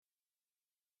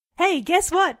Hey,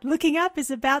 guess what? Looking Up is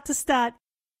about to start.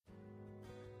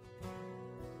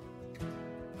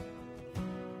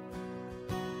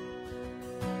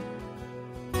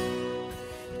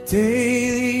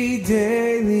 Daily,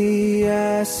 daily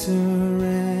I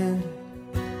surrender.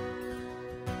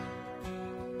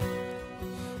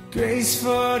 Grace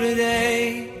for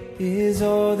today is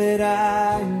all that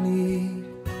I need.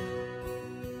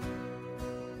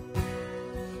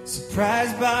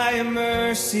 Surprised by a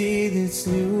mercy that's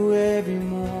new every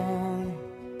morning.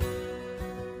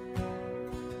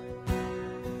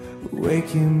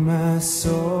 Awaken my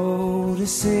soul to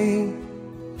sing.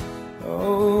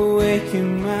 Oh,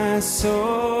 awaken my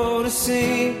soul to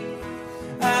sing.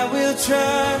 I will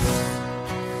trust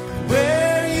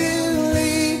where you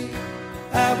lead.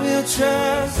 I will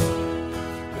trust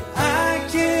what I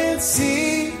can't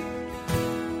see.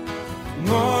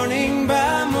 Morning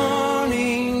by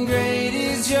morning, great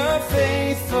is your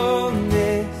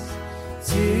faithfulness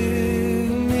to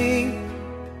me.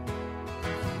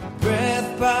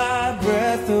 Breath by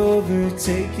breath,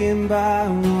 overtaken by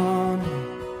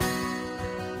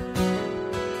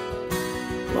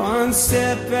one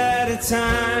step at a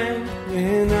time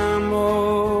when I'm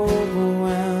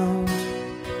overwhelmed.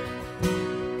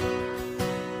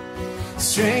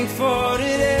 Strength for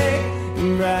today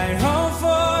and bright hope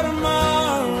for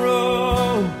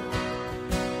tomorrow.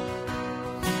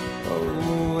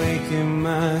 Oh, awaken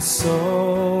my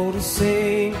soul to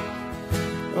sing.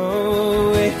 Oh,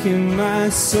 awaken my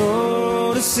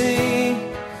soul to sing.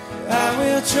 I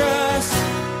will trust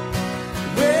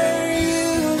where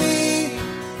you lead.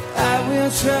 I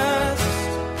will trust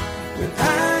when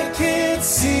I can't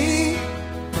see.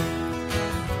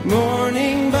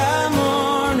 Morning by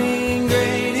morning,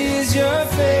 great is your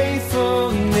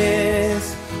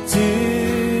faithfulness to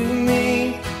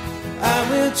me. I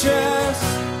will trust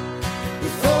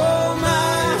with all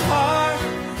my heart.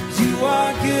 You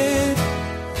are good,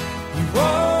 you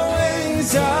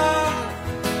always are.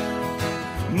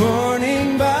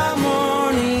 Morning by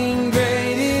morning,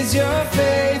 great is your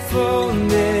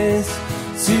faithfulness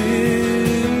to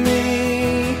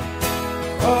me.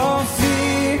 All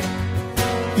fear,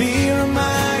 be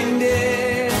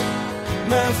reminded,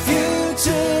 my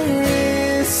future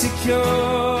is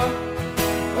secure.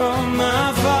 Oh,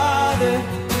 my Father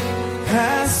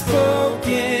has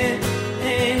spoken,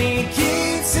 and He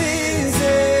keeps His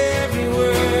every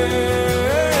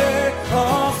word.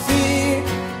 All fear,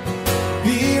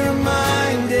 be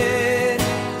reminded,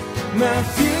 my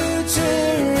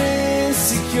future is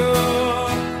secure.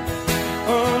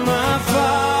 Oh, my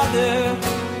Father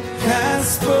has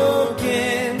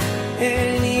spoken,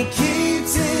 and He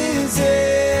keeps His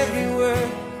every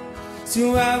word.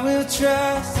 So I will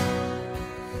trust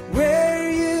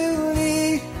where you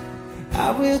lead.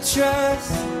 I will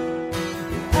trust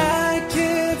I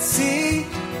can't see.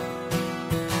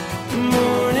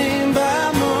 Morning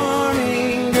by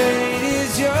morning, great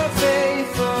is your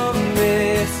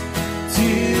faithfulness to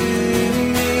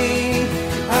me.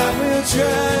 I will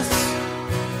trust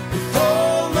with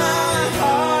all my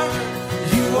heart.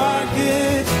 You are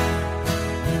good,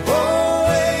 you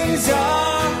always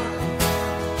are.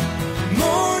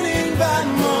 Morning by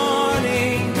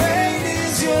morning, great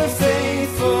is your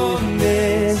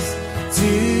faithfulness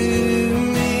to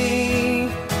me.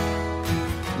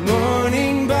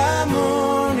 Morning by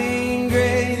morning,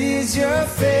 great is your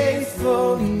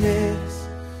faithfulness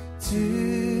to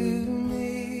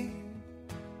me.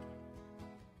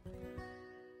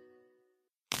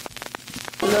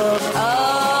 Look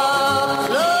up,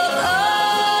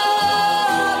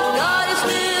 God is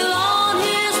still on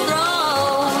His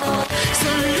throne. So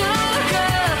look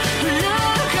up,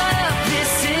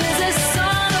 this is a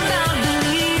song about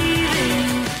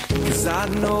believing. 'Cause I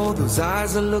know those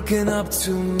eyes are looking up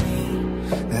to me.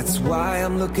 That's why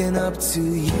I'm looking up to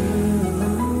you.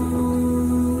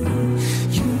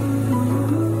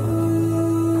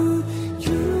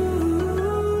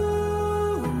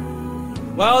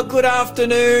 Well, good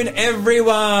afternoon,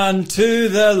 everyone, to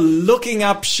the Looking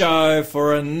Up Show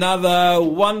for another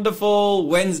wonderful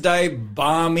Wednesday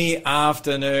balmy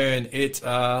afternoon. It's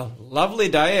a lovely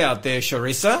day out there,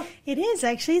 Sharissa. It is,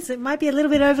 actually. So it might be a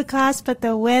little bit overcast, but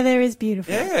the weather is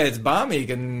beautiful. Yeah, it's balmy,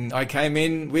 and I came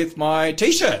in with my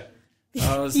T-shirt.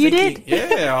 I was You thinking, did?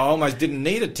 Yeah, I almost didn't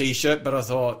need a T-shirt, but I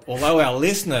thought, although our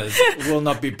listeners will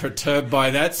not be perturbed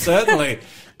by that, certainly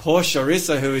poor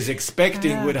Sharissa, who is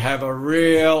expecting, would have a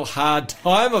real hard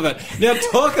time of it. Now,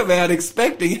 talk about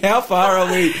expecting. How far are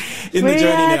we in the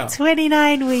journey now?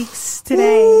 29 weeks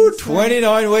today. Ooh,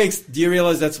 29 weeks. Do you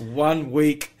realise that's 1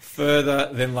 week further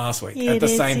than last week at It the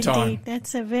is same time. indeed.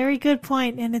 That's a very good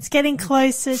point, and it's getting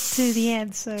closer to the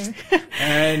end. So,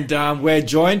 And we're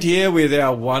joined here with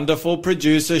our wonderful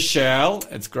producer, Shell.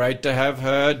 It's great to have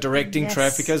her directing Yes.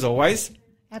 traffic as always.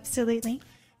 absolutely.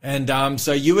 And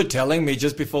so you were telling me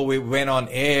just before we went on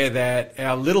air that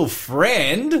our little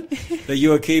friend that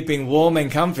you are keeping warm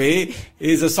and comfy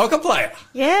is a soccer player.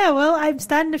 Yeah, well, I'm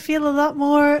starting to feel a lot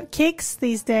more kicks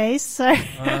these days, so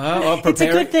Well, it's a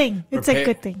good thing. It's a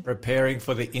good thing. Preparing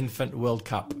for the Infant World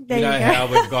Cup. There you you know go. how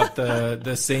we've got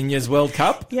the Seniors World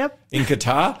Cup Yep. in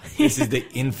Qatar? This is the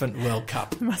Infant World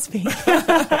Cup. Must be.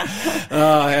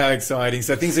 Oh, how exciting.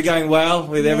 So things are going well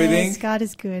with everything? Yes, God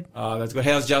is good. Oh, that's good.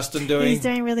 How's Justin doing? He's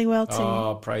doing really well too.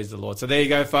 Oh, praise the Lord. So there you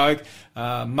go, folk.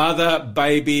 Mother,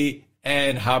 baby,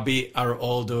 and hubby are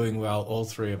all doing well, all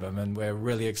three of them, and we're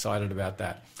really excited about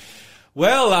that.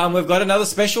 Well, we've got another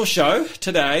special show.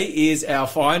 Today is our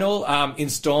final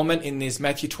installment in this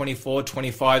Matthew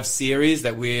 24-25 series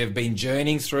that we have been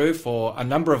journeying through for a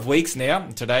number of weeks now.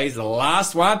 Today is the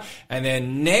last one. And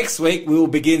then next week we will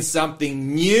begin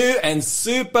something new and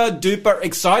super duper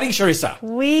exciting, Sharissa.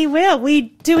 We will.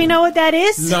 Do we know what that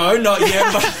is? No, not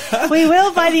yet. But We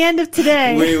will by the end of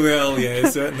today. we will, yeah,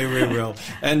 certainly we will.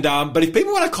 And but if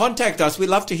people want to contact us, we'd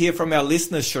love to hear from our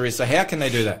listeners, Sharissa. How can they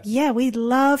do that? Yeah, we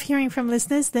love hearing from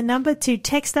listeners. The number to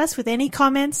text us with any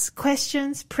comments,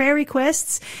 questions, prayer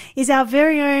requests is our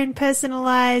very own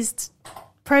personalised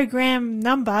program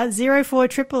number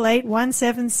 0488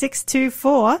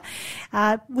 17624.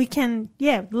 We can,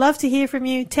 love to hear from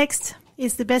you. Text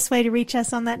is the best way to reach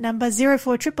us on that number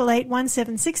 0488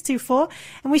 17624.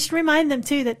 And we should remind them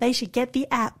too that they should get the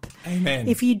app. Amen.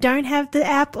 If you don't have the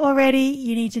app already,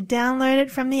 you need to download it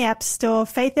from the App Store,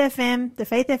 Faith FM, the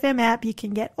Faith FM app. You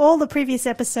can get all the previous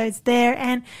episodes there.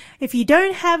 And if you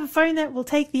don't have a phone that will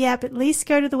take the app, at least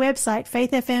go to the website,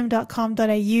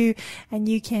 faithfm.com.au, and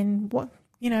you can,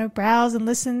 browse and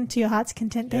listen to your heart's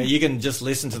content there. Yeah, you can just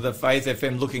listen to the Faith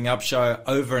FM Looking Up show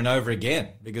over and over again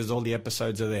because all the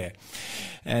episodes are there.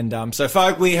 And so,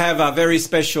 folk, we have a very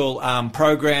special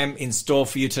program in store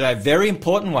for you today. Very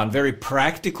important one, very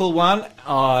practical one,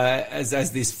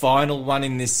 as this final one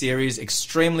in this series.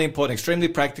 Extremely important, extremely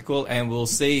practical, and we'll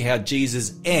see how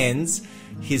Jesus ends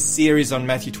his series on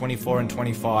Matthew 24 and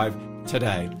 25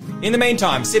 today. In the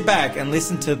meantime, sit back and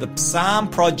listen to the Psalm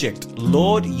Project.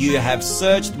 Lord, you have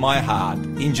searched my heart.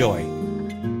 Enjoy.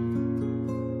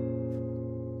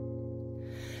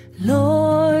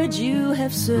 Lord, you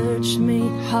have searched me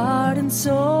heart and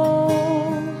soul.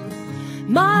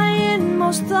 My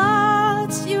inmost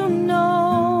thoughts you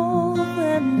know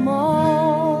them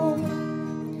all.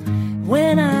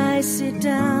 When I sit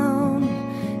down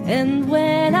and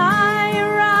when I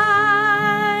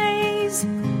rise,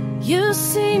 you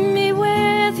see me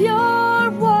with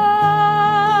your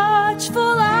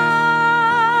watchful eyes.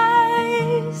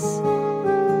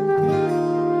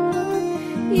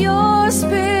 Your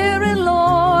Spirit,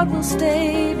 Lord, will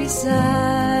stay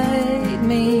beside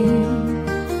me,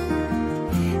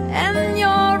 and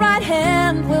your right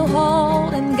hand will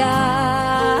hold and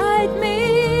guide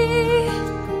me.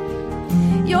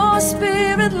 Your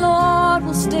Spirit, Lord,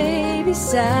 will stay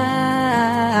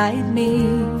beside me.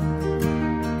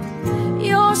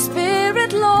 Your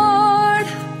Spirit, Lord,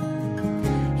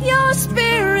 your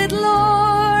Spirit,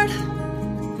 Lord,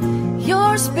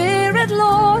 your Spirit,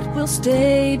 Lord, will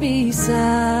stay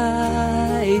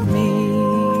beside me.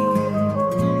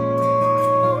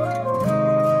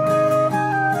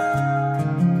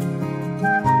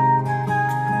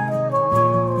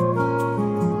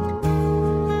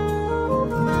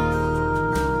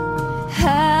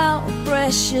 How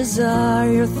precious are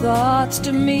your thoughts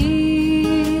to me.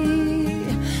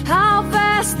 How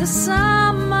vast the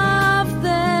sum of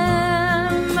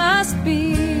them must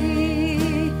be.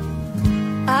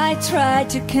 I try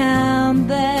to count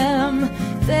them,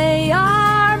 they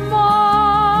are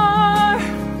more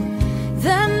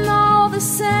than all the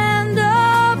sand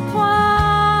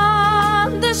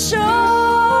upon the shore.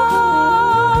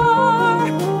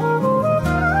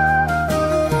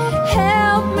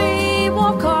 Help me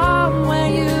walk on where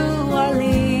you are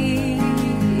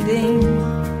leading,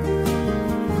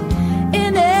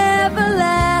 in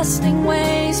everlasting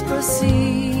ways proceeding.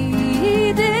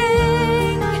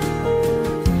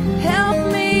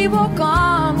 Help me walk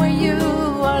on where you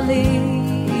are leading.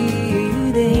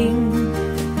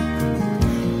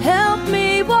 Help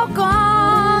me walk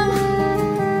on.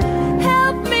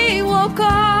 Help me walk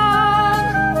on.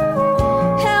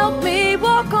 Help me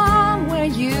walk on where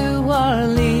you are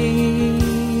leading.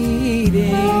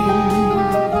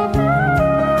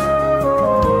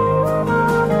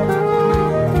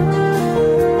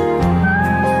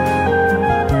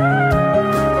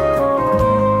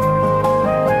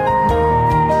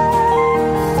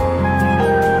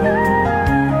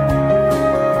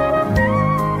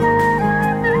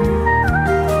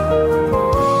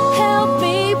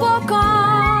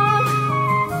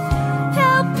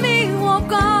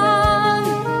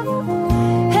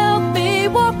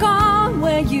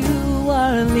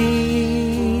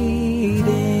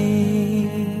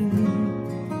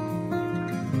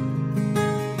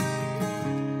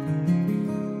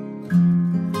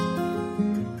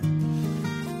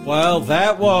 Well,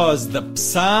 that was the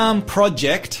Psalm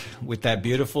Project with that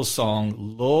beautiful song,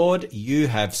 Lord, You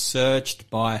Have Searched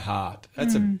My Heart.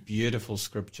 That's a beautiful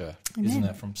scripture, isn't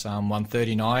it? From Psalm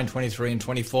 139, 23 and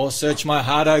 24. Search my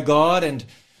heart, O God,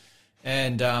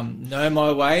 and know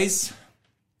my ways.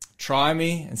 Try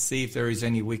me and see if there is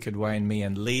any wicked way in me,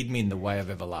 and lead me in the way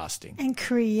of everlasting. And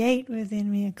create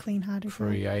within me a clean heart.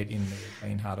 Create in me a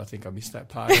clean heart. I think I missed that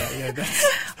part. Yeah,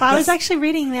 Well, I was actually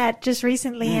reading that just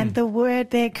recently, and the word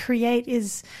there, create,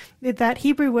 is that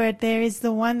Hebrew word there is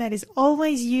the one that is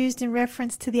always used in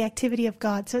reference to the activity of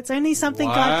God. So it's only something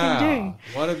God can do.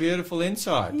 What a beautiful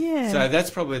insight. Yeah. So that's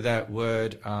probably that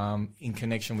word in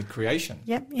connection with creation.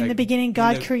 Yep. In the beginning,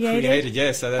 God created.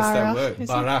 Yeah, so that's that word. is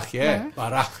it? Barach, yeah.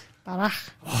 Barach. Barach.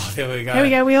 Oh, there we go. There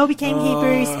we go. We all became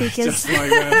Hebrew speakers. Just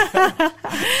like that.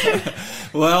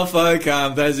 Well, folk,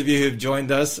 those of you who've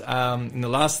joined us in the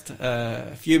last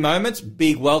few moments,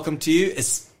 big welcome to you,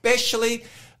 especially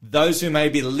those who may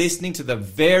be listening to the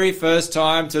very first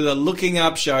time to the Looking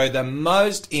Up Show, the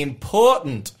most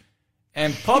important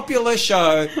and popular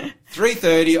show,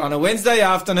 3:30 on a Wednesday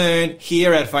afternoon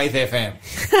here at Faith FM,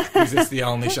 because it's the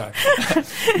only show.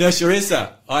 Now,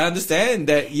 Sharissa, I understand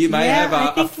that you may have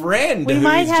a friend we who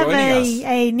might is have joining us.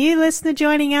 a new listener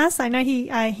joining us. I know he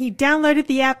downloaded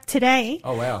the app today.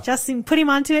 Oh, wow. Justin put him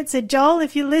onto it. So, Joel,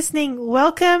 if you're listening,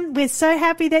 welcome. We're so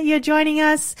happy that you're joining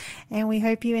us, and we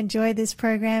hope you enjoy this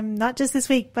program, not just this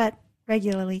week, but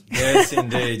regularly. Yes,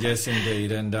 indeed. Yes,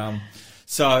 indeed. And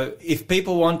so if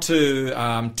people want to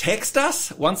text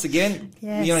us, once again,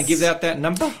 Yes. you want to give out that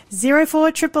number?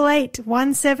 0488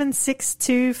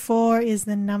 17624 is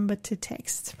the number to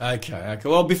text. Okay.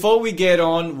 Well, before we get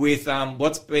on with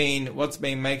what's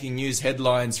been making news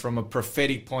headlines from a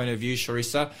prophetic point of view,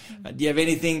 Sharissa, do you have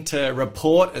anything to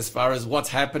report as far as what's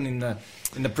happened in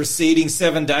the preceding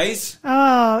 7 days?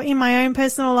 Oh, in my own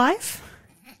personal life?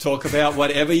 Talk about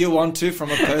whatever you want to from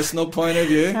a personal point of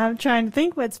view. I'm trying to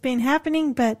think what's been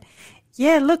happening, but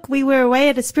yeah, look, we were away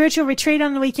at a spiritual retreat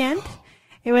on the weekend.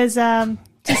 It was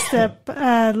just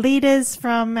the leaders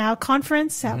from our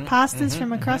conference, our pastors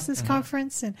from across this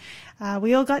conference, and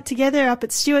we all got together up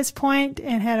at Stewart's Point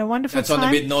and had a wonderful That's time.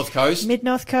 on the Mid-North Coast.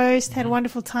 Mid-North Coast, had a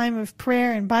wonderful time of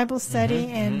prayer and Bible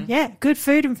study, and yeah, good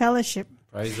food and fellowship.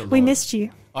 Praise the Lord. We missed you.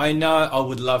 I know I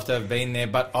would love to have been there,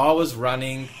 but I was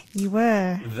running You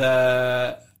were.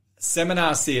 the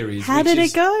seminar series. How did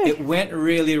it go? It went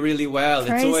really, really well.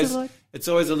 Praise the Lord. It's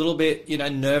always a little bit,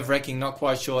 nerve-wracking, not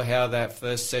quite sure how that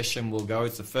first session will go.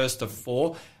 It's the first of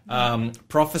 4.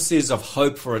 Prophecies of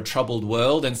Hope for a Troubled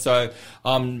World. And so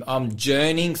I'm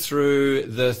journeying through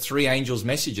the 3 angels'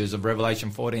 messages of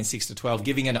Revelation 14, 6-12,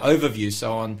 giving an overview.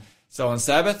 So on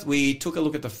Sabbath, we took a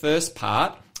look at the first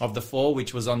part of the 4,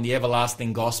 which was on the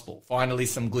everlasting gospel. Finally,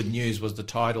 some good news was the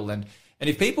title. And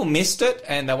if people missed it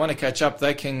and they want to catch up,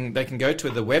 they can go to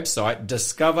the website,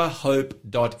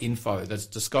 discoverhope.info. That's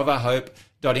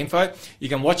discoverhope.info. You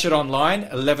can watch it online,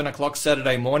 11 o'clock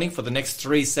Saturday morning for the next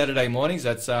 3 Saturday mornings.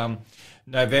 That's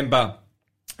October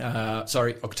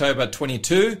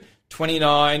 22,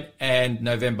 29, and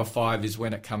November 5 is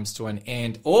when it comes to an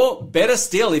end. Or better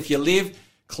still, if you live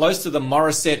close to the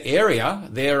Morisset area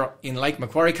there in Lake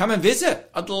Macquarie, come and visit.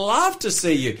 I'd love to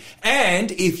see you. And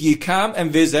if you come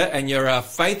and visit and you're a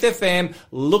Faith FM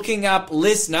Looking Up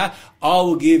listener, I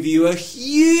will give you a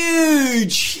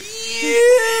huge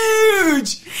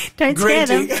Don't scare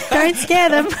them. Don't scare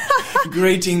them.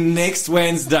 greeting next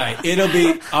Wednesday. It'll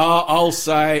be, I'll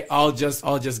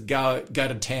just go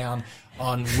to town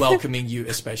on welcoming you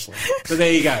especially. So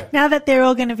there you go. Now that they're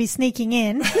all going to be sneaking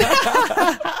in.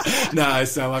 No,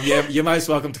 so you're most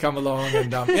welcome to come along.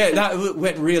 And it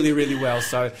went really, really well.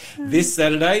 So this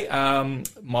Saturday,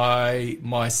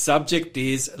 my subject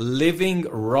is living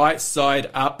right side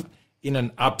up in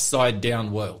an upside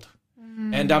down world.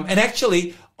 And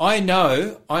actually, I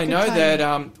know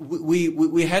that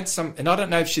we had some, and I don't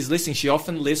know if she's listening. She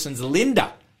often listens.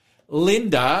 Linda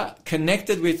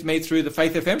connected with me through the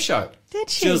Faith FM show. Did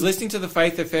she? She was listening to the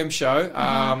Faith FM show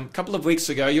a couple of weeks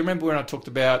ago. You remember when I talked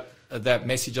about that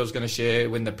message I was going to share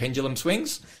when the pendulum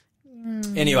swings?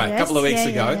 Anyway, yes, a couple of weeks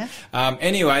ago. yeah.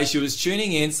 Anyway, she was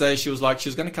tuning in, so she was like, she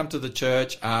was going to come to the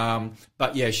church.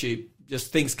 But yeah,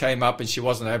 things came up and she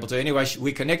wasn't able to. Anyway,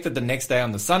 we connected the next day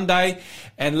on the Sunday,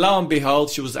 and lo and behold,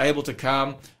 she was able to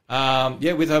come.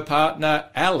 With her partner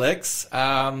Alex,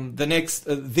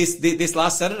 this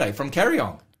last Saturday from Carry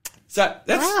On. So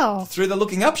that's through the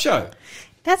Looking Up show.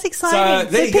 That's exciting.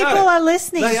 So there you people go. are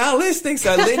listening. They are listening.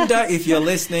 So Linda, if you're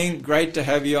listening, great to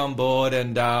have you on board,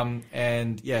 it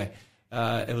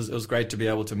was great to be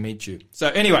able to meet you. So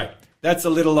anyway, that's a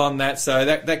little on that. So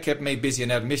that kept me busy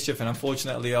and out of mischief. And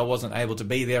unfortunately, I wasn't able to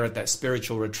be there at that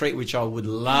spiritual retreat, which I would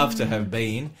love to have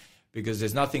been, because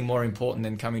there's nothing more important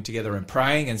than coming together and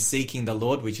praying and seeking the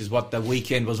Lord, which is what the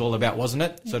weekend was all about, wasn't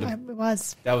it? It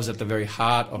was. That was at the very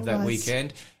heart of that was.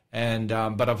 weekend. And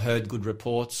but I've heard good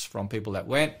reports from people that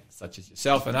went, such as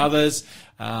yourself and others.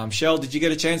 Shell, did you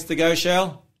get a chance to go,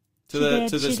 Shell, to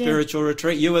the spiritual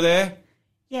retreat? You were there?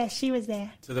 Yeah, she was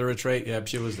there. To the retreat, yeah,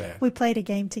 she was there. We played a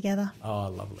game together. Oh,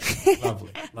 lovely,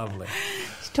 lovely.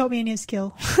 She taught me a new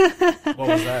skill. What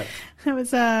was that? It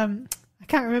was I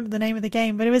can't remember the name of the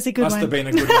game, but it was a good Must one. have been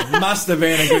a good one. Must have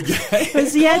been a good game. It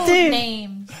was, yeah, Code dude.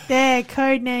 names. Yeah,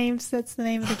 code names. That's the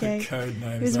name of the game. Code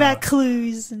names. It was about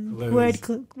clues and Clues. word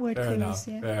Fair clues. enough,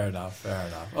 Yeah. fair enough.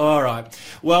 All right.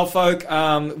 Well, folk,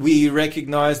 we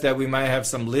recognise that we may have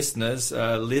some listeners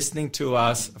listening to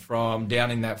us from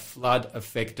down in that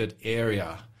flood-affected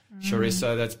area.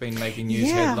 Charissa, that's been making news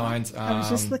Yeah, headlines. I was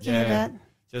just looking at that.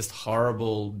 Just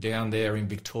horrible down there in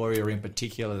Victoria in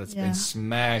particular, that's been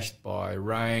smashed by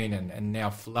rain and now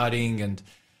flooding and,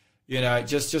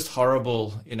 just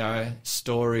horrible,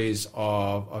 stories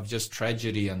of just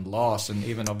tragedy and loss, and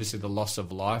even obviously the loss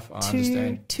of life. I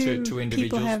understand two individuals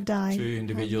people have died. 2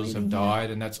 individuals have died,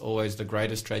 and that's always the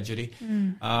greatest tragedy.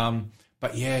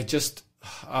 But yeah,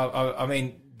 I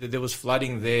mean, there was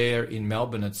flooding there in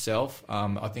Melbourne itself.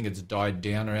 I think it's died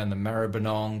down around the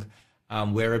Maribyrnong,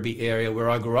 Werribee area where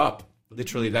I grew up.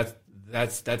 Literally,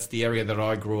 that's the area that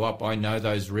I grew up. I know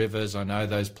those rivers. I know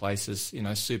those places,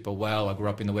 super well. I grew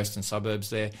up in the western suburbs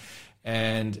there,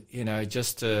 and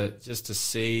just to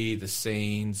see the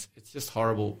scenes, it's just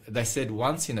horrible. They said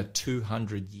once in a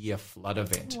 200-year flood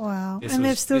event. Wow, and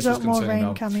they've still got more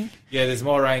rain coming. Yeah, there's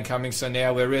more rain coming. So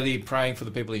now we're really praying for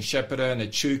the people in Shepparton,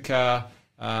 Echuca.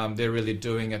 They're really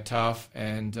doing it tough,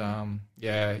 and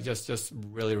just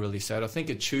really, really sad. I think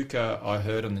Echuca, I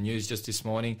heard on the news just this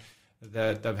morning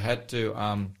that they've had to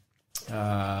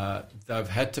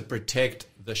protect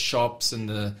the shops and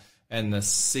the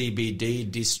CBD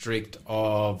district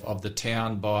of the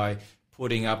town by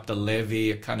putting up the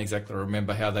levee. I can't exactly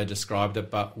remember how they described it,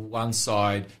 but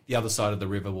the other side of the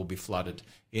river will be flooded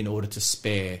in order to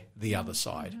spare the other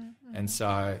side. And so,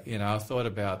 I thought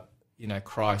about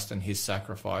Christ and his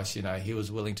sacrifice. He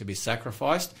was willing to be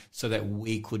sacrificed so that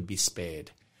we could be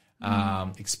spared,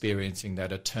 experiencing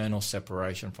that eternal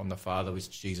separation from the Father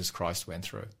which Jesus Christ went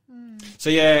through. So,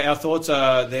 yeah, our thoughts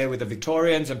are there with the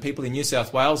Victorians and people in New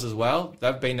South Wales as well.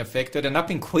 They've been affected. And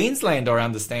up in Queensland, I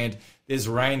understand, there's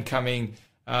rain coming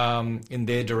in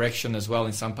their direction as well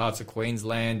in some parts of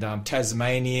Queensland,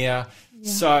 Tasmania.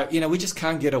 Yeah. So, we just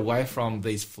can't get away from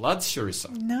these floods,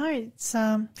 Charissa. No, it's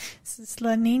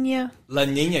La Nina. La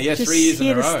Nina, yeah, just 3 years in a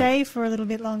row. Here to stay for a little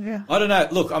bit longer. I don't know.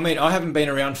 Look, I mean, I haven't been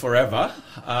around forever,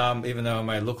 even though I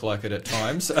may look like it at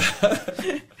times.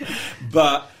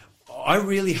 But I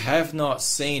really have not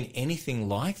seen anything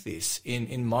like this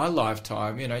in my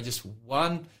lifetime. Just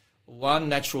one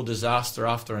natural disaster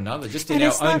after another, just in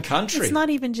our own country. It's not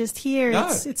even just here. No.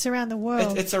 It's around the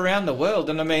world. It's around the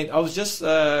world. And I mean, I was just,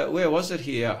 where was it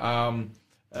here? I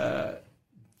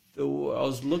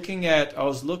was looking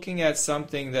at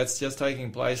something that's just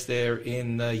taking place there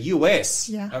in the US.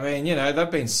 Yeah. I mean,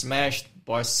 they've been smashed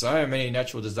by so many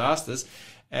natural disasters.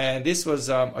 And this was,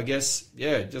 I guess,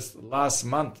 just last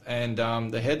month. And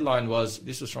the headline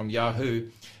this was from Yahoo: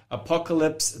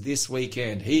 Apocalypse this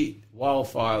weekend. Heat,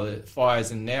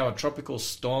 wildfires, and now a tropical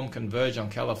storm converge on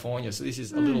California. So this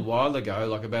is a little while ago,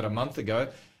 like about a month ago.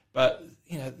 But,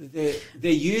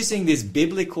 they're using this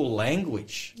biblical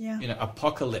language,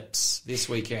 apocalypse this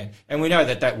weekend. And we know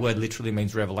that word literally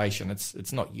means revelation.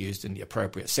 It's not used in the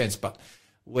appropriate sense. But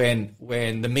when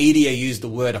the media use the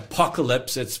word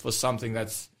apocalypse, it's for something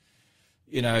that's,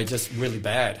 just really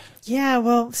bad. Yeah,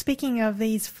 well, speaking of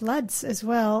these floods as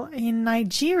well, in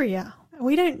Nigeria,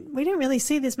 we don't really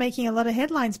see this making a lot of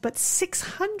headlines, but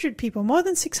more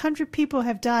than 600 people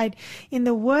have died in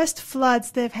the worst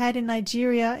floods they've had in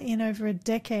Nigeria in over a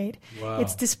decade. Wow.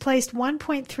 It's displaced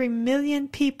 1.3 million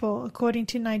people, according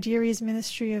to Nigeria's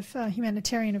Ministry of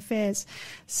Humanitarian Affairs.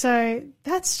 So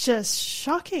that's just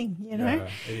shocking, Yeah,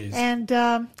 it is. And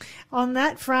on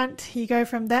that front, you go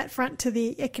from that front to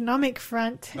the economic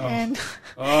front, and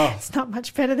it's not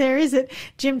much better there, is it?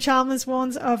 Jim Chalmers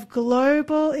warns of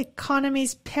global economy's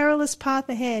perilous path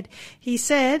ahead. He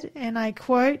said, and I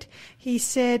quote,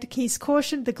 he's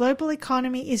cautioned the global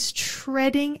economy is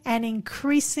treading an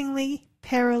increasingly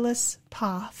perilous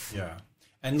path. Yeah.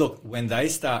 And look, when they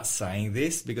start saying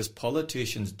this, because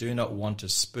politicians do not want to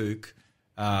spook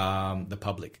the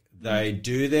public, they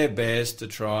do their best to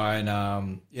try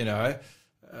and,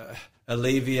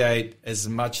 alleviate as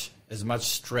much as much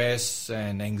stress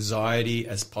and anxiety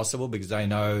as possible, because they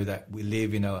know that we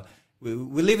live in a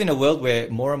world where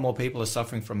more and more people are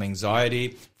suffering from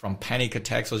anxiety, from panic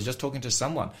attacks. I was just talking to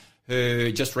someone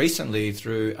who just recently,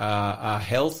 through a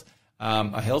health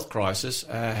crisis,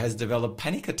 has developed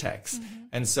panic attacks,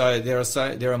 and so there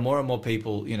are more and more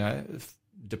people,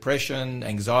 depression,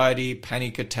 anxiety,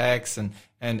 panic attacks, and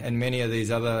many of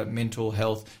these other mental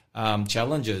health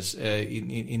challenges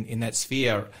in that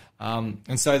sphere.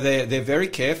 And so they're very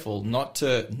careful not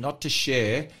to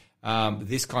share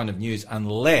this kind of news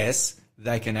unless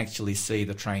they can actually see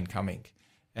the train coming.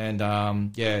 And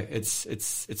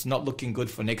it's not looking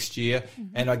good for next year.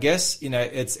 And I guess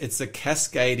it's a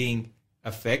cascading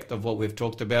effect of what we've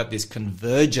talked about, this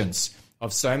convergence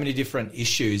of so many different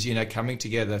issues, coming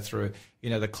together through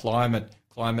the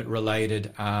climate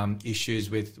related issues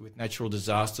with natural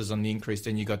disasters on the increase.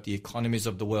 Then you got the economies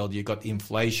of the world, you've got the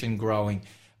inflation growing.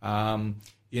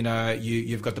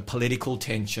 You've got the political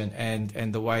tension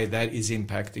and the way that is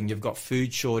impacting. You've got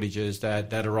food shortages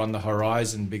that are on the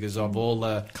horizon because of all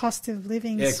the cost of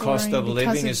living. Yeah, cost of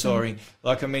living is them.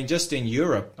 soaring. Just in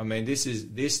Europe. This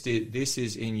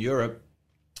is in Europe.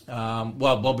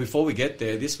 Well, before we get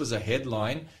there, this was a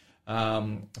headline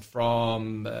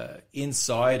from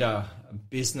Insider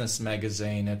Business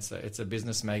Magazine. It's a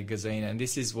business magazine, and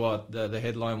this is what the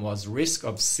headline was: risk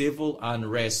of civil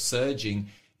unrest surging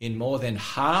in more than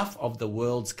half of the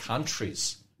world's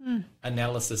countries.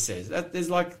 Analysis says that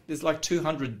there's like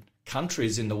 200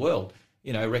 countries in the world,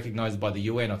 recognized by the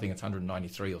UN. I think it's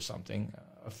 193 or something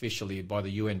officially by the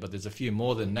UN, but there's a few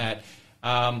more than that.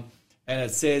 And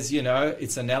it says,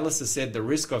 its analysis said the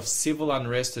risk of civil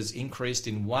unrest has increased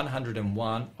in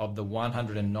 101 of the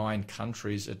 109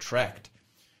 countries it tracked.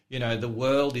 The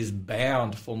world is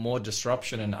bound for more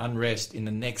disruption and unrest in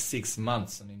the next 6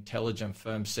 months, an intelligence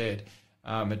firm said.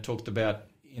 It talked about,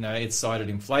 it cited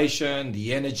inflation,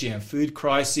 the energy and food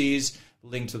crises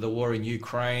linked to the war in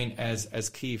Ukraine as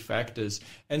key factors.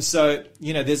 And so,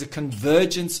 there's a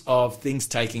convergence of things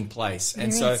taking place.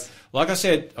 And so, like I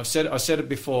said it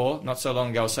before, not so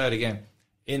long ago, I'll say it again.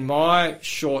 In my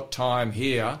short time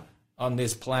here on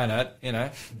this planet,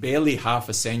 barely half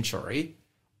a century,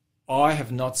 I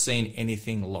have not seen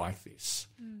anything like this.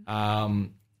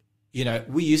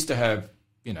 We used to have,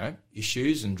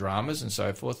 issues and dramas and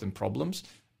so forth and problems.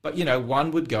 But,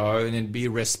 one would go and then be a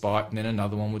respite, and then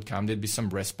another one would come. There'd be some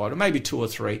respite, or maybe two or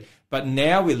three. But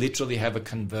now we literally have a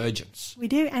convergence. We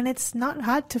do, and it's not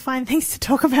hard to find things to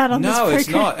talk about on this program. No, it's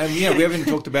not. And, we haven't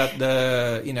talked about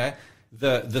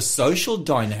the social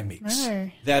dynamics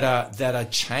that are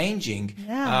changing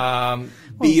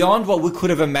beyond what we could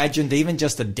have imagined even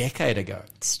just a decade ago.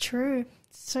 It's true.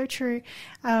 It's so true.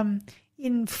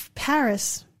 In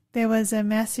Paris, there was a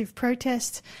massive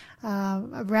protest,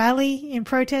 a rally in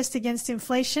protest against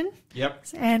inflation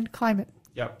and climate.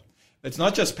 Yep. It's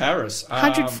not just Paris.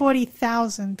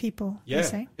 140,000 people.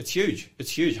 Yeah, it's huge.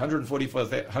 It's huge.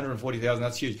 140,000,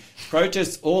 that's huge.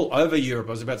 Protests all over Europe.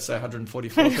 I was about to say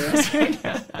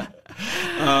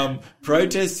 144,000.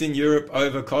 Protests in Europe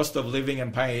over cost of living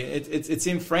and pay. It's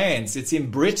in France. It's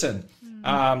in Britain.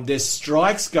 There's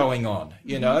strikes going on,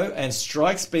 and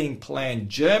strikes being planned.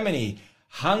 Germany,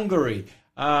 Hungary,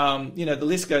 the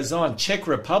list goes on. Czech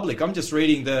Republic. I'm just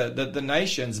reading the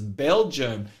nations.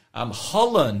 Belgium,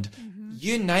 Holland,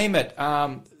 you name it.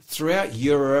 Throughout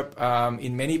Europe,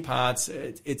 in many parts,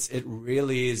 it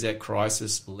really is at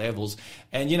crisis levels.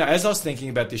 And as I was thinking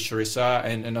about this, Charissa,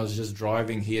 and I was just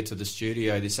driving here to the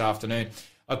studio this afternoon,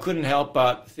 I couldn't help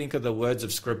but think of the words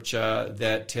of Scripture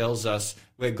that tells us,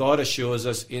 where God assures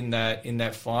us in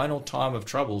that final time of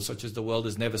trouble, such as the world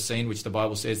has never seen, which the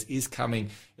Bible says is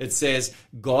coming. It says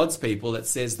God's people, it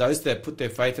says those that put their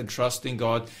faith and trust in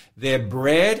God, their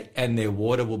bread and their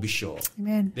water will be sure.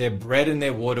 Amen. Their bread and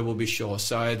their water will be sure.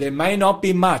 So there may not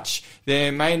be much.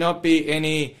 There may not be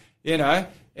any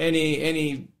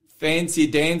fancy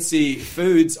dancy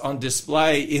foods on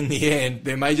display in the end.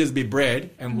 There may just be bread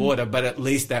and water, but at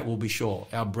least that will be sure.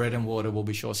 Our bread and water will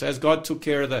be sure. So as God took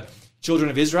care of the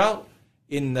children of Israel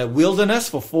in the wilderness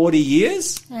for 40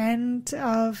 years. And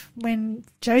of when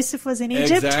Joseph was in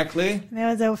Egypt. Exactly. There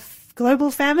was a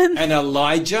global famine. And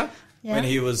Elijah, when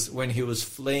he was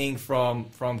fleeing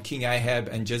from King Ahab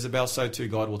and Jezebel, so too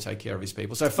God will take care of his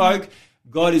people. So folk,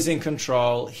 God is in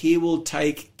control. He will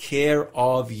take care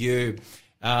of you.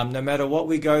 No matter what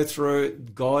we go through,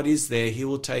 God is there. He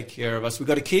will take care of us. We've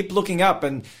got to keep looking up,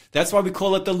 and that's why we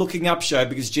call it the Looking Up Show,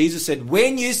 because Jesus said,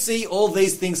 when you see all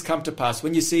these things come to pass,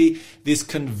 when you see this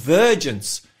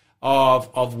convergence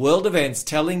of world events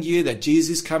telling you that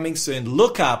Jesus is coming soon,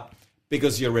 look up,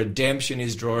 because your redemption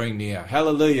is drawing near.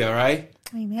 Hallelujah, right?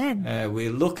 Amen. We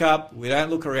look up. We don't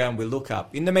look around. We look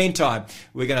up. In the meantime,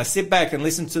 we're going to sit back and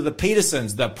listen to the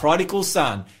Petersons, the prodigal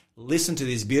son. Listen to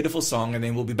this beautiful song, and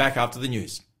then we'll be back after the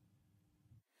news.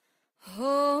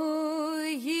 Oh,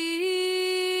 ye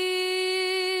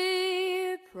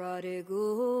prodigal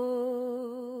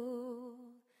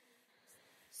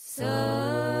son.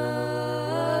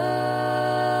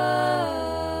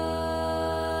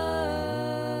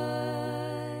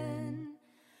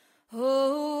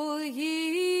 Oh, ye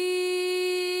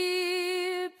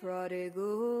prodigal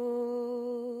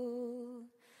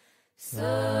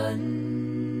son.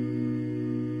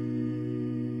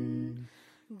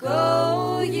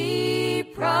 Go ye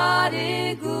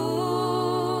prodigal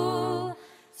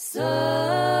son.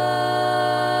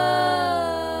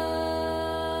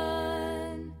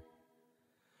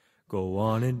 Go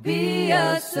on and Be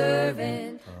a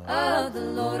servant of the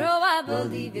Lord. Oh, I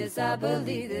believe, yes, I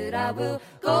believe that I will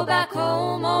go back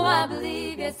home. Oh, I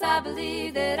believe, yes, I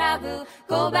believe that I will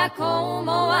go back home.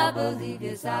 Oh, I believe,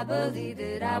 yes, I believe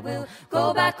that I will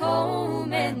go back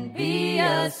home and be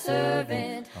a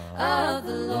servant of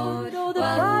the Lord. Oh, the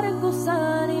prodigal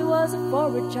son, he was a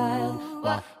forward child.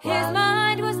 Well, his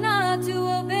mind was not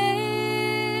to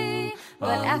obey.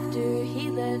 But after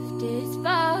he left his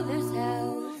father's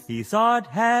house, he thought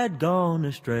had gone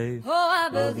astray. oh, I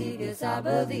believe, yes, I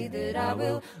believe that I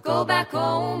will go back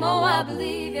home. Oh, I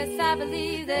believe, yes, I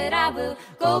believe that I will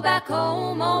go back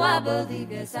home. Oh, I believe,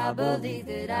 yes, I believe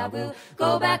that I will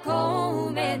go back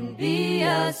home and be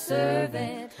a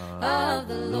servant of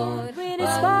the Lord. When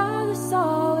his father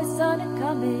saw his son had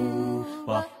come in,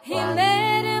 he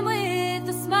met him with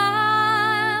a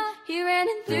smile. He ran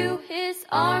and threw his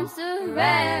arms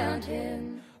around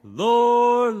him.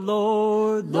 Lord,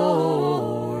 Lord,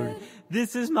 Lord,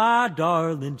 this is my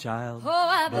darling child. Oh,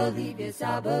 I believe, yes,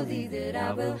 I believe that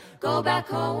I will go back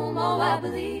home. Oh, I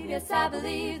believe, yes, I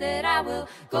believe that I will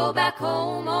go back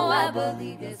home. Oh, I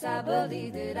believe, yes, I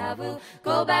believe that I will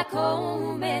go back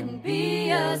home and be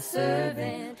a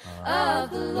servant of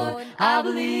the Lord. I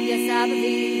believe, yes, I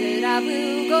believe that I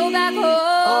will go back home.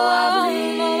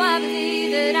 Oh, I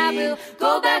believe that I will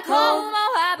go back home.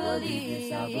 Oh, I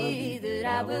believe that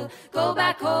I will go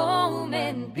back home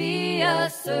and be a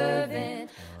servant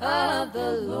of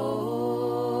the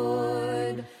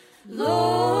Lord. Lord,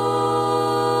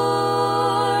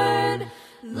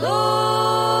 Lord.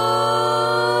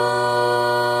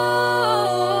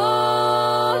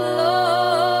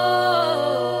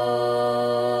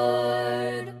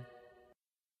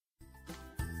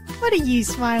 What are you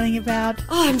smiling about?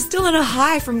 Oh, I'm still on a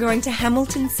high from going to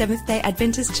Hamilton Seventh-day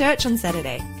Adventist Church on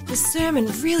Saturday. The sermon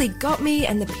really got me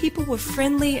and the people were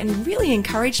friendly and really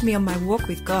encouraged me on my walk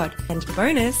with God. And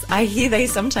bonus, I hear they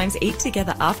sometimes eat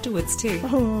together afterwards too.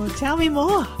 Oh, tell me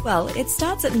more. Well, it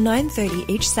starts at 9:30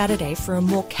 each Saturday for a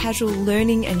more casual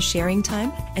learning and sharing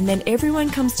time, and then everyone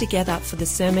comes together for the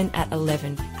sermon at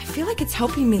 11. I feel like it's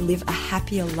helping me live a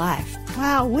happier life.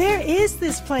 Wow, where is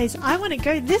this place? I want to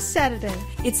go this Saturday.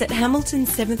 It's at Hamilton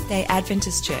Seventh-day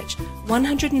Adventist Church,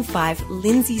 105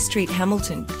 Lindsay Street,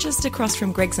 Hamilton, just across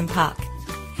from Gregson Park.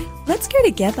 Let's go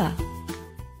together.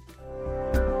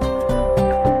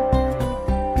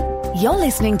 You're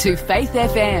listening to Faith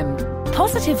FM,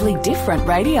 positively different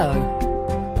radio.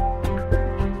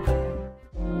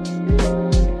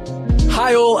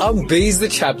 Hi all, I'm Bees the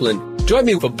Chaplain. Join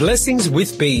me for Blessings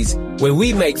with Bees, where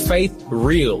we make faith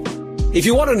real. If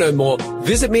you want to know more,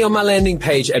 visit me on my landing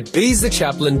page at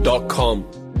beesthechaplain.com.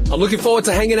 I'm looking forward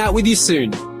to hanging out with you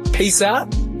soon. Peace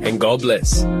out and God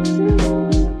bless.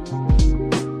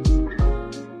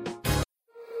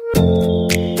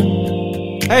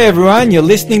 Hey everyone, you're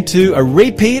listening to a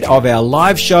repeat of our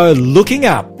live show, Looking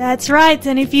Up. That's right,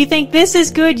 and if you think this is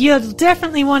good, you'll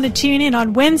definitely want to tune in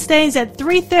on Wednesdays at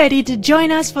 3:30 to join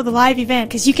us for the live event,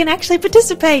 because you can actually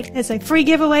participate. There's a free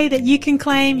giveaway that you can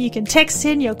claim. You can text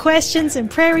in your questions and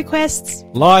prayer requests.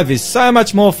 Live is so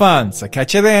much more fun, so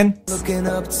catch you then. Looking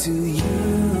up to you.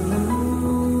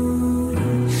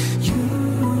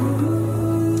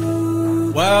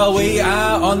 Well, we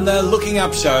are on the Looking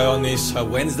Up show on this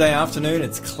Wednesday afternoon.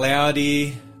 It's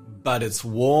cloudy, but it's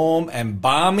warm and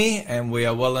balmy, and we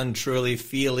are well and truly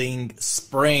feeling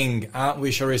spring, aren't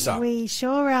we, Charissa? We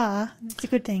sure are. It's a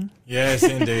good thing. Yes,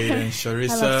 indeed. And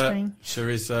I love spring.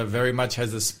 Charissa very much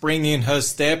has a spring in her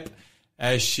step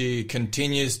as she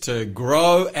continues to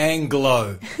grow and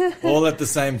glow all at the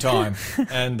same time.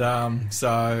 And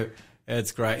so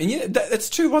it's great. And that's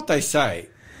true what they say.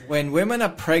 When women are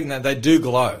pregnant, they do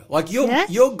glow. Like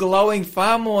you're glowing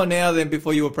far more now than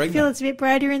before you were pregnant. Feel it's a bit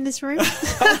brighter in this room.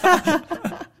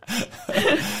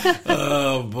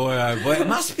 Oh boy, it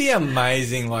must be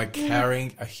amazing, like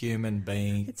carrying a human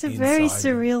being. It's a very inside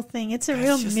you. surreal thing. It's a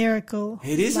real miracle.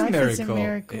 It is a Life miracle. is a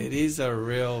miracle. It is a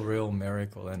real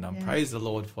miracle, and praise the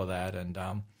Lord for that. And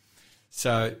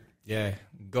so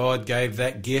God gave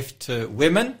that gift to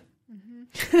women,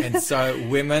 and so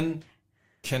women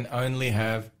can only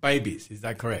have babies. Is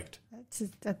that correct?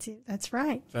 That's it. That's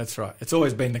right. That's right. It's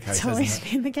always been the case. It's always hasn't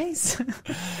it? been the case.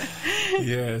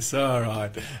 Yes, all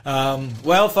right.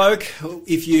 Well, folk,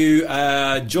 if you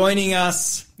are joining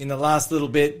us in the last little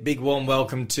bit, big warm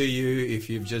welcome to you if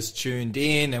you've just tuned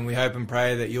in, and we hope and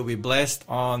pray that you'll be blessed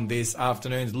on this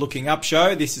afternoon's Looking Up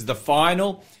show. This is the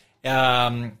final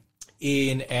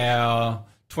in our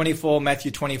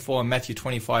Matthew 24 and Matthew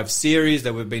 25 series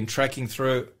that we've been tracking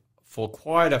through for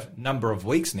quite a number of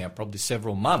weeks now, probably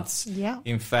several months,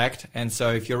 in fact. And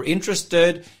so if you're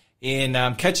interested in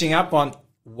catching up on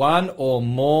one or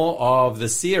more of the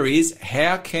series,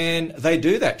 how can they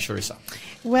do that, Sharissa?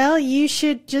 Well, you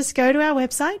should just go to our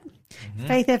website,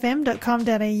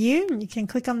 faithfm.com.au. You can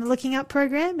click on the Looking Up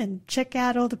program and check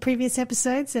out all the previous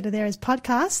episodes that are there as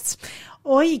podcasts.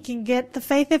 Or you can get the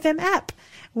Faith FM app,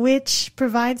 which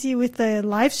provides you with a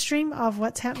live stream of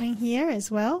what's happening here as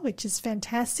well, which is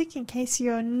fantastic. In case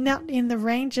you're not in the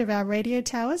range of our radio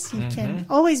towers, you can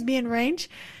always be in range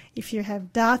if you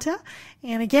have data.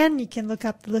 And again, you can look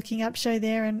up the Looking Up show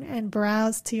there and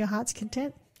browse to your heart's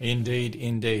content.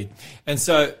 Indeed. And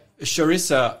so,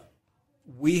 Sharissa,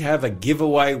 we have a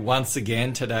giveaway once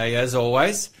again today, as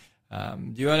always.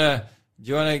 Do you want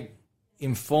to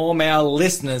inform our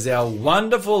listeners, our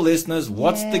wonderful listeners,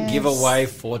 what's the giveaway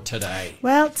for today?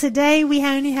 Well, today we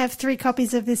only have 3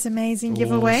 copies of this amazing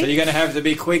giveaway. So you're going to have to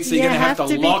be quick. So you're going to have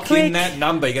to lock in that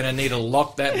number. You're going to need to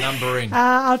lock that number in.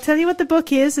 I'll tell you what the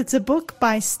book is. It's a book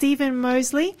by Stephen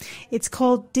Mosley. It's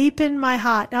called Deepen My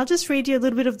Heart. I'll just read you a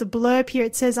little bit of the blurb here.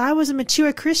 It says, I was a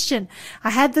mature Christian. I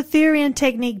had the theory and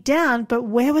technique down, but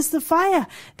where was the fire?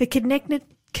 The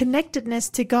connectedness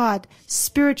to God,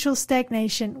 spiritual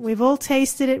stagnation. We've all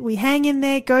tasted it. We hang in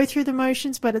there, go through the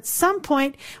motions, but at some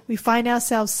point we find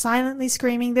ourselves silently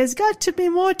screaming, there's got to be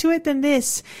more to it than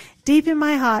this. Deepen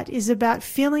My Heart is about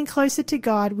feeling closer to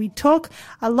God. We talk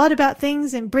a lot about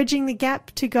things and bridging the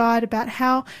gap to God, about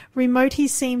how remote he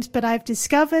seems, but I've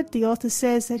discovered, the author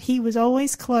says, that he was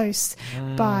always close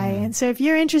by. And so if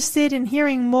you're interested in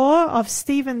hearing more of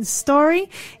Stephen's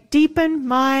story, Deepen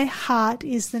My Heart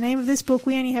is the name of this book.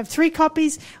 We only have 3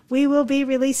 copies. We will be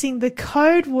releasing the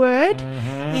code word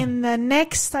in the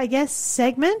next,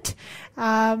 segment.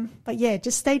 But yeah,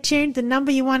 just stay tuned. The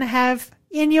number you want to have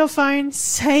in your phone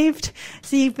saved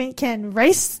so you can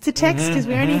race to text, because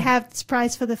we only have this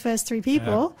prize for the first 3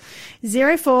 people.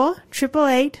 04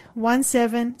 888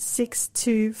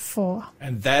 17624.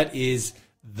 And that is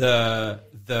the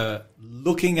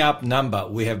Looking Up number.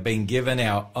 We have been given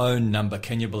our own number.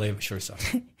 Can you believe it,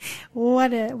 Sharissa?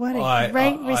 What a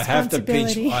great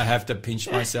responsibility. I have to pinch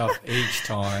myself each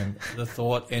time the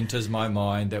thought enters my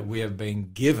mind that we have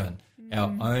been given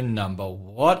our own number.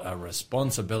 What a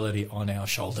responsibility on our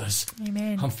shoulders.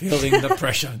 Amen. I'm feeling the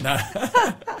pressure. No.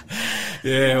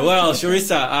 Yeah, well,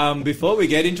 Sharissa, before we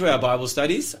get into our Bible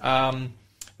study,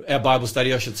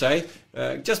 I should say,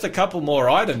 just a couple more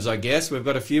items, I guess. We've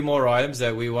got a few more items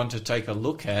that we want to take a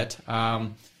look at.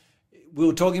 We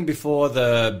were talking before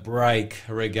the break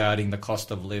regarding the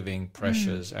cost of living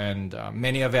pressures, and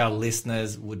many of our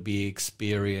listeners would be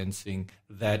experiencing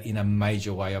that in a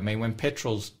major way. I mean, when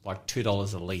petrol's like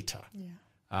 $2 a litre,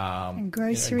 and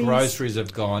groceries. Groceries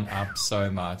have gone up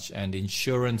so much, and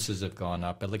insurances have gone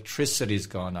up, electricity's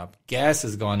gone up, gas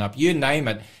has gone up, you name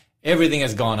it, everything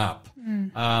has gone up.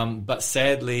 But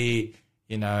sadly,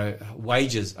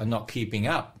 wages are not keeping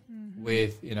up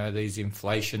with, these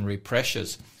inflationary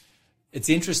pressures. It's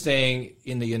interesting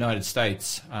in the United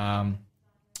States.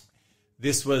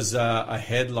 This was a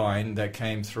headline that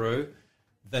came through.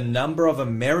 The number of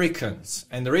Americans,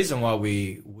 and the reason why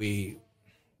we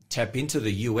tap into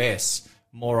the US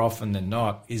more often than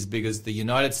not is because the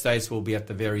United States will be at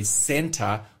the very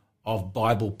center of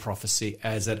Bible prophecy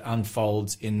as it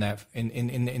unfolds in that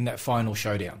final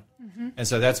showdown. And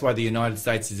so that's why the United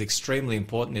States is extremely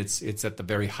important. It's at the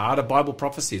very heart of Bible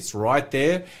prophecy. It's right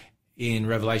there in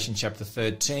Revelation chapter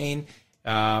 13.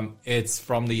 It's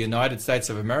from the United States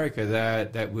of America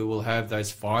that we will have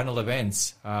those final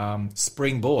events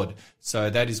springboard. So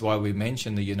that is why we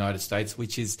mention the United States,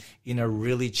 which is in a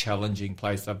really challenging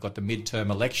place. I've got the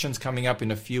midterm elections coming up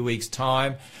in a few weeks'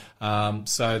 time.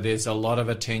 So there's a lot of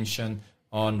attention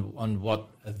on what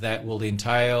that will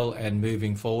entail and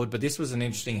moving forward. But this was an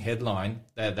interesting headline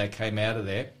that came out of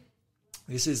there.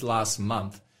 This is last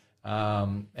month.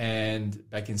 and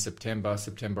back in September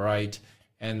 8,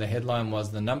 and the headline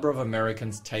was, the number of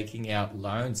Americans taking out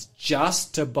loans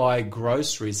just to buy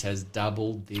groceries has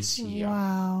doubled this year.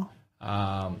 Wow.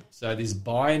 So this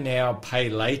buy now, pay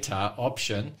later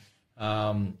option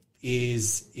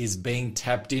is being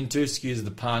tapped into, excuse the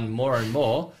pun, more and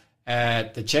more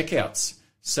at the checkouts.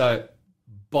 So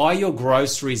buy your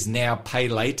groceries now, pay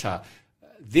later.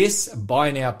 This buy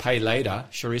now, pay later,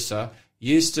 Charissa,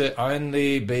 used to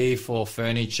only be for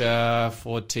furniture,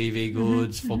 for TV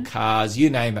goods, for cars,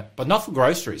 you name it, but not for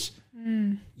groceries.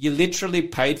 You literally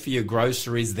paid for your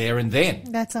groceries there and then.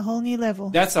 That's a whole new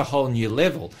level. That's a whole new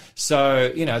level.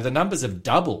 So, the numbers have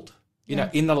doubled,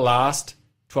 in the last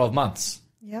 12 months.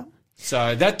 Yeah.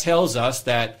 So that tells us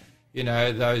that,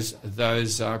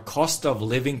 those cost of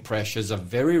living pressures are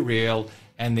very real,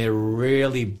 and they're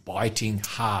really biting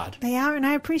hard. They are, and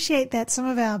I appreciate that some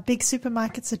of our big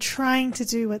supermarkets are trying to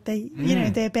do what they,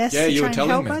 their best to try and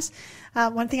help us.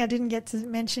 One thing I didn't get to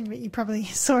mention, but you probably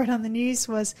saw it on the news,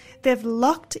 was they've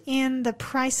locked in the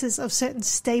prices of certain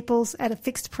staples at a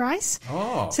fixed price.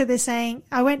 Oh. So they're saying,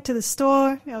 I went to the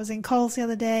store, I was in Coles the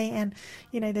other day, and,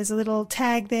 there's a little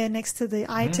tag there next to the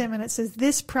item, and it says,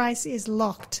 this price is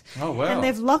locked. Oh, wow. And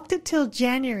they've locked it till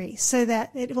January so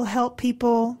that it will help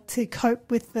people to cope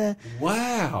with the...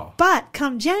 Wow. But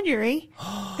come January,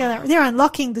 they're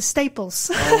unlocking the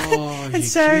staples. Oh, and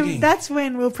so kidding. that's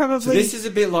when we'll probably... So this is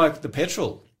a bit like the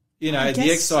petrol. The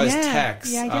excise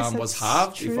tax was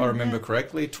halved, true, if I remember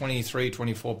correctly,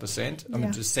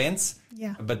 24%, to cents.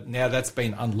 Yeah. But now that's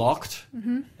been unlocked,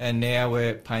 and now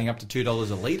we're paying up to $2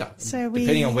 a litre. So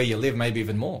depending on where you live, maybe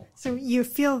even more. So you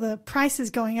feel the prices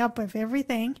going up of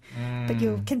everything, but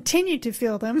you'll continue to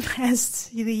feel them as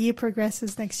the year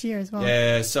progresses next year as well.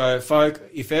 Yeah, so folk,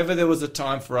 if ever there was a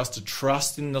time for us to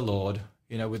trust in the Lord,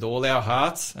 with all our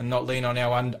hearts and not lean on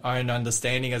our own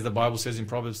understanding, as the Bible says in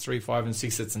Proverbs 3, 5, and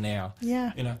 6, it's now.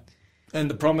 Yeah. And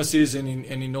the promise is, and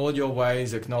in all your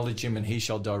ways acknowledge him, and he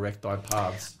shall direct thy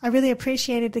paths. I really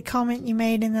appreciated the comment you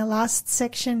made in the last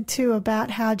section too about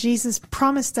how Jesus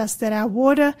promised us that our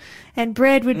water and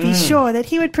bread would be sure, that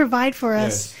he would provide for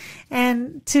us. Yes.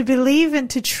 And to believe and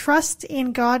to trust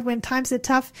in God when times are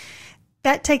tough,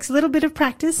 that takes a little bit of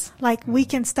practice. Like we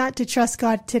can start to trust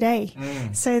God today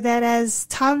so that as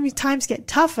times get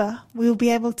tougher, we'll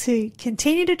be able to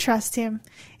continue to trust him.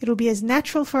 It'll be as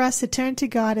natural for us to turn to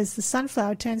God as the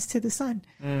sunflower turns to the sun.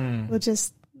 We'll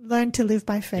just learn to live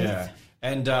by faith. Yeah.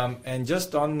 And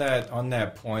just on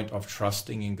that point of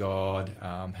trusting in God,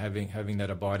 having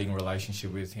that abiding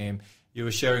relationship with him, you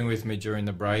were sharing with me during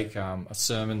the break a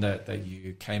sermon that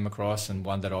you came across, and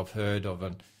one that I've heard of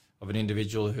an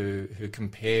individual who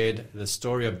compared the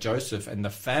story of Joseph and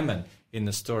the famine in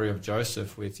the story of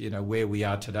Joseph with, where we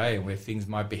are today and where things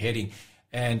might be heading.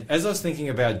 And as I was thinking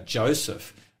about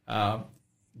Joseph,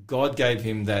 God gave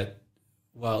him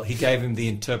he gave him the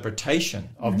interpretation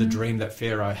of the dream that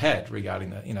Pharaoh had regarding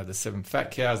the 7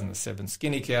 fat cows and the 7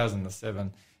 skinny cows and the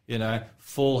 7,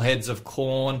 full heads of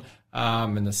corn,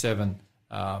 and the 7,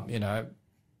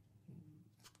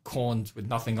 corns with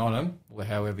nothing on them, or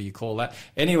however you call that.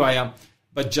 Anyway,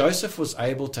 but Joseph was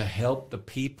able to help the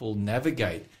people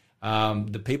navigate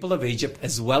the people of Egypt,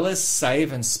 as well as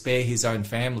save and spare his own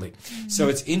family. So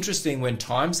it's interesting when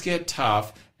times get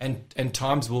tough, and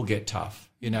times will get tough.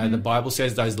 The Bible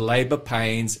says those labor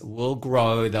pains will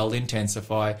grow, they'll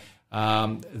intensify.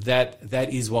 That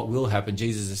is what will happen.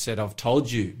 Jesus has said, I've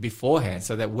told you beforehand,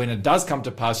 so that when it does come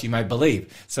to pass, you may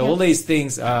believe. So all these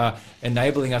things are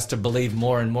enabling us to believe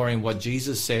more and more in what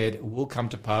Jesus said will come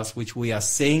to pass, which we are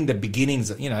seeing the beginnings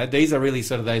of. These are really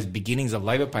sort of those beginnings of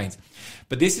labor pains.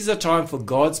 But this is a time for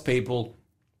God's people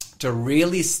to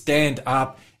really stand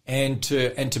up and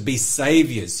to be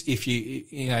saviors. If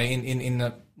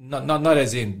not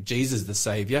as in Jesus the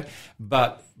Savior,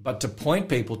 but to point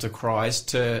people to Christ,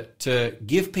 to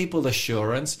give people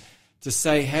assurance, to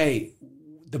say, hey,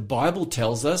 the Bible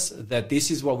tells us that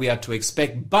this is what we are to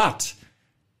expect, but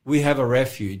we have a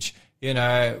refuge. We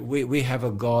have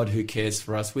a God who cares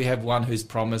for us. We have one who's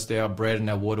promised our bread and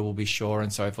our water will be sure,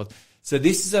 and so forth. So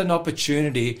this is an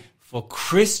opportunity for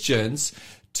Christians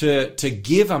to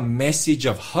give a message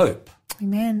of hope.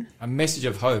 Amen. A message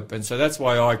of hope. And so that's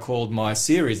why I called my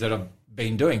series that I've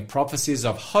been doing, Prophecies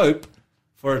of Hope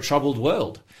for a Troubled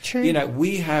World. True.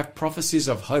 We have prophecies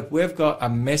of hope. We've got a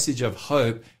message of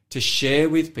hope to share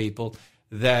with people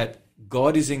that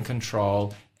God is in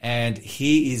control and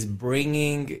he is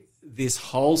bringing this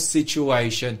whole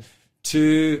situation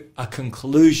to a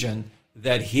conclusion,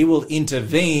 that he will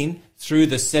intervene through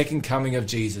the second coming of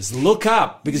Jesus. Look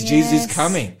up, because Jesus is Yes.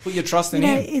 coming. Put your trust in You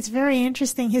know, him. it's very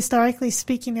interesting. Historically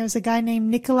speaking, there was a guy named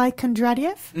Nikolai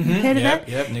Kondratiev. Heard of Yep, that?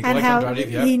 yep, Nikolai and how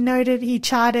Kondratiev, yep. he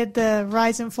charted the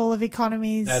rise and fall of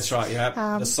economies. That's right,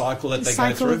 yeah. The cycle that they go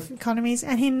cycle through. of economies.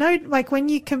 And he noted, like, when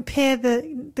you compare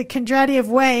the Kondratiev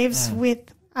waves with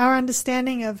our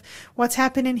understanding of what's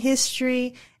happened in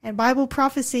history and Bible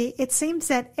prophecy, it seems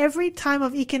that every time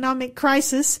of economic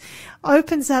crisis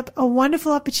opens up a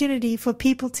wonderful opportunity for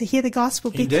people to hear the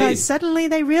gospel, Indeed. because suddenly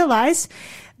they realize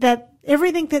that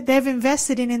everything that they've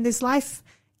invested in this life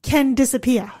can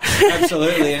disappear.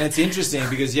 Absolutely, and it's interesting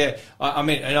because I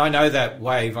mean, and I know that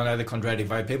wave. I know the Kondratiev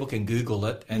wave. People can Google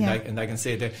it and they can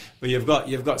see it there. But you've got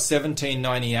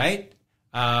 1798.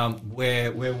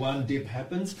 Where one dip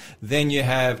happens, then you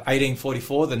have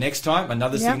 1844 the next time,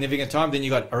 another significant time. Then you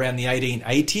got around the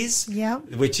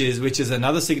 1880s, which is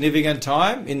another significant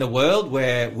time in the world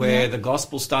where the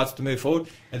gospel starts to move forward.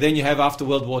 And then you have after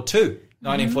World War II,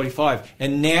 1945,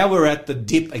 and now we're at the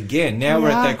dip again. Now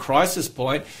we're at that crisis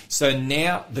point. So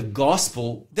now the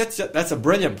gospel. That's a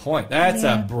brilliant point. That's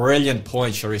a brilliant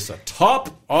point, Charissa. Top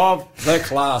of the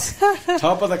class.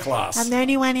 Top of the class. I'm the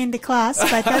only one in the class,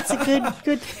 but that's a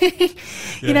good thing.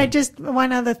 You know, just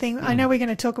one other thing. I know we're going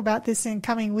to talk about this in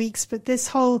coming weeks, but this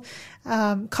whole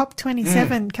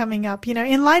COP27 coming up, you know,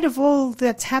 in light of all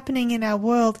that's happening in our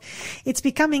world, it's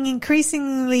becoming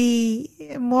increasingly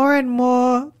more and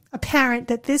more apparent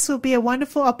that this will be a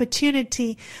wonderful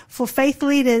opportunity for faith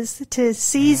leaders to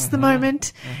seize the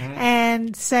moment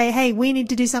and say, hey, we need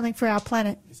to do something for our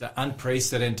planet. It's an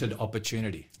unprecedented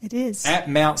opportunity. It is. At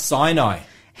Mount Sinai,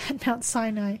 At Mount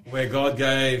Sinai. where God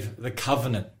gave the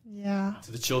covenant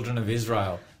to the children of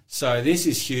Israel. So this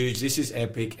is huge. This is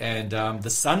epic. And the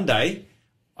Sunday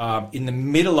in the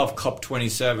middle of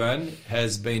COP27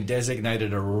 has been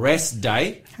designated a rest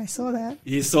day. I saw that.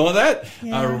 You saw that?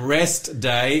 Yeah. A rest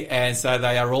day. And so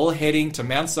they are all heading to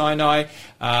Mount Sinai.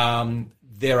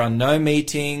 There are no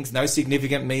meetings, no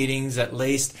significant meetings at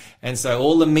least. And so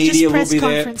all the media will be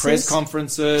there, press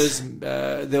conferences.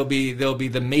 There'll be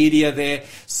the media there.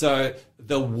 So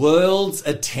the world's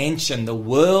attention, the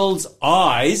world's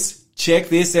eyes, check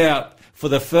this out, for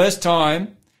the first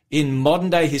time in modern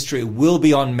day history, will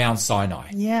be on Mount Sinai.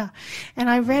 Yeah. And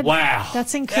I read, wow,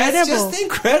 that's incredible. That's just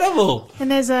incredible. And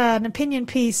there's an opinion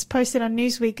piece posted on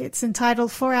Newsweek. It's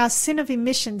entitled, For Our Sin of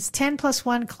Emissions,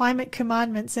 10+1 Climate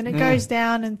Commandments. And it goes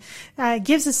down and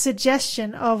gives a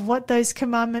suggestion of what those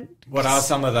commandments, what are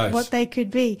some of those? What they could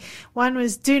be. One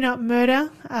was do not murder,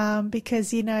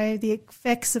 because, you know, the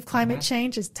effects of climate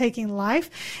change is taking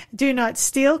life. Do not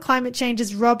steal. Climate change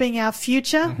is robbing our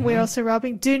future. We're also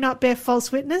robbing. Do not bear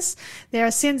false witness. There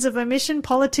are sins of omission.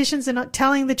 Politicians are not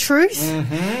telling the truth.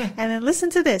 And then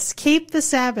listen to this. Keep the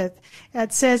Sabbath.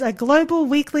 It says a global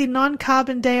weekly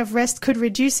non-carbon day of rest could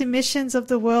reduce emissions of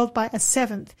the world by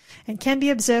 1/7 and can be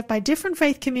observed by different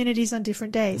faith communities on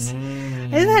different days.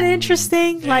 Isn't that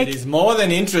interesting? It is more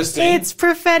than interesting. It's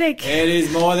prophetic. It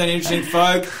is more than interesting,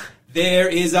 folk. There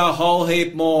is a whole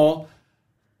heap more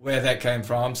where that came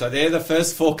from. So they're the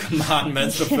first 4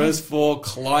 commandments, the first 4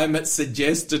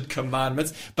 climate-suggested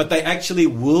commandments, but they actually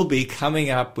will be coming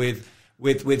up with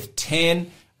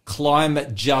 10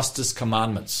 climate justice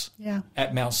commandments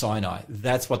at Mount Sinai.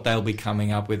 That's what they'll be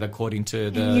coming up with according to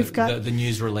the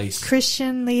news release.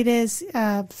 Christian leaders,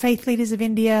 faith leaders of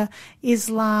India,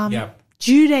 Islam,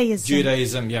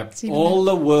 Judaism, yep. All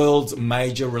the world's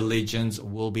major religions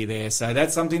will be there. So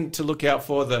that's something to look out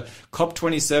for. The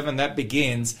COP27, that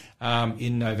begins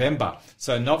in November.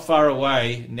 So not far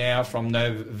away now from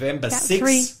November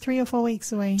 6th. Three or 4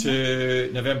 weeks away.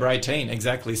 To November 18,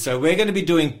 exactly. So we're going to be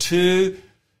doing 2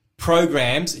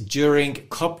 programs during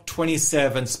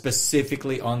COP27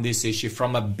 specifically on this issue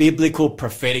from a biblical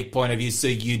prophetic point of view. So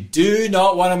you do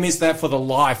not want to miss that for the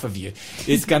life of you.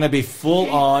 It's going to be full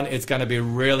on. It's going to be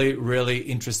really, really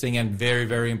interesting and very,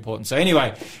 very important. So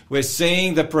anyway, we're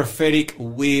seeing the prophetic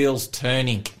wheels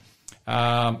turning,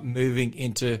 moving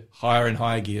into higher and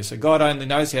higher gear. So God only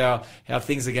knows how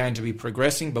things are going to be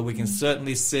progressing, but we can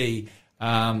certainly see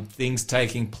things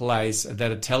taking place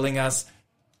that are telling us,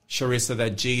 Charissa,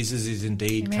 that Jesus is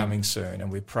indeed coming soon, and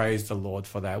we praise the Lord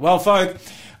for that. Well, folk,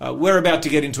 we're about to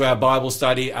get into our Bible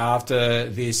study after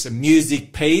this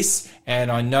music piece,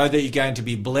 and I know that you're going to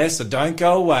be blessed, so don't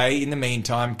go away. In the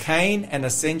meantime, Cain and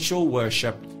Essential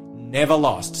Worship, Never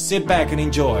Lost. Sit back and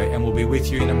enjoy, and we'll be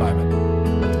with you in a moment.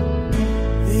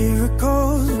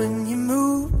 Miracles when you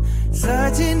move,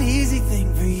 such an easy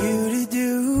thing for you to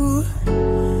do,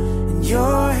 and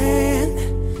your hand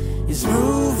is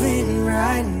moving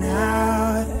right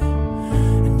now,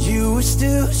 and you were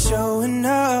still showing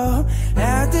up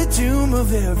after 2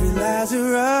 of every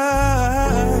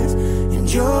Lazarus,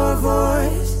 and your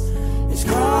voice is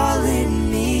calling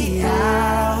me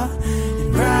out.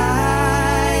 And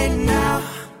right now,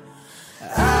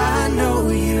 I know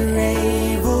you're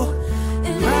able,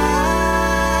 and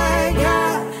my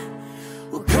God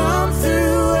will come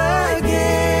through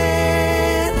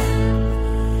again.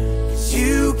 'Cause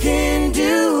you can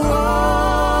do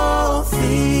all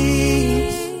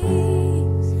things,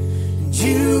 and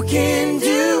you can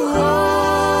do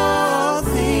all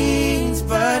things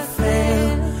but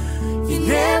fail. You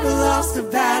never lost a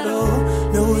battle,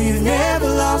 no, you've never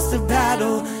lost a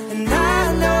battle. And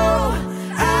I know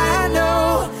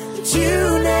that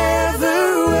you never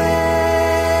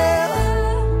will.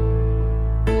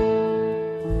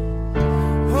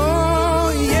 Oh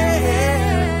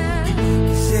yeah,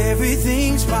 'cause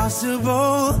everything's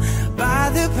possible by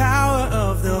the power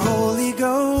of the Holy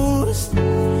Ghost.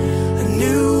 A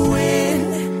new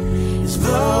wind is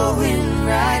blowing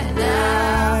right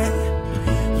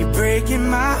now. You're breaking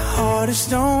my heart of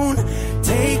stone,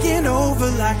 taking over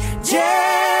like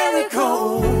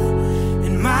Jericho,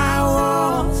 and my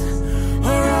walls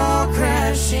are all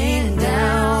crashing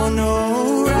down.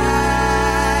 Oh,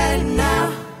 right now,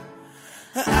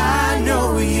 I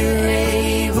know you're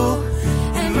able,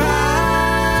 and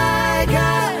my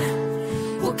God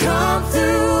will come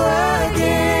through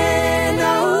again.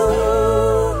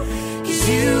 Oh, 'cause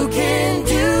you can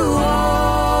do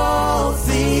all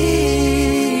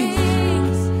things,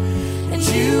 and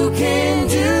you can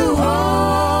do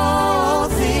all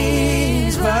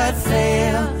things but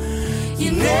fail.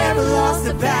 You never lost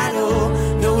a battle,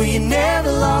 no, you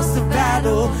never lost a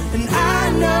battle. And I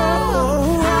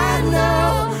know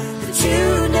that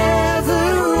you never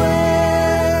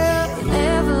will. You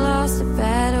never lost a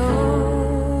battle.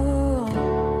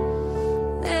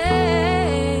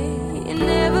 Hey, you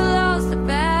never lost a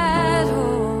battle.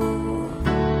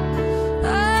 Oh,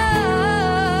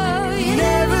 you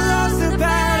never lost a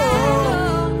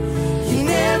battle. You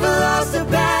never lost a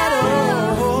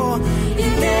battle. You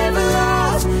never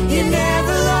lost, you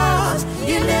never lost,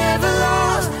 you never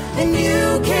lost. And you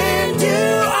can do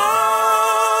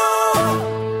all.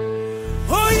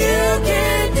 Oh, you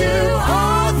can do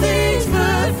all things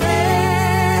but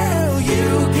fail. You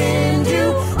can do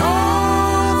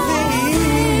all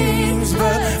things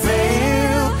but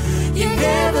fail. You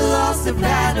never lost a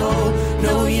battle,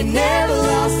 no, you never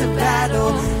lost a battle.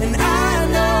 And I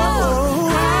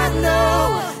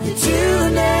know that you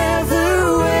never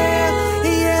will.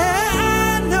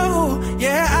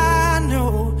 Yeah, I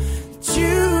know that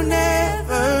you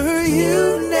never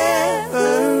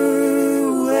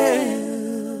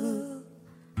will.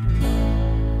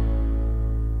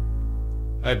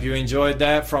 Hope you enjoyed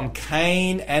that from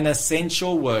Cain and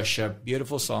Essential Worship.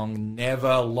 Beautiful song,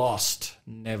 Never Lost.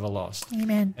 Never lost.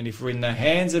 Amen. And if we're in the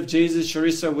hands of Jesus,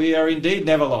 Charissa, we are indeed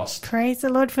never lost. Praise the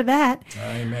Lord for that.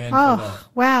 Amen. for Oh, that.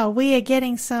 wow. We are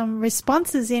getting some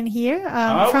responses in here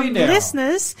Are we from now?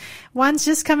 listeners. One's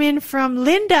just come in from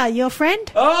Linda, your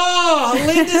friend. Oh,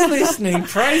 Linda's listening.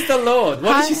 Praise the Lord.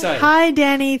 What did she say? Hi,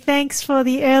 Danny. Thanks for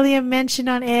the earlier mention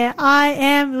on air. I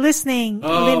am listening,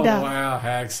 Oh, Linda. wow.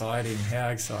 How exciting. How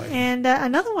exciting. And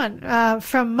another one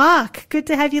from Mark. Good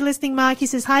to have you listening, Mark. He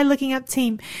says, hi, Looking Up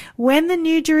team. When the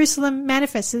New Jerusalem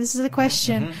manifests, so this is the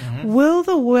question, will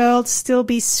the world still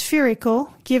be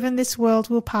spherical given this world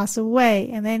will pass away?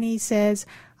 And then he says,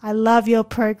 I love your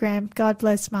program. God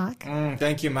bless, Mark.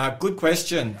 Thank you, Mark. Good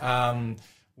question.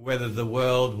 Whether the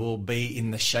world will be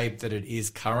in the shape that it is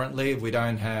currently, we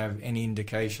don't have any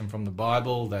indication from the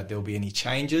Bible that there will be any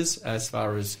changes as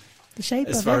far as The shape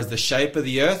as of far it. as the shape of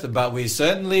the earth, but we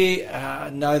certainly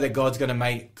know that God's going to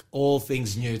make all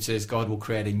things new. It says God will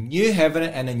create a new heaven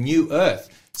and a new earth.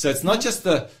 So it's not just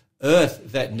the earth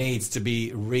that needs to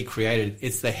be recreated,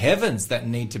 it's the heavens that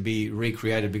need to be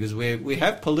recreated, because we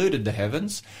have polluted the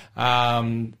heavens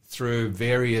through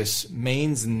various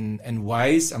means and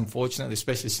ways, unfortunately,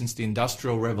 especially since the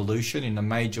Industrial Revolution in a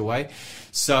major way.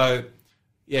 So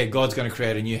yeah, God's going to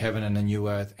create a new heaven and a new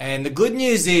earth. And the good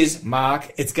news is,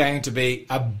 Mark, it's going to be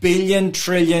a billion,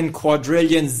 trillion,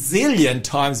 quadrillion, zillion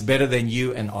times better than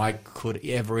you and I could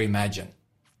ever imagine.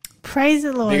 Praise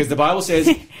the Lord. Because the Bible says,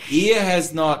 eye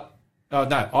has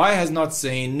not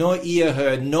seen, nor ear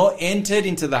heard, nor entered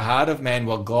into the heart of man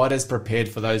what God has prepared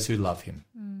for those who love him.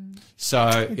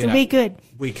 So It'll be good.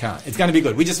 We can't. It's going to be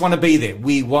good. We just want to be there.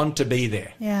 We want to be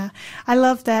there. Yeah. I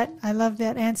love that. I love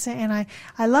that answer. And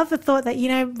I love the thought that,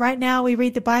 right now we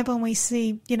read the Bible and we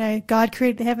see, God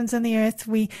created the heavens and the earth.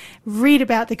 We read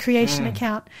about the creation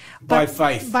account. By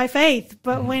faith. By faith.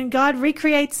 But when God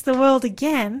recreates the world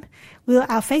again,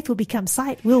 our faith will become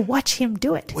sight. We'll watch him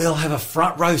do it. We'll have a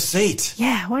front row seat.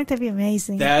 Yeah. Won't that be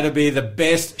amazing? That'll be the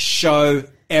best show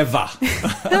ever.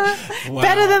 Wow.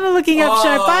 Better than the Looking Up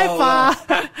show by far.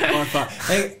 By far.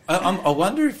 Hey, I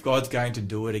wonder if God's going to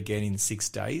do it again in 6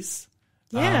 days.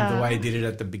 Yeah. The way he did it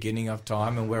at the beginning of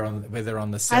time, and whether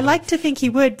on the 7th. I like to think he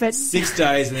would, but 6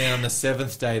 days, and then on the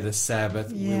 7th day, the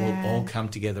Sabbath, we will all come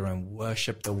together and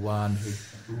worship the one who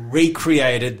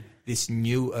recreated this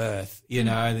new earth, the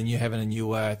new heaven and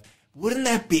new earth. Wouldn't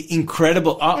that be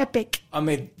incredible? Epic. I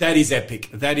mean, that is epic.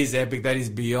 That is epic. That is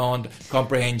beyond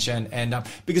comprehension. And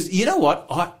because you know what?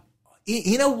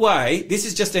 In a way, this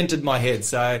has just entered my head.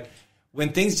 So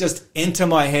when things just enter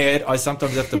my head, I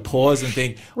sometimes have to pause and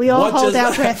think. We all hold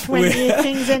our breath when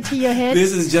things enter your head.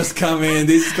 This has just come in.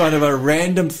 This is kind of a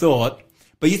random thought.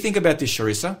 But you think about this,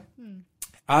 Sharissa.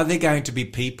 Are there going to be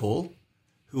people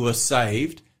who are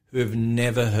saved who have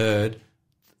never heard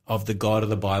of the God of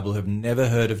the Bible, who have never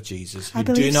heard of Jesus, who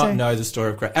do not know the story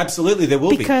of Christ? Absolutely, there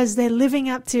will be. Because they're living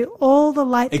up to all the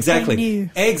light that they knew.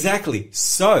 Exactly.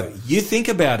 So you think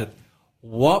about it.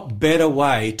 What better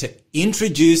way to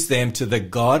introduce them to the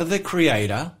God of the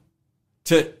Creator,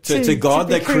 to God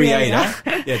the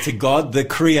Creator, to God the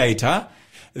Creator,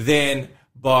 than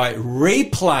by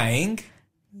replaying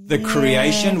the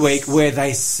creation week where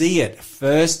they see it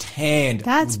firsthand.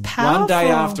 That's powerful. One day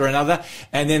after another.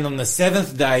 And then on the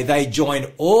 7th day, they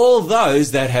join all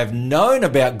those that have known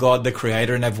about God the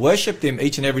Creator and have worshipped him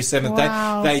each and every 7th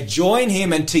day. They join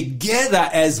him, and together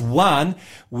as one,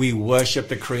 we worship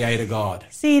the Creator God.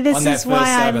 See, this is why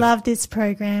I love this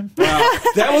program. Wow.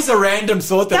 That was a random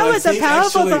thought. That was a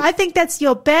powerful thought. I think that's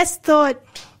your best thought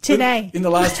today. In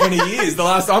the last 20 years.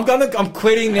 I'm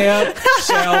quitting now.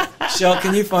 Shell,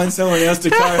 can you find someone else to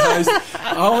co-host?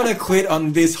 I want to quit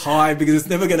on this high because it's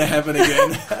never going to happen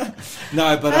again.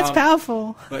 No, but that's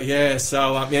powerful. But yeah,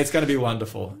 so it's going to be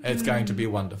wonderful. It's going to be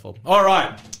wonderful. All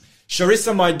right.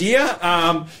 Sharissa, my dear,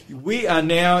 we are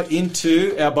now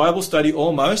into our Bible study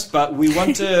almost, but we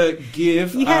want to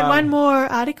give... You had one more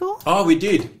article? Oh, we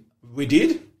did. We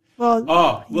did?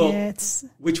 Well,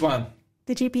 which one?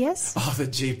 The GPS? Oh, the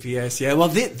GPS, yeah. Well,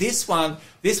 this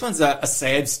one's a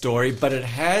sad story, but it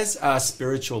has a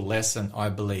spiritual lesson, I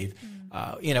believe.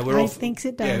 I think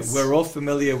it does. Yeah, we're all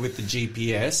familiar with the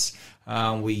GPS.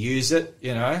 We use it,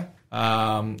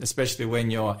 especially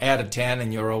when you're out of town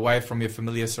and you're away from your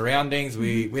familiar surroundings.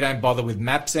 We don't bother with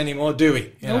maps anymore, do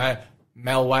we? You know,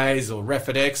 Melways or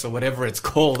Refidex or whatever it's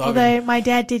called. Although my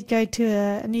dad did go to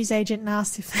a newsagent and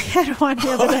asked if they had one the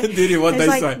other day. Did he? What they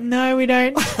say? No, we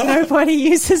don't. Nobody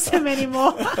uses them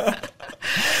anymore.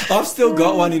 I've still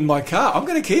got one in my car. I'm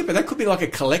going to keep it. That could be like a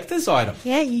collector's item.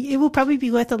 Yeah, it will probably be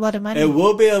worth a lot of money. It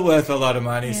will be worth a lot of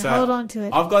money. Yeah, so hold on to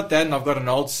it. I've got that, and I've got an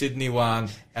old Sydney one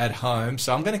at home.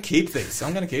 So I'm going to keep these. I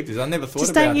never thought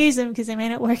Just about it. don't use them because they may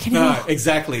not work anymore. No,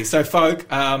 exactly. So, folk,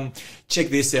 check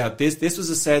this out. This was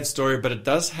a sad story, but it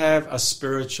does have a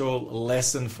spiritual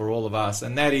lesson for all of us,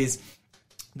 and that is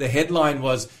the headline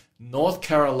was North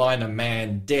Carolina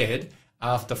man dead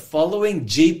after following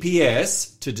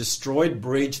GPS to destroyed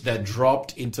bridge that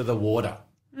dropped into the water.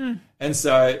 And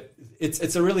so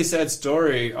it's a really sad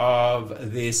story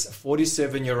of this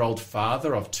 47-year-old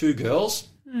father of two girls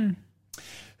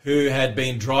who had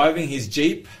been driving his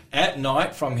Jeep at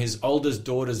night from his oldest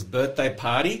daughter's birthday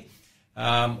party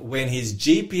when his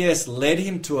GPS led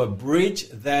him to a bridge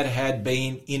that had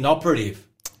been inoperative.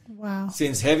 Wow.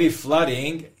 Since heavy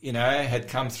flooding, had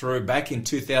come through back in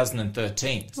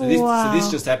 2013. So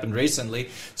this just happened recently.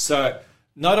 So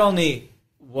not only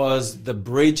was the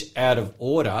bridge out of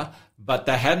order, but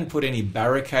they hadn't put any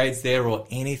barricades there or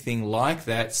anything like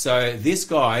that. So this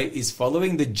guy is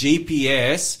following the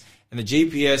GPS, and the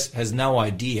GPS has no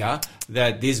idea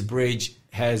that this bridge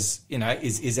has,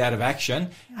 is out of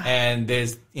action, and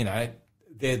there's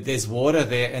water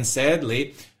there, and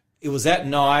sadly, it was at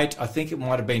night. I think it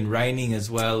might have been raining as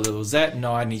well. It was at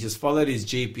night, and he just followed his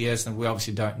GPS, and we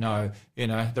obviously don't know,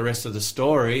 the rest of the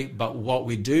story. But what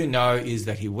we do know is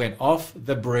that he went off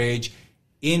the bridge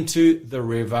into the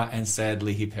river, and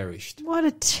sadly he perished. What a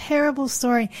terrible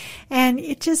story. And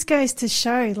it just goes to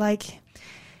show,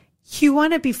 you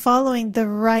want to be following the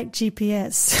right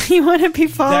GPS. You want to be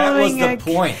following... That was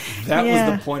the point. That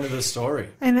was the point of the story.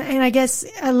 And I guess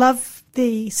I love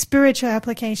the spiritual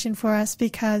application for us,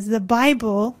 because the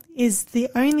Bible is the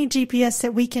only GPS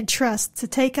that we can trust to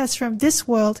take us from this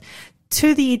world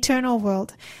to the eternal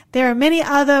world. There are many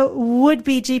other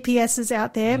would-be GPSs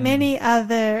out there, many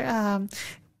other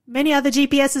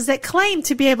GPSs that claim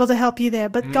to be able to help you there,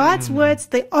 but God's word's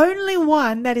the only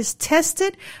one that is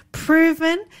tested,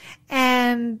 proven,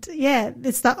 and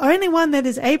it's the only one that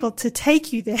is able to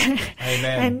take you there.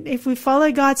 Amen. And if we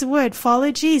follow God's word,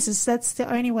 follow Jesus, that's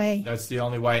the only way. That's the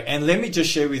only way. And let me just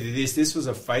share with you this. This was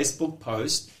a Facebook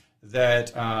post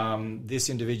that this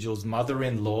individual's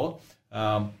mother-in-law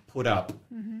put up.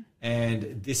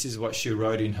 And this is what she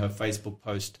wrote in her Facebook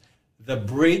post. The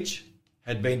bridge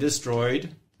had been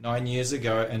destroyed 9 years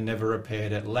ago and never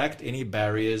repaired. It lacked any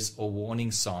barriers or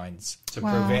warning signs to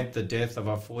prevent the death of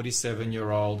a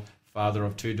 47-year-old father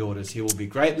of 2 daughters. He will be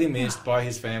greatly missed by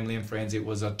his family and friends. It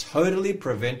was a totally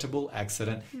preventable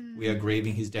accident. We are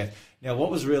grieving his death. Now, what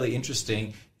was really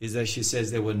interesting is that she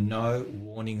says there were no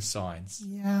warning signs.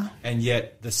 Yeah. And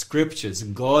yet the scriptures,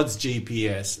 God's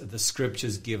GPS, the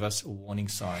scriptures give us warning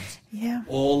signs. Yeah.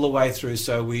 All the way through.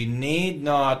 So we need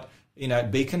not,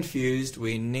 be confused.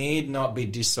 We need not be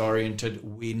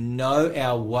disoriented. We know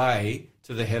our way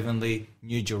to the heavenly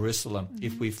New Jerusalem.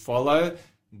 If we follow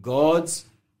God's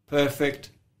perfect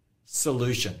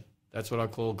solution. That's what I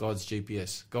call God's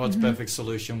GPS. God's perfect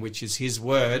solution, which is his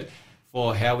word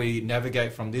for how we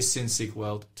navigate from this sin-sick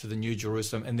world to the New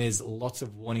Jerusalem. And there's lots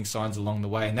of warning signs along the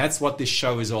way. And that's what this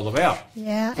show is all about.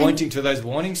 Yeah. Pointing to those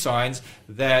warning signs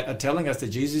that are telling us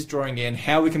that Jesus is drawing near and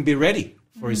how we can be ready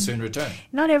for his soon return.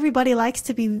 Not everybody likes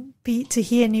to to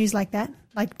hear news like that,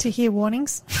 like to hear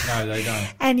warnings. No, they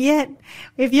don't. And yet,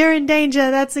 if you're in danger,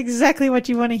 that's exactly what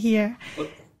you want to hear.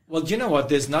 Well, do you know what?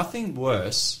 There's nothing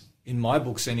worse, in my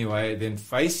books anyway, than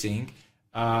facing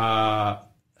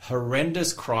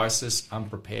horrendous crisis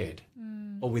unprepared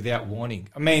or without warning.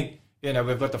 I mean,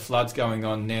 we've got the floods going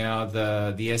on now,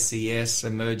 the SES,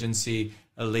 emergency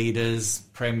leaders,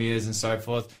 premiers and so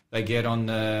forth. They get on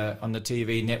the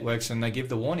TV networks and they give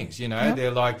the warnings, Yep.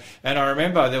 They're like, and I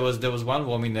remember there was one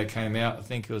warning that came out, I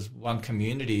think it was one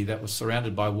community that was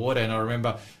surrounded by water, and I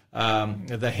remember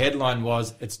the headline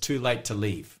was, "It's too late to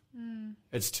leave."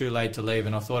 It's too late to leave.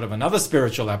 And I thought of another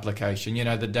spiritual application.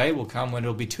 The day will come when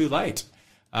it'll be too late.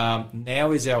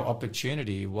 Now is our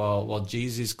opportunity while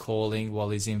Jesus is calling, while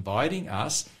he's inviting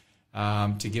us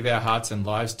to give our hearts and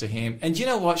lives to him. And you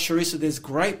know what, Sharissa, there's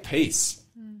great peace.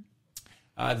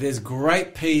 There's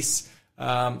great peace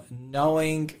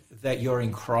knowing that you're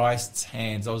in Christ's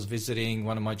hands. I was visiting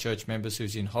one of my church members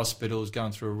who's in hospital, who's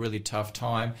going through a really tough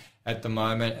time at the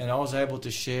moment, and I was able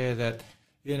to share that,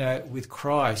 with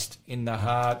Christ in the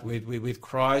heart, with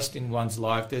Christ in one's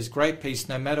life, there's great peace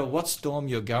no matter what storm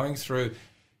you're going through.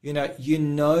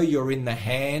 You're in the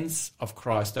hands of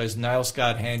Christ, those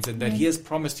nail-scarred hands, and that he has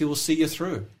promised he will see you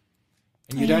through.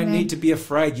 And you don't need to be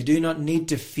afraid. You do not need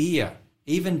to fear.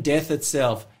 Even death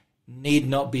itself need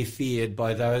not be feared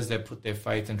by those that put their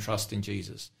faith and trust in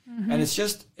Jesus. And it's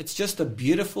just a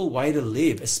beautiful way to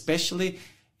live, especially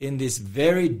in this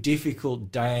very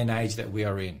difficult day and age that we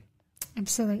are in.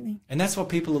 Absolutely. And that's what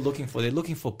people are looking for. They're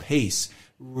looking for peace,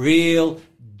 real,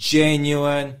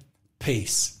 genuine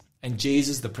peace. And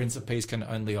Jesus, the Prince of Peace, can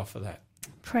only offer that.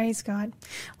 Praise God.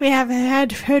 We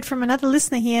have heard from another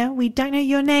listener here. We don't know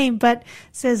your name, but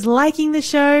says, liking the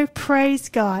show, praise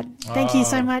God. Thank you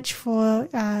so much for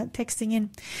texting in.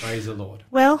 Praise the Lord.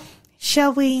 Well,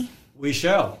 shall we? We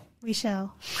shall. We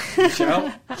shall. We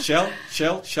shall.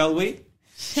 Shall we?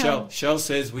 Shall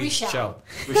says we shall.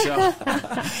 We shall.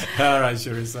 All right,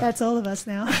 Sharissa. That's all of us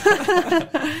now.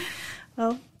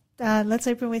 Well, let's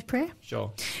open with prayer.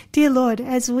 Sure. Dear Lord,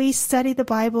 as we study the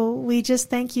Bible, we just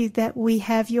thank you that we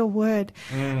have your word,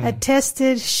 a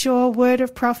tested, sure word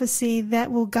of prophecy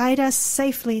that will guide us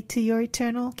safely to your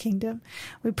eternal kingdom.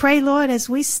 We pray, Lord, as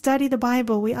we study the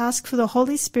Bible, we ask for the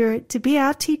Holy Spirit to be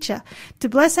our teacher, to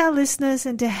bless our listeners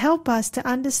and to help us to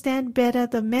understand better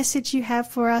the message you have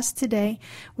for us today.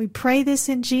 We pray this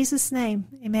in Jesus' name.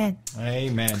 Amen.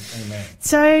 Amen. Amen.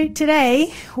 So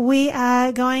today we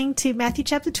are going to Matthew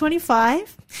chapter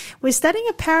 25. We're studying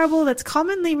a parable that's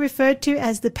commonly referred to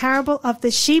as the parable of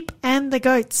the sheep and the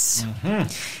goats.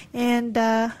 And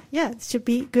it should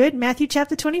be good. Matthew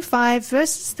chapter 25,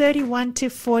 verses 31 to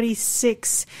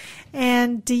 46.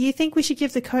 And do you think we should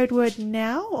give the code word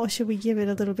now, or should we give it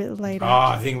a little bit later?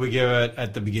 I think we give it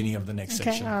at the beginning of the next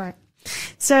section. Okay, all right.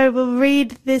 So we'll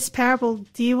read this parable.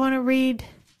 Do you want to read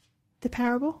the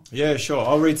parable? Yeah, sure.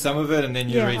 I'll read some of it and then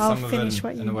you read some of it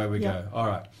and away we go. All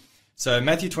right. So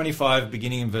Matthew 25,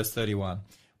 beginning in verse 31.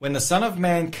 When the Son of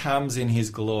Man comes in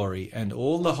his glory and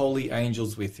all the holy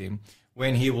angels with him,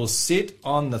 when he will sit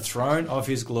on the throne of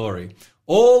his glory.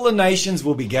 All the nations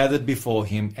will be gathered before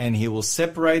him, and he will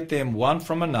separate them one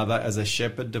from another as a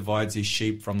shepherd divides his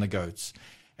sheep from the goats.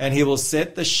 And he will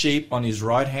set the sheep on his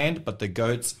right hand, but the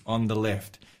goats on the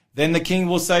left. Then the king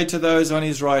will say to those on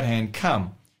his right hand,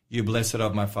 Come, you blessed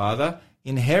of my Father,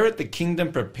 inherit the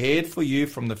kingdom prepared for you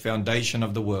from the foundation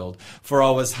of the world. For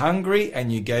I was hungry,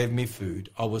 and you gave me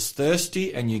food. I was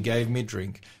thirsty, and you gave me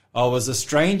drink. I was a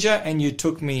stranger, and you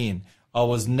took me in. I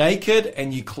was naked,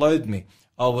 and you clothed me.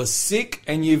 I was sick,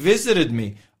 and you visited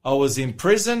me. I was in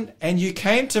prison, and you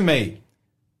came to me.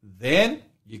 Then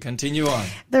you continue on.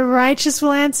 The righteous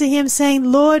will answer him, saying,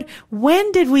 Lord,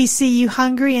 when did we see you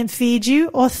hungry and feed you,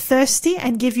 or thirsty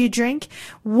and give you drink?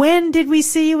 When did we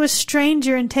see you a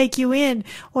stranger and take you in,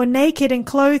 or naked and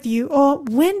clothe you? Or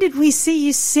when did we see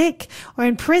you sick or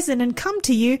in prison and come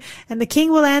to you? And the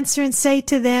king will answer and say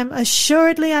to them,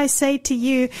 Assuredly I say to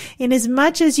you,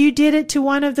 inasmuch as you did it to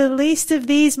one of the least of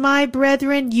these my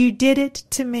brethren, you did it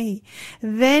to me.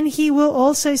 Then he will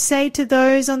also say to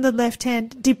those on the left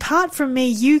hand, Depart from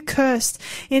me, you cursed,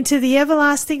 into the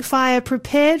everlasting fire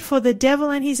prepared for the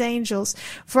devil and his angels.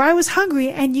 For I was hungry,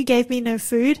 and you gave me no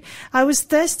food. I was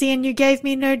thirsty, and you gave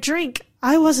me no drink.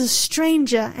 I was a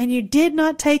stranger, and you did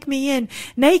not take me in,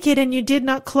 naked, and you did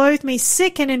not clothe me,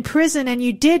 sick and in prison, and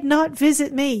you did not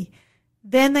visit me.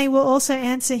 Then they will also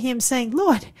answer him, saying,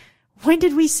 Lord, when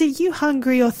did we see you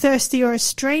hungry or thirsty or a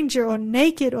stranger or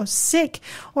naked or sick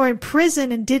or in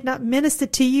prison and did not minister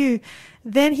to you?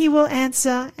 Then he will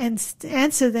answer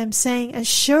them, saying,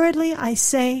 Assuredly I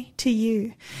say to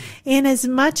you,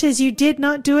 inasmuch as you did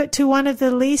not do it to one of the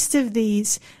least of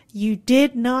these, you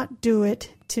did not do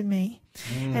it to me.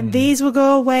 And these will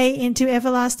go away into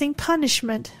everlasting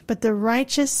punishment, but the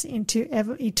righteous into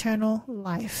eternal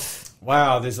life.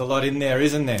 Wow, there's a lot in there,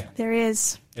 isn't there? There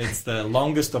is. It's the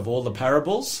longest of all the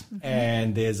parables,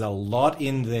 and there's a lot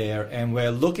in there, and we're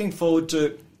looking forward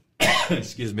to...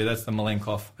 Excuse me, that's the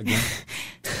Malenkov again.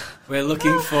 We're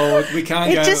looking forward. We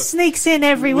can't go. It just sneaks in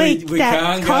every week. We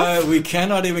can't go. We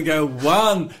cannot even go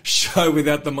one show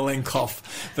without the Malenkov.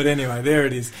 But anyway, there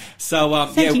it is. So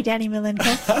thank you, Danny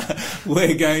Malenkov.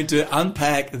 We're going to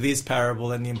unpack this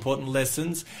parable and the important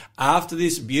lessons after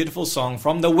this beautiful song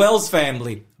from the Wells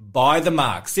family, By the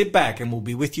Mark. Sit back, and we'll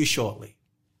be with you shortly.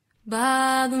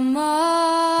 By the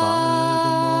mark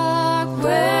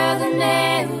where the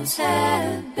nails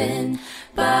have been,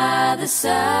 by the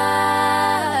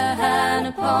sign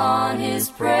upon his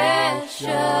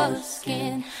precious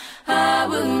skin, I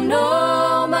will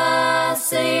know my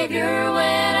Savior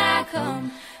when I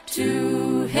come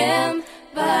to him.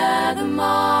 By the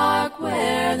mark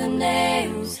where the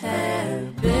nails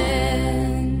have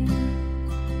been.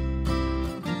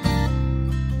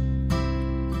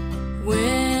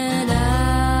 When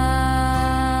I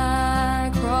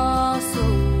cross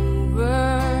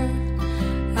over,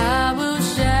 I will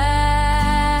shout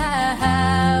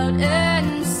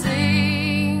and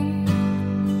sing.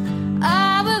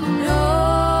 I will know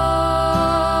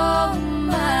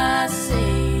my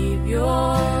Savior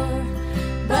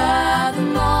by the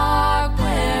mark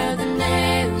where the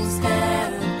nails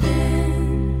have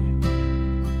been.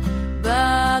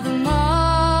 By the mark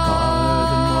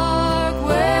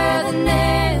where the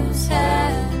nails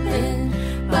have been,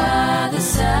 by the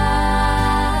sign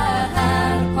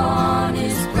upon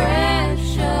his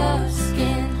precious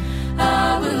skin,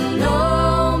 I will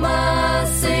know my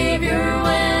Savior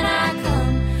when I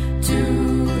come to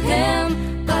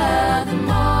him. By the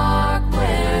mark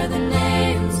where the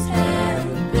nails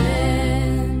have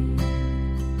been.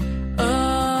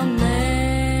 A man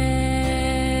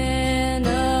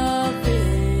of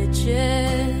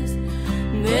riches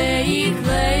may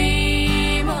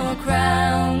claim a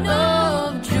crown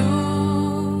of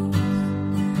jewels,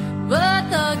 but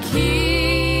the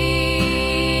King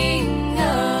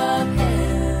of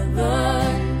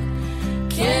heaven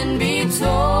can be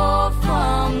torn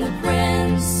from the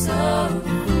Prince of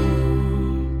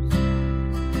fools.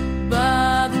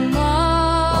 By the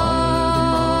mark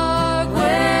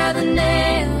where the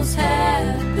nails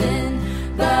have been,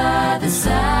 by the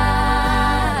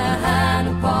sign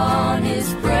upon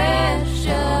his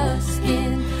precious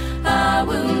skin, I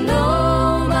will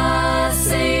know my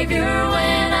Savior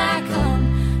when I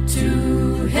come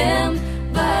to him.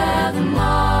 By the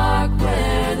mark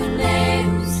where the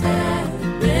nails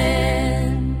have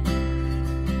been.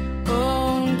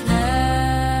 On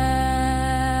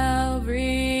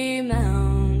Calvary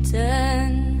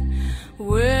Mountain,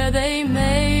 where they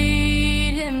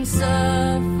made him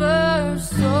suffer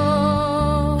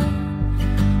so.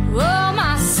 Oh,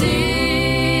 my sins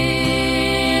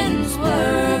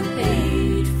were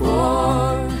paid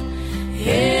for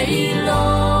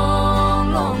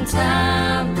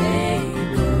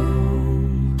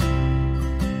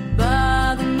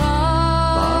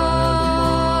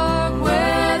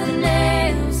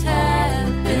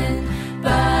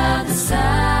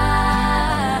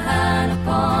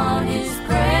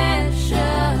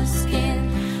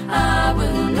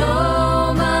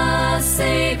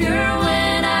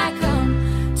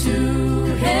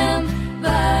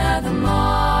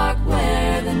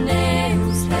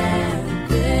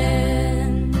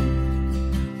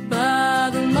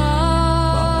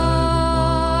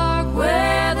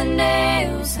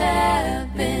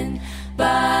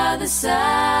sign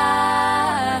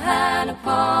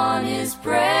upon his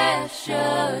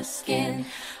precious skin.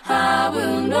 I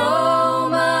will know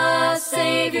my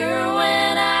Savior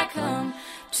when I come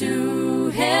to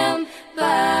him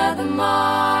by the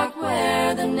mark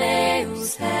where the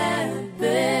nails have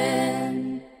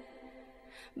been.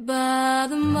 By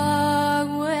the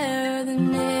mark where the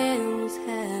nails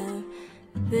have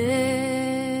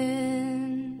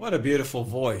been. What a beautiful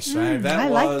voice, right? That I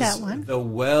was like that one. the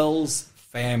Wells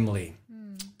Family.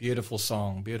 Beautiful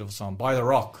song by The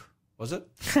Rock, was it?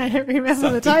 I don't remember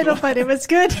the title, but it was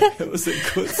good. It was a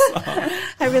good song.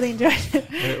 I really enjoyed it.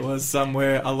 It was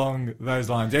somewhere along those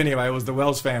lines. Anyway, it was the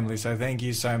Wells Family, so thank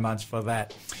you so much for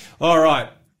that. All right,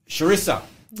 Sharissa,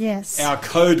 Yes. our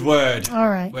code word. All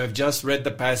right. We've just read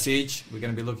the passage. We're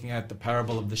going to be looking at the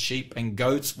parable of the sheep and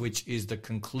goats, which is the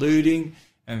concluding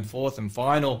and fourth and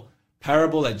final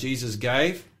parable that Jesus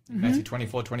gave in Matthew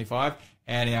 24:25.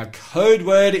 And our code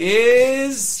word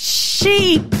is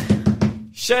Sheep.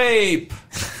 sheep.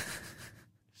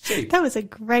 Sheep. That was a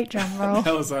great drum roll.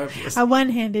 That was hopeless. A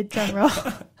one-handed drum roll.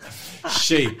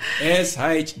 Sheep.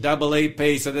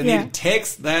 SHEEP. So they Yeah. need to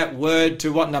text that word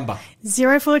to what number?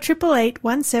 0488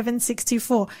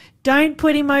 17624. Don't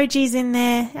put emojis in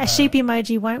there. A sheep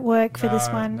emoji won't work for this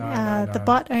one. no. The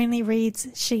bot only reads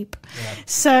sheep.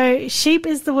 So sheep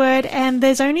is the word, and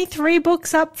there's only 3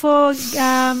 books up for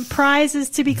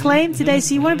prizes to be claimed today.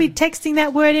 So you want to be texting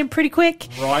that word in pretty quick.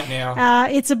 Right now.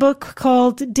 It's a book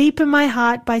called Deep in My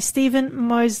Heart by Stephen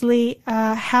Mosley.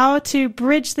 How to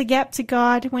bridge the gap to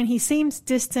God when he seems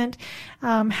distant.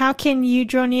 How can you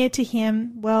draw near to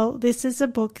him? Well, this is a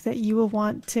book that you will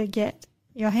want to get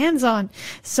your hands on.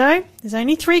 So there's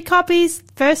only 3 copies.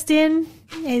 First in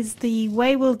is the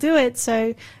way we'll do it.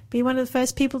 So be one of the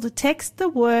first people to text the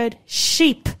word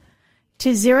sheep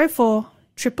to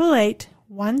 0488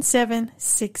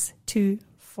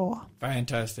 17624.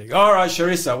 Fantastic. All right,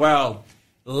 Sharissa. Well,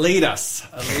 lead us.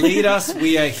 Lead us.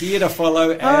 We are here to follow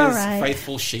as right.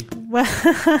 faithful sheep. Well,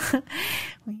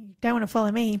 you don't want to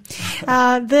follow me.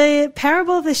 The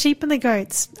parable of the sheep and the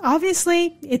goats.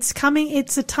 Obviously, it's coming.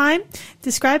 It's a time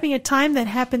describing a time that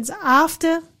happens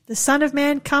after the Son of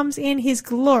Man comes in his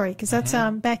glory, because that's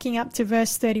backing up to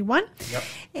verse 31. Yep.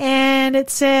 And it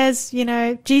says,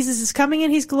 Jesus is coming in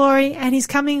his glory, and he's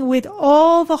coming with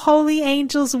all the holy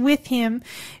angels with him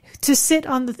to sit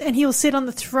and he will sit on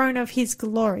the throne of his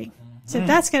glory. So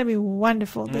that's going to be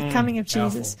wonderful, the coming of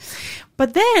Jesus.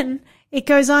 But then it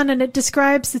goes on and it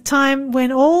describes the time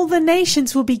when all the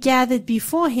nations will be gathered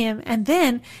before him, and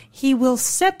then he will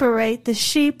separate the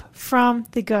sheep from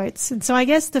the goats. And so I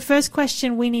guess the first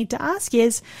question we need to ask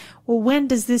is, well, when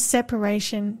does this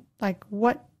separation,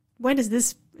 when does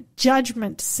this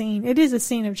judgment scene? It is a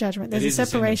scene of judgment. There's a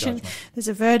separation. There's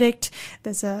a verdict.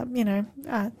 There's a,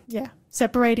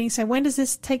 separating. So when does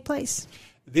this take place?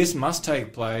 This must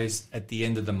take place at the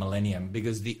end of the millennium,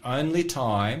 because the only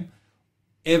time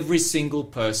every single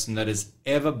person that has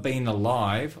ever been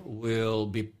alive will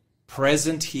be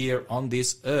present here on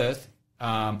this earth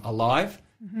alive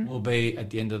will be at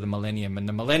the end of the millennium. And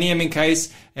the millennium, in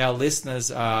case our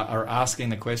listeners are asking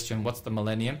the question, what's the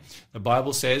millennium? The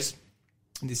Bible says,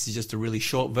 this is just a really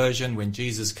short version, when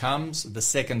Jesus comes the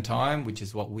second time, which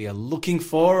is what we are looking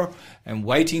for and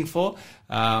waiting for,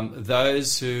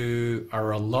 those who are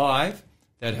alive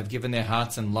that have given their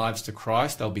hearts and lives to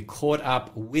Christ, they'll be caught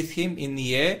up with him in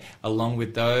the air, along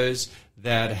with those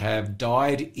that have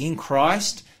died in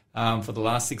Christ for the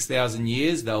last 6,000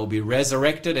 years. They'll be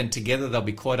resurrected, and together they'll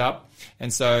be caught up.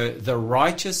 And so the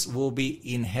righteous will be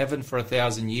in heaven for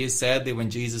 1,000 years, sadly, when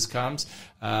Jesus comes.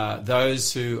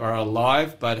 Those who are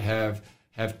alive but have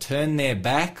turned their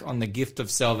back on the gift of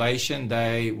salvation,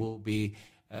 they'll be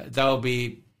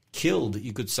killed,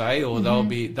 you could say, or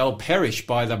they'll perish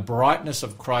by the brightness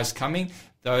of Christ coming.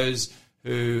 Those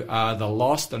who are the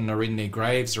lost and are in their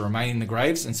graves remain in the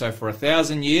graves. And so for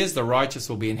 1,000 years, the righteous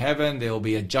will be in heaven. There will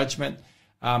be a judgment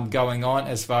going on,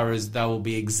 as far as they will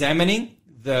be examining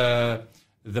the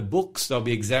books. They'll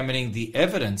be examining the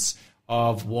evidence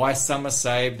of why some are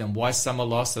saved and why some are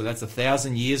lost. So that's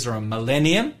 1,000 years or a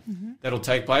millennium that'll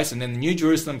take place. And then the New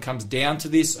Jerusalem comes down to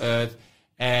this earth,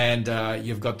 and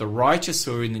you've got the righteous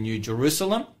who are in the New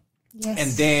Jerusalem. Yes.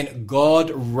 And then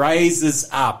God raises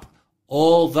up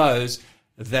all those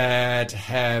that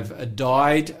have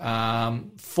died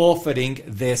forfeiting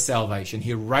their salvation.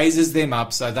 He raises them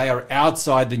up, so they are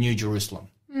outside the New Jerusalem.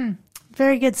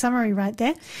 Very good summary right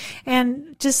there.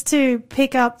 And just to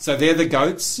pick up... So they're the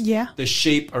goats. Yeah. The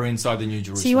sheep are inside the New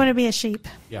Jerusalem. So you want to be a sheep.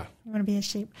 Yeah. You want to be a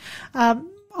sheep.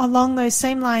 along those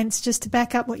same lines, just to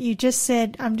back up what you just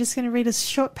said, I'm just going to read a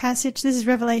short passage. This is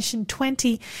Revelation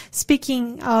 20,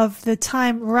 speaking of the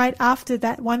time right after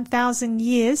that 1,000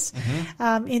 years.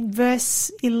 In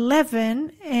verse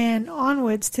 11 and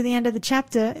onwards to the end of the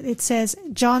chapter, it says,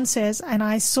 John says, "And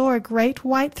I saw a great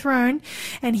white throne,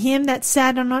 and him that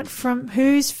sat on it, from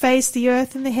whose face the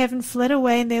earth and the heaven fled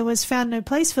away, and there was found no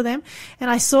place for them. And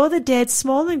I saw the dead,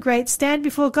 small and great, stand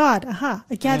before God."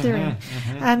 A gathering.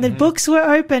 And the books were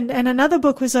opened, and another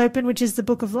book was opened, which is the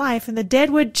book of life. And the dead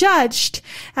were judged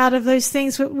out of those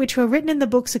things which were written in the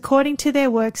books according to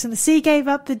their works. And the sea gave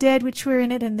up the dead which were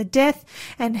in it, and the death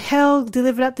and hell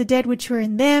delivered up the dead which were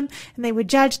in them. And they were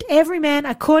judged every man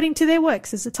according to their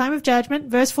works. It's the time of judgment.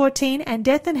 Verse 14, "And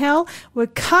death and hell were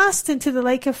cast into the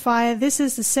lake of fire. This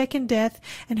is the second death.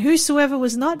 And whosoever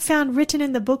was not found written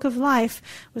in the book of life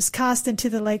was cast into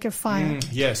the lake of fire."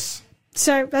 Yes.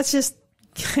 So that's just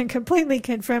completely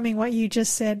confirming what you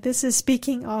just said. This is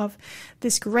speaking of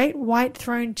this great white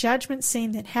throne judgment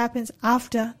scene that happens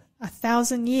after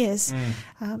 1,000 years,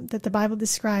 that the Bible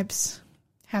describes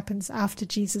happens after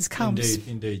Jesus comes.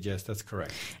 Indeed, yes, that's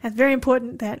correct. And very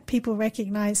important that people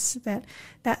recognize that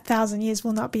 1,000 years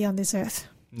will not be on this earth.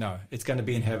 No, it's going to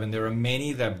be in heaven. There are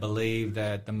many that believe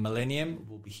that the millennium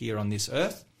will be here on this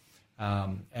earth,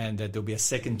 and that there'll be a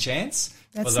second chance.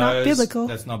 That's not biblical.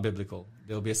 That's not biblical.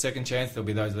 There'll be a second chance. There'll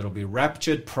be those that will be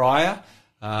raptured prior,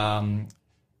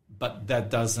 but that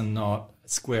does not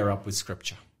square up with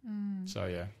Scripture. So,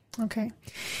 yeah. Okay.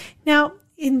 Now,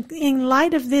 in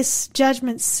light of this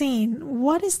judgment scene,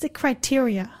 what is the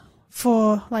criteria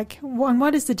for,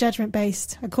 what is the judgment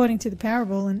based according to the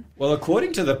parable? And well,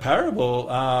 according to the parable,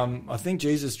 I think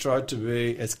Jesus tried to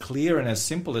be as clear and as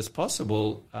simple as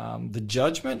possible. The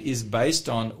judgment is based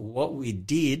on what we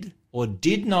did or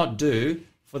did not do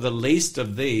for the least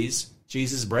of these,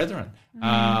 Jesus' brethren.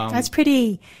 That's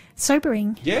pretty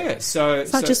sobering. Yeah. So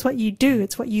it's not just what you do,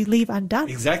 it's what you leave undone.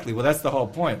 Exactly. Well, that's the whole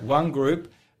point. One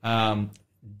group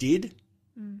did,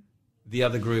 the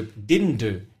other group didn't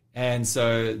do. And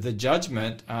so the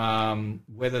judgment,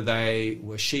 whether they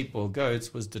were sheep or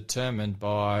goats, was determined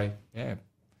by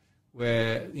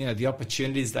where the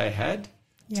opportunities they had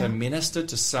to minister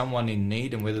to someone in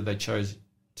need, and whether they chose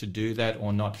to do that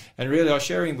or not. And really, I was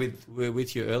sharing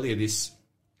with you earlier this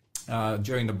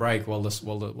during the break while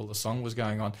the song was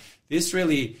going on. This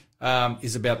really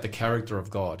is about the character of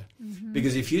God,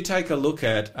 because if you take a look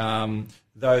at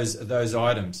those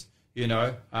items,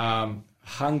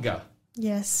 hunger.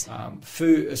 Yes.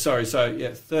 Food.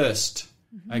 Thirst.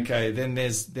 Okay. Then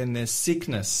there's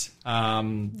sickness.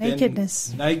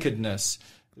 Nakedness. Nakedness.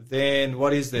 Then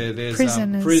what is there? There's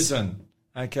prison.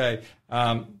 Okay.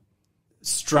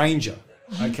 Stranger.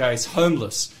 Okay. It's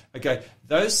homeless. Okay.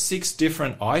 Those 6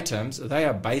 different items, they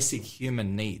are basic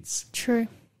human needs. True.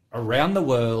 Around the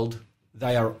world,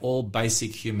 they are all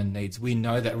basic human needs. We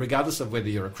know that regardless of whether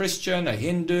you're a Christian, a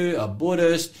Hindu, a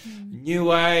Buddhist,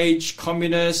 New Age,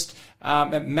 communist,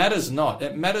 it matters not.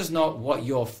 It matters not what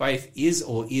your faith is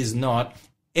or is not.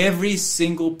 Every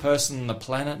single person on the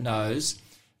planet knows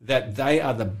that they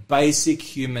are the basic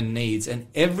human needs. And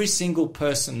every single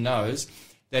person knows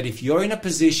that if you're in a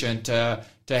position to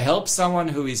help someone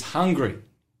who is hungry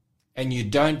and you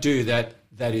don't do that,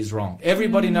 that is wrong.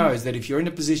 Everybody knows that if you're in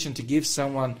a position to give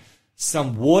someone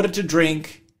some water to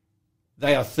drink,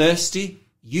 they are thirsty,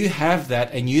 you have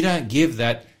that and you don't give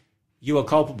that, you are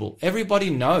culpable. Everybody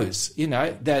knows,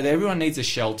 that everyone needs a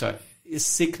shelter,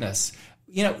 sickness.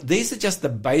 These are just the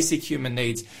basic human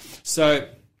needs. So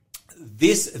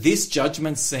this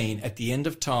judgment scene at the end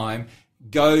of time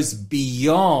goes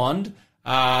beyond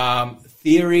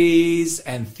theories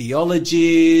and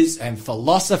theologies and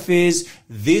philosophies.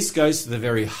 This goes to the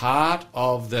very heart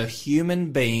of the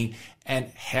human being.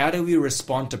 And how do we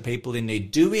respond to people in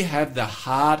need? Do we have the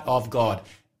heart of God?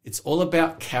 It's all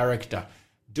about character.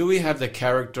 Do we have the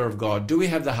character of God? Do we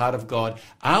have the heart of God?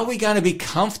 Are we going to be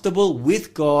comfortable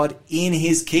with God in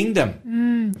His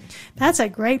kingdom? That's a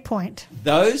great point.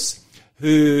 Those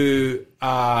who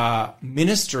are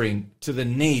ministering to the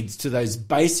needs, to those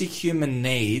basic human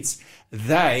needs,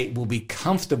 they will be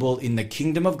comfortable in the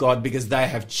kingdom of God because they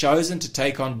have chosen to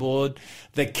take on board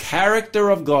the character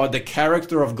of God, the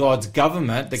character of God's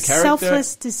government, the character...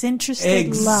 Selfless,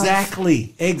 disinterested love.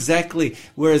 Exactly.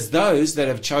 Whereas those that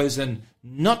have chosen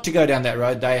not to go down that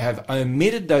road, they have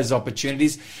omitted those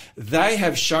opportunities. They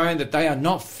have shown that they are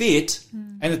not fit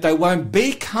and that they won't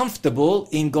be comfortable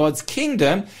in God's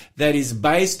kingdom that is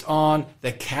based on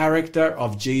the character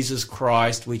of Jesus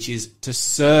Christ, which is to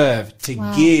serve, to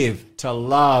give, to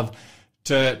love,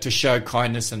 to show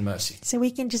kindness and mercy. So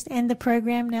we can just end the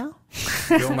program now?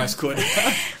 You almost could.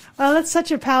 Well, that's such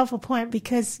a powerful point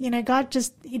because, God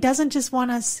He doesn't just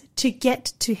want us to get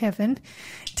to heaven,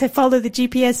 to follow the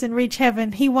GPS and reach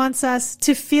heaven. He wants us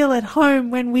to feel at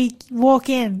home when we walk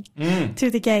in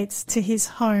to the gates to His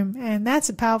home. And that's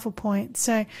a powerful point.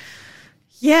 So,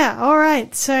 yeah, all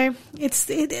right. So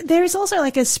there is also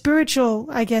like a spiritual,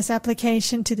 I guess,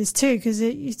 application to this too, because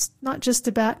it's not just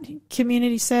about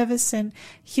community service and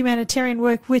humanitarian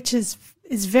work, which is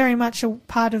very much a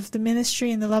part of the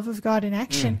ministry and the love of God in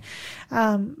action.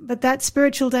 But that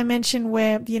spiritual dimension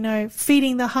where,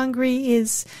 feeding the hungry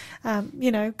is,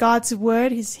 God's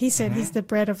word. He said He's the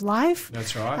bread of life.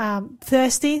 That's right.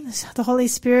 Thirsty, the Holy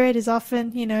Spirit is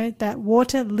often, that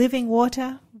water, living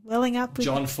water, welling up.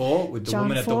 John 4 with the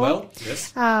woman at the well.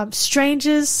 Yes.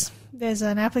 Strangers, there's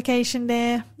an application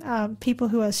there. People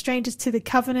who are strangers to the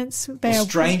covenants. They are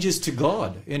strangers to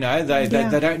God. They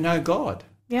don't know God.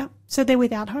 Yeah. So they're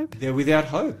without hope. They're without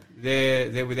hope.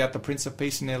 They're without the Prince of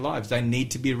Peace in their lives. They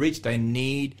need to be reached. They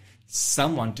need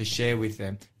someone to share with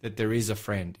them that there is a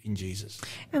friend in Jesus.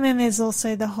 And then there's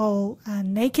also the whole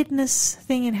nakedness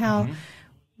thing and how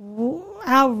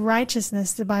our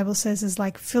righteousness, the Bible says, is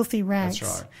like filthy rags.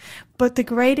 That's right. But the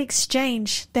great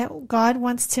exchange that God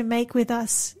wants to make with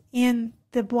us in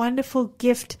the wonderful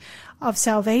gift of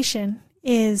salvation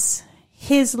is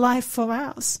His life for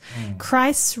ours.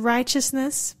 Christ's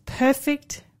righteousness,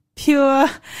 perfect, pure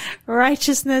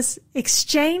righteousness,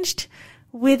 exchanged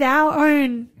with our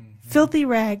own filthy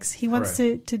rags. He wants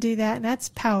to do that, and that's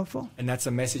powerful. And that's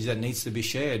a message that needs to be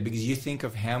shared, because you think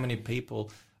of how many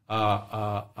people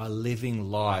are living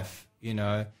life,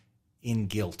 in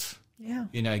guilt.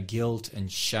 Yeah. Guilt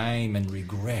and shame and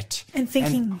regret. And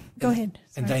thinking, go ahead.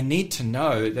 And they need to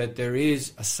know that there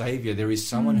is a Savior. There is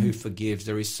someone who forgives.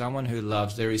 There is someone who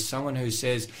loves. There is someone who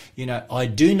says, I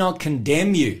do not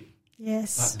condemn you.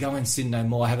 Yes. But go and sin no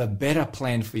more. I have a better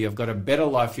plan for you. I've got a better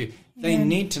life for you. They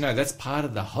need to know that's part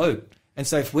of the hope. And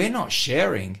so if we're not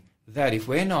sharing that, if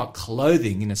we're not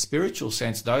clothing in a spiritual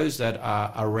sense those that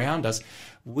are around us,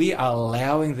 we are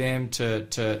allowing them to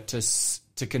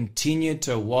continue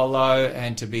to wallow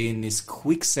and to be in this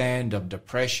quicksand of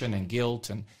depression and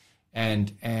guilt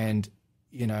and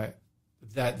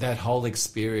that whole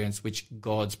experience which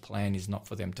God's plan is not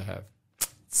for them to have.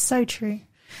 So true.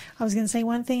 I was going to say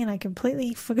one thing and I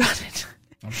completely forgot it.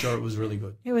 I'm sure it was really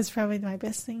good. It was probably my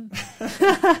best thing.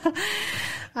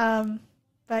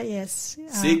 But yes.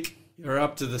 Sick. You're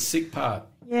up to the sick part.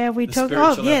 Yeah, we talk.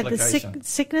 The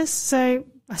sickness. So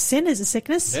a sin is a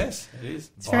sickness. Yes, it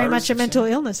is. It's very much a mental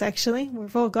illness. Actually,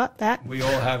 we've all got that. We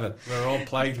all have it. We're all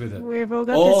plagued with it. We've all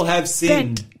got. All have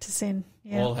sinned. Bent to sin.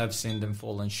 Yeah. All have sinned and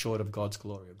fallen short of God's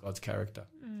glory, of God's character.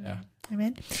 Yeah.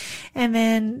 Amen. And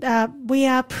then we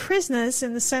are prisoners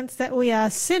in the sense that we are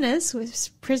sinners. We're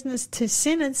prisoners to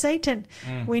sin and Satan.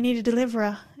 We need a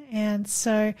deliverer. And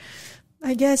so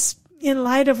I guess in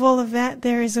light of all of that,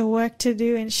 there is a work to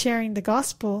do in sharing the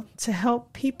gospel to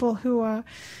help people who are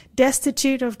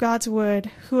destitute of God's word,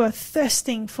 who are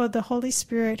thirsting for the Holy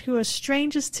Spirit, who are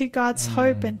strangers to God's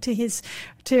hope and to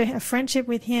a friendship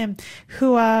with Him,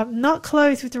 who are not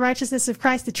clothed with the righteousness of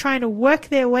Christ. They're trying to work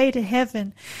their way to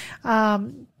heaven,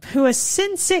 who are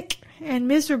sin sick and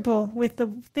miserable with the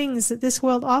things that this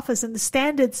world offers and the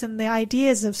standards and the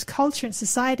ideas of culture and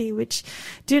society which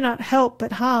do not help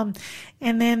but harm.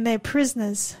 And then they're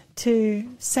prisoners to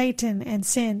Satan and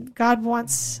sin. God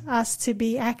wants us to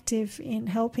be active in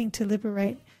helping to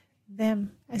liberate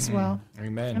them as well.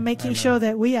 Amen. And making sure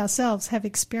that we ourselves have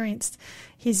experienced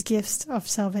His gifts of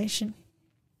salvation.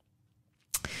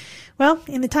 Well,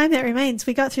 in the time that remains,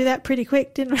 we got through that pretty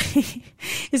quick, didn't we?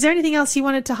 Is there anything else you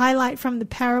wanted to highlight from the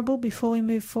parable before we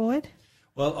move forward?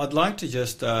 Well, I'd like to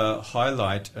just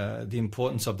highlight the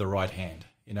importance of the right hand.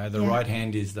 The right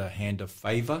hand is the hand of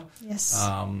favor. Yes.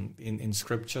 In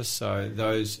Scripture. So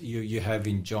those you have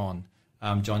in John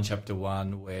chapter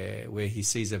 1, where he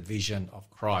sees a vision of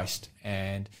Christ,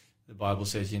 and the Bible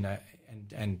says,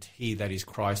 and he, that is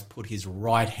Christ, put his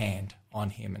right hand on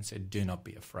him and said, "Do not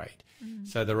be afraid."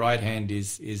 So the right hand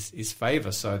is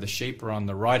favor. So the sheep are on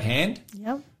the right hand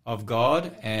of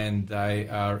God, and they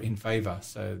are in favor.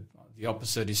 So the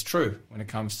opposite is true when it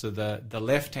comes to the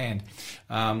left hand.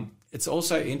 It's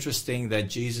also interesting that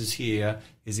Jesus here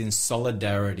is in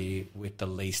solidarity with the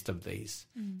least of these.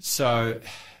 So,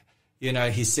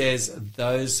 he says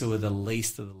those who are the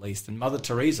least of the least. And Mother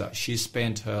Teresa, she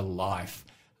spent her life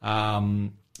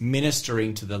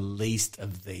ministering to the least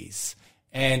of these.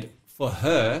 And for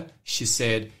her, she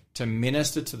said, to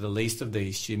minister to the least of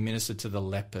these, she ministered to the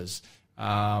lepers,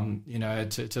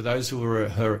 to those who were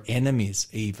her enemies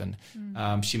even.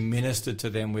 She ministered to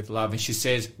them with love. And she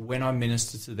says, when I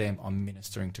minister to them, I'm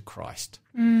ministering to Christ.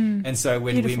 And so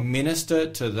when we minister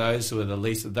to those who are the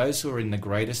least, those who are in the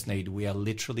greatest need, we are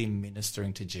literally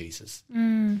ministering to Jesus.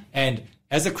 And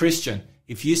as a Christian,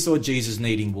 if you saw Jesus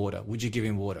needing water, would you give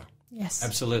him water? Yes.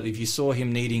 Absolutely. If you saw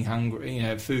him needing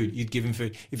food, you'd give him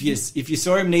food. If you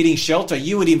saw him needing shelter,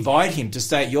 you would invite him to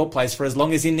stay at your place for as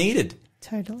long as he needed.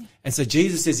 Totally. And so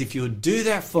Jesus says, if you would do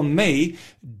that for me,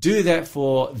 do that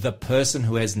for the person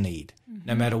who has need.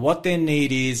 No matter what their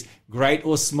need is, great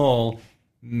or small,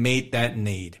 meet that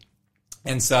need.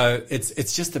 And so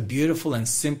it's just a beautiful and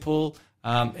simple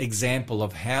example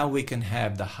of how we can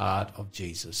have the heart of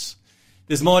Jesus.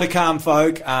 There's more to come,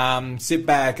 folk. Sit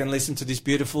back and listen to this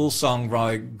beautiful song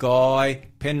by Guy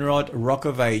Penrod, Rock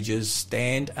of Ages,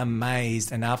 Stand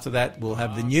Amazed. And after that, we'll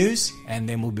have the news, and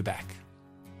then we'll be back.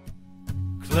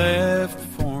 Cleft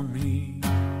for me,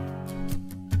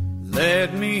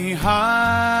 let me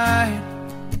hide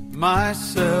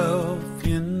myself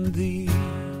in thee.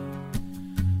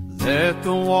 Let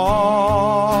the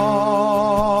water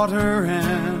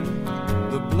and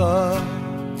the blood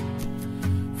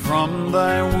from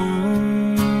thy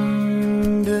wounded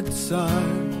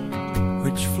side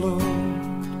which flowed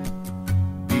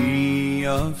be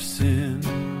of sin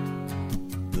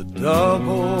the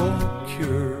double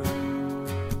cure.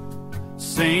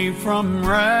 Save from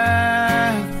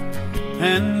wrath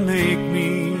and make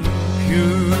me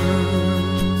pure.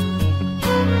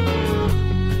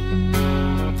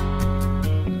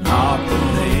 Not the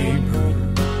labor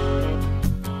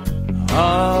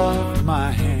of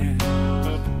my hand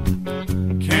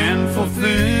can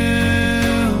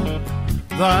fulfill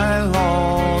thy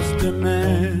law's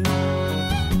demand.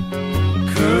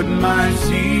 Could my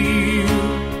zeal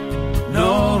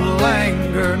no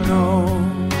longer know?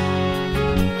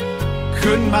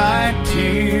 Could my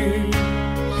tears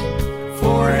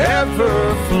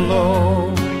forever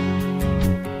flow?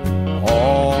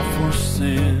 All for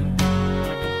sin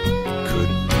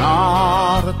could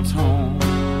not atone.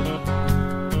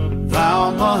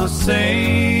 Thou must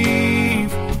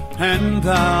save, and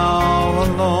thou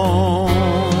alone.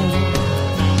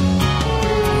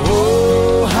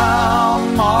 Oh, how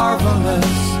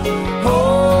marvelous,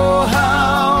 oh,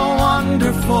 how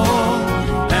wonderful,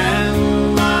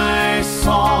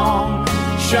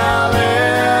 shall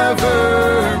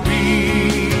ever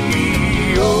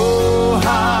be. Oh,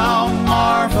 how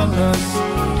marvelous,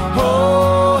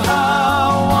 oh,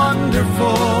 how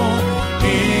wonderful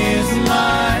is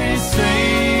my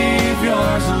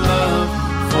Savior's love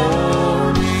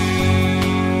for me.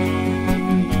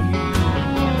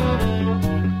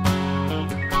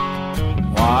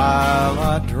 While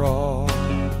I draw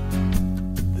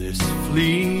this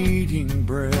fleeting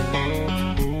breath,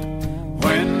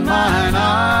 when mine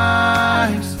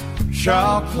eyes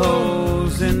shall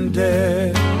close in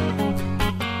death,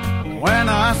 when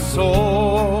I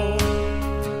soar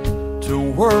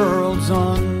to worlds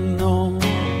unknown,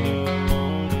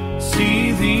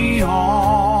 see thee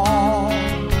on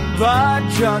thy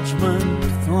judgment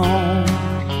throne.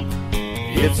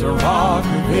 It's a rock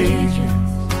of ages,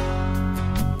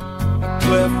 a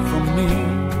cleft from me.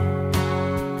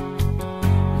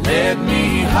 Let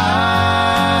me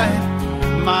hide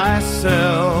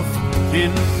myself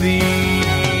in thee,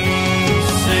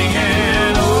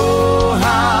 singing, oh,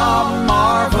 how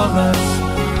marvelous,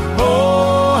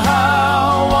 oh,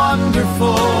 how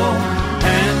wonderful,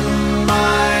 and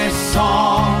my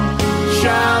song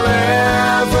shall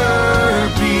ever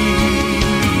be.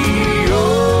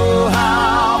 Oh,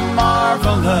 how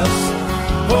marvelous,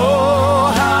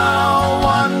 oh, how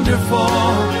wonderful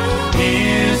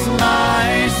is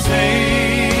my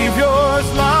Savior's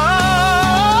love.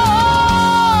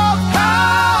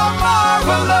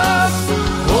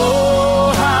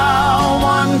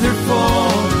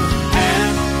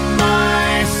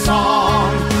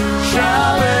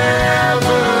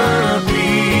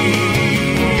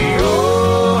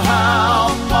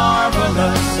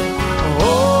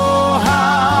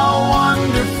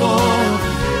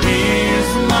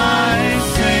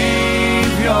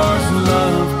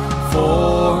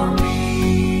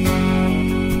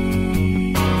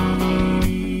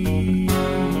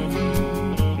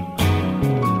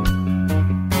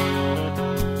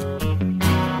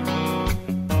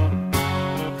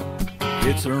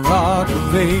 It's a rock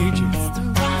of ages,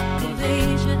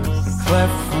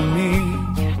 cleft for me.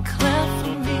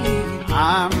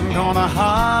 I'm gonna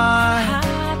hide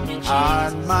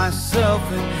myself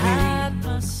in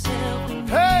thee.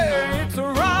 Hey, it's a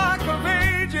rock of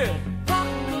ages,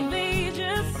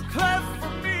 cleft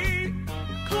for me.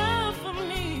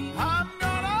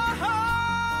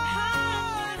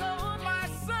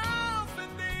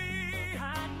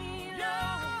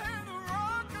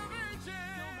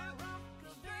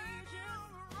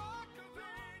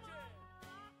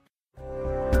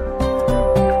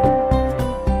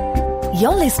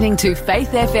 You're listening to Faith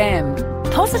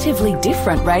FM, positively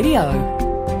different radio.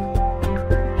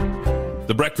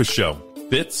 The Breakfast Show.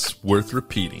 Bits worth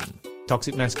repeating.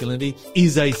 Toxic masculinity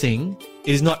is a thing.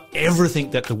 It is not everything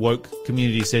that the woke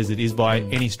community says it is by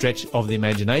any stretch of the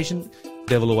imagination. The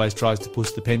devil always tries to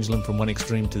push the pendulum from one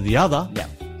extreme to the other. Yeah.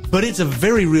 But it's a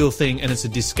very real thing, and it's a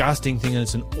disgusting thing, and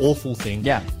it's an awful thing.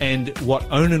 Yeah. And what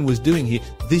Onan was doing here,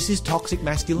 this is toxic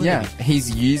masculinity. Yeah,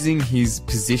 he's using his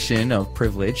position of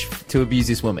privilege to abuse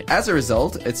this woman. As a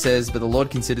result, it says, but the Lord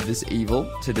considered this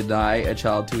evil, to deny a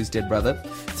child to his dead brother.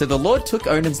 So the Lord took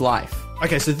Onan's life.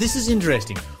 Okay, so this is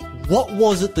interesting. What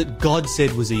was it that God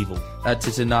said was evil?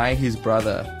 To deny his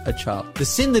brother a child. The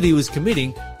sin that he was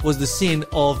committing was the sin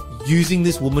of using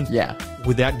this woman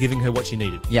without giving her what she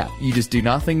needed. Yeah, you just do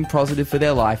nothing positive for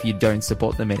their life. You don't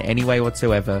support them in any way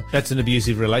whatsoever. That's an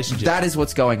abusive relationship. That is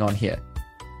what's going on here.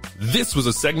 This was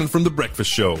a segment from The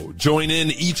Breakfast Show. Join in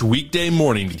each weekday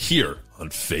morning here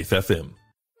on Faith FM.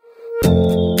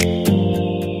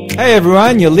 Hey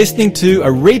everyone, you're listening to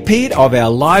a repeat of our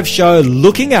live show,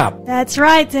 Looking Up. That's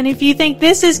right, and if you think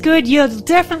this is good, you'll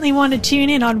definitely want to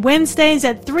tune in on Wednesdays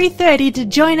at 3:30 to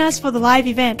join us for the live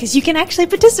event, because you can actually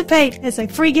participate. There's a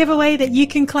free giveaway that you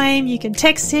can claim. You can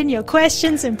text in your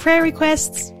questions and prayer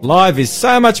requests. Live is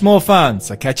so much more fun,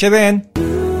 so catch you then.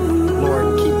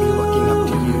 Lord, keep me looking up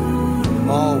to you,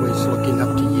 always looking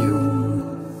up to you.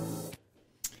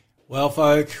 Well,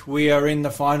 folk, we are in the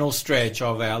final stretch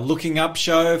of our Looking Up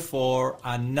show for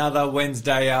another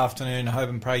Wednesday afternoon. I hope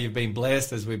and pray you've been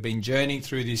blessed as we've been journeying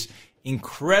through this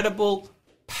incredible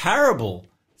parable.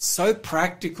 So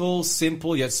practical,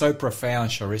 simple, yet so profound,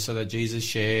 Charissa, that Jesus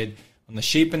shared on the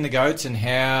sheep and the goats, and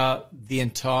how the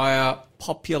entire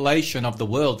population of the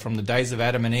world from the days of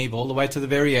Adam and Eve all the way to the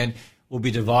very end will be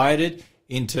divided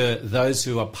into those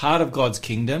who are part of God's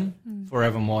kingdom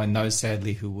forevermore and those,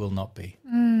 sadly, who will not be.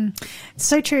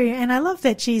 So true. And I love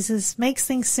that Jesus makes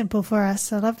things simple for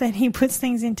us. I love that he puts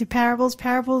things into parables.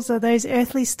 Parables are those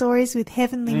earthly stories with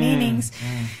heavenly meanings.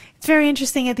 It's very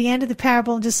interesting at the end of the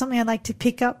parable, just something I'd like to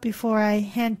pick up before I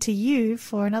hand to you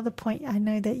for another point I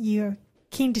know that you're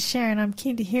keen to share, and I'm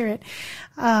keen to hear it.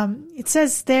 It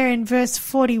says there in verse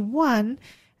 41,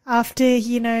 after,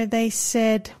 they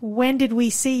said, when did we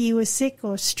see you were sick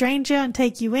or stranger and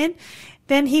take you in?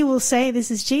 Then he will say, this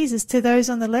is Jesus, to those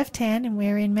on the left hand, and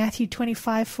we're in Matthew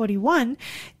 25:41,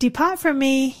 depart from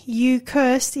me, you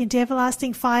cursed, into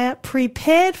everlasting fire,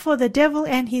 prepared for the devil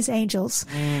and his angels.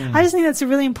 I just think that's a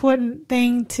really important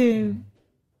thing to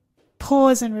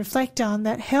pause and reflect on,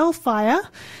 that hellfire,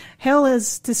 hell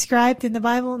is described in the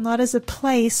Bible not as a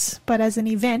place, but as an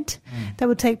event that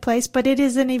would take place. But it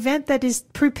is an event that is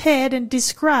prepared and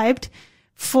described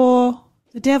for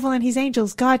the devil and his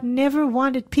angels. God never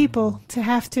wanted people to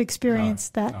have to experience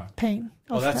that pain.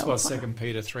 Well, that's what 2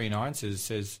 Peter 3:9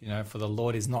 says, for the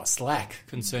Lord is not slack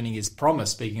concerning his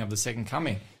promise, speaking of the second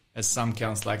coming, as some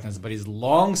count slackness, but is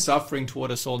long-suffering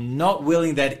toward us all, not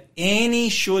willing that any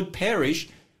should perish,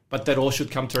 but that all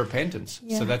should come to repentance.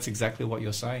 Yeah. So that's exactly what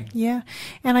you're saying. Yeah.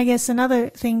 And I guess another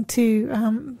thing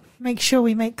to make sure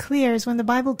we make clear is when the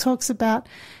Bible talks about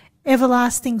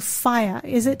everlasting fire,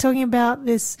 is it talking about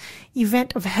this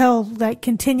event of hell, like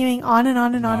continuing on and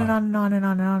on and on and on and on and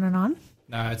on and on and on?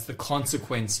 No, it's the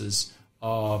consequences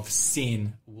of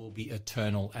sin will be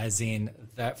eternal, as in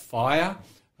that fire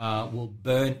will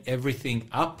burn everything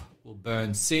up, will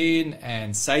burn sin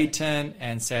and Satan,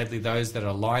 and sadly those that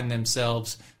align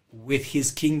themselves with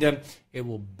his kingdom. It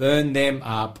will burn them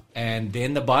up, and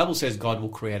then the Bible says God will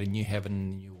create a new heaven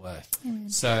and a new earth.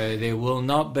 So there will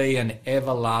not be an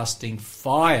everlasting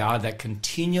fire that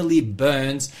continually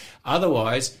burns.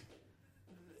 Otherwise,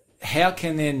 how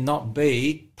can there not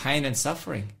be pain and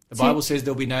suffering? The Bible says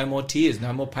there'll be no more tears,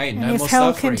 no more pain, no more suffering. If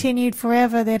hell continued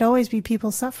forever, there'd always be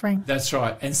people suffering. That's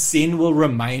right. And sin will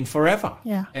remain forever.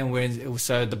 Yeah. And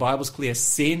so the Bible's clear,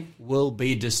 sin will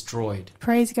be destroyed.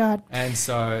 Praise God. And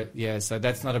so, so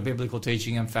that's not a biblical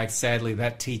teaching. In fact, sadly,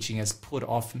 that teaching has put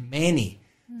off many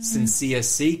sincere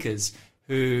seekers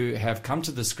who have come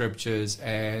to the scriptures,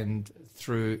 and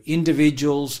through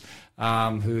individuals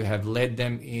who have led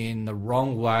them in the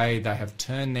wrong way, they have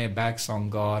turned their backs on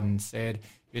God and said,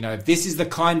 if this is the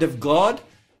kind of God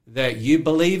that you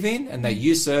believe in and that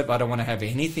you serve, I don't want to have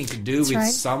anything to do with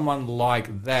someone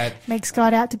like that. Makes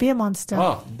God out to be a monster.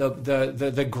 Oh,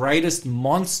 the greatest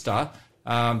monster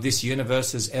this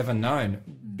universe has ever known.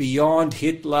 Beyond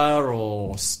Hitler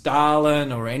or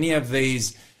Stalin or any of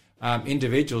these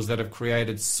individuals that have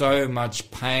created so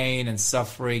much pain and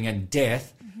suffering and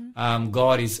death,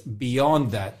 God is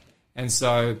beyond that. And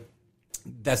so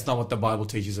that's not what the Bible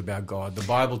teaches about God. The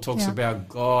Bible talks about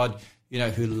God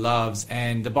who loves.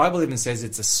 And the Bible even says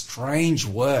it's a strange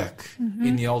work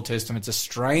in the Old Testament. It's a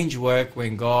strange work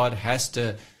when God has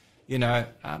to,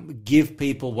 give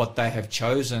people what they have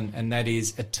chosen, and that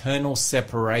is eternal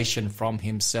separation from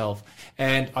himself.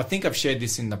 And I think I've shared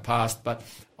this in the past, but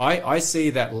I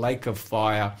see that lake of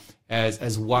fire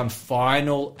as one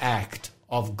final act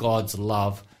of God's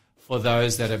love for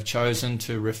those that have chosen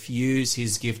to refuse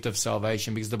his gift of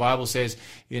salvation, because the Bible says,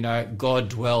 God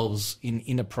dwells in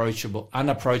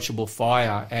unapproachable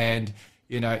fire. And,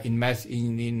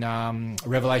 in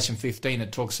Revelation 15,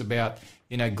 it talks about,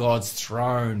 God's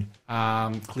throne,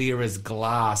 clear as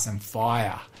glass and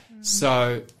fire.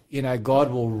 So,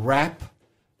 God will wrap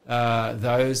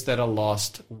those that are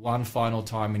lost one final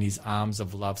time in his arms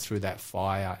of love through that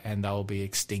fire, and they'll be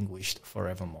extinguished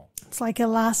forevermore. It's like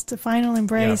a final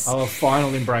embrace. Yeah, a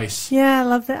final embrace. Yeah, I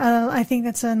love that. I think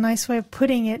that's a nice way of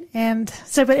putting it. And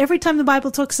so, but every time the Bible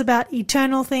talks about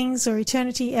eternal things or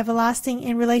eternity, everlasting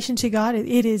in relation to God,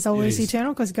 it is always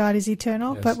eternal, because God is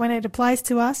eternal. Yes. But when it applies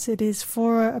to us, it is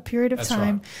for a period of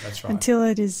time. That's right. Until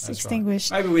it is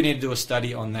extinguished. Right. Maybe we need to do a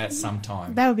study on that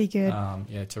sometime. That would be good.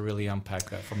 To really unpack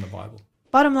that from the Bible.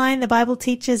 Bottom line, the Bible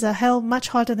teaches a hell much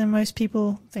hotter than most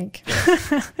people think.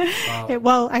 Yes. It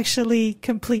will actually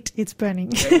complete its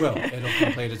burning. It will. It'll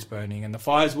complete its burning, and the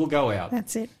fires will go out.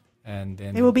 That's it. And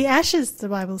then there will be ashes, the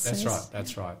Bible says.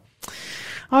 That's right.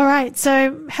 All right.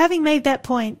 So having made that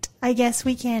point, I guess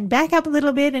we can back up a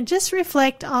little bit and just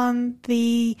reflect on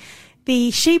the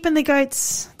sheep and the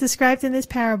goats described in this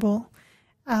parable.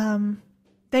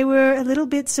 They were a little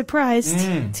bit surprised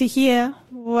to hear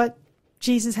what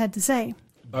Jesus had to say.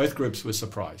 Both groups were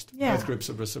surprised. Yeah. Both groups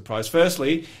were surprised.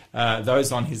 Firstly,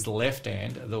 those on his left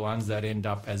hand, the ones that end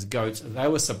up as goats, they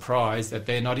were surprised that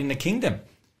they're not in the kingdom. And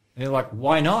they're like,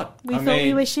 why not? We thought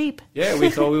we were sheep. Yeah,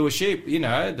 we thought we were sheep.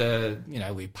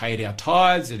 We paid our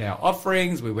tithes and our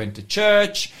offerings. We went to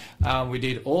church. We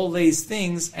did all these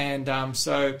things. And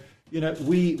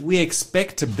we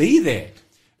expect to be there.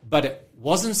 But it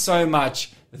wasn't so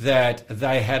much that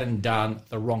they hadn't done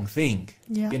the wrong thing.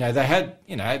 Yeah.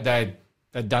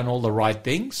 They'd done all the right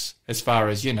things as far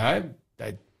as,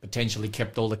 they potentially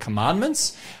kept all the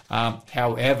commandments.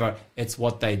 However, it's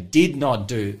what they did not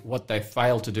do, what they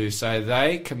failed to do. So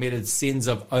they committed sins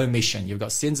of omission. You've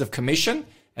got sins of commission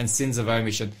and sins of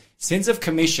omission. Sins of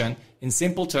commission, in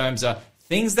simple terms, are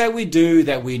things that we do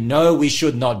that we know we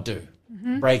should not do,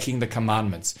 breaking the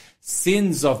commandments.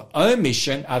 Sins of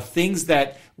omission are things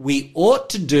that we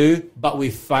ought to do, but we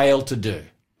fail to do,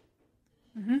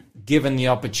 given the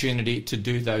opportunity to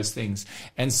do those things.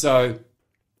 And so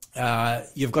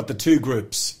you've got the two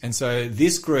groups. And so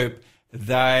this group,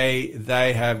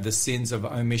 they have the sins of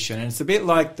omission. And it's a bit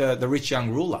like the rich young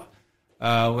ruler.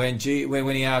 When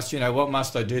he asked, what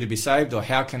must I do to be saved, or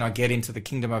how can I get into the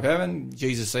kingdom of heaven?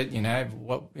 Jesus said,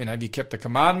 have you kept the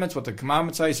commandments? What the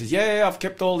commandments say? He says, yeah, I've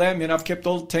kept all them. I've kept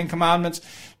all 10 commandments.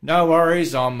 No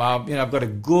worries. I've got a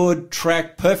good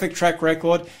perfect track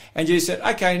record. And Jesus said,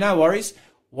 okay, no worries.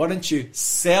 Why don't you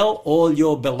sell all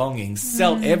your belongings,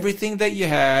 sell everything that you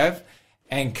have,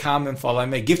 and come and follow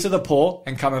me. Give to the poor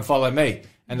and come and follow me.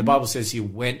 And the Bible says he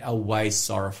went away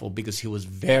sorrowful because he was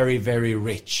very, very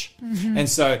rich. And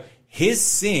so his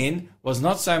sin was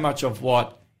not so much of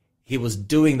what he was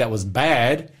doing that was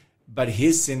bad, but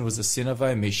his sin was a sin of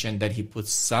omission, that he put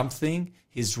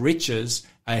his riches,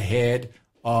 ahead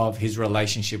of his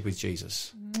relationship with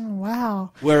Jesus. Oh,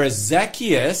 wow. Whereas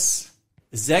Zacchaeus,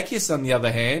 on the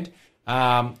other hand,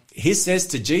 he says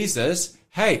to Jesus,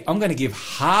 hey, I'm going to give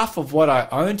half of what I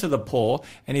own to the poor,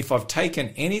 and if I've taken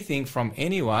anything from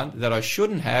anyone that I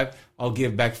shouldn't have, I'll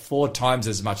give back 4 times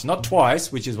as much. Not twice,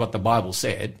 which is what the Bible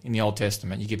said in the Old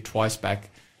Testament. You give twice back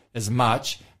as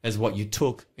much as what you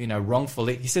took,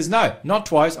 wrongfully. He says, no, not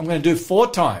twice. I'm going to do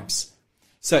 4 times.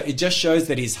 So it just shows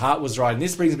that his heart was right. And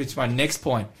this brings me to my next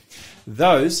point.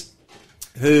 Those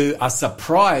who are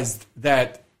surprised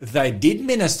that they did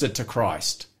minister to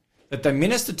Christ, that they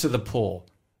ministered to the poor,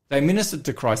 they ministered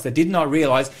to Christ. They did not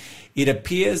realize it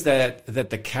appears that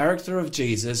the character of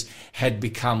Jesus had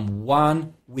become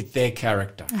one with their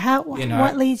character.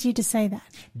 What leads you to say that?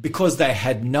 Because they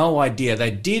had no idea.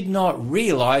 They did not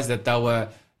realize that they were,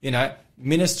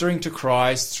 ministering to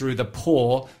Christ through the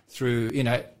poor, through,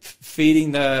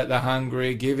 feeding the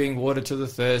hungry, giving water to the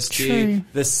thirsty,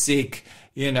 the sick,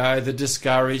 the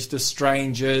discouraged, the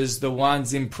strangers, the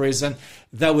ones in prison.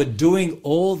 They were doing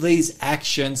all these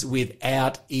actions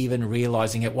without even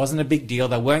realizing it. Wasn't a big deal.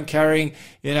 They weren't carrying,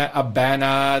 a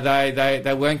banner.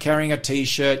 They weren't carrying a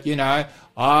T-shirt,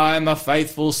 I'm a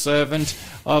faithful servant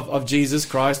of Jesus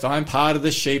Christ. I'm part of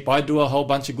the sheep. I do a whole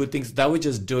bunch of good things. They were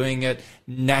just doing it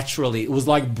naturally. It was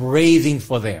like breathing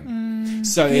for them.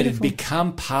 So it had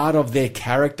become part of their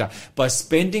character. By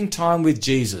spending time with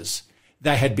Jesus,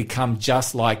 they had become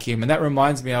just like him. And that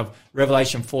reminds me of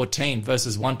Revelation 14,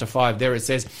 verses 1 to 5. There it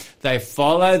says, they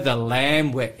follow the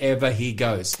Lamb wherever he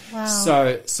goes. Wow.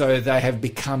 So they have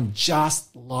become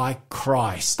just like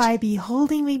Christ. By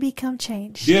beholding, we become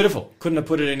changed. Beautiful. Couldn't have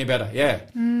put it any better. Yeah.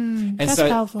 That's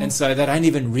powerful. And so they don't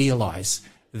even realize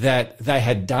that they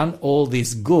had done all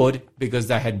this good because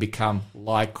they had become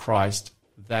like Christ.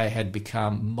 They had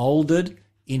become molded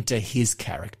into his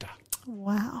character.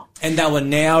 Wow. And they were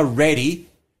now ready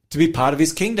to be part of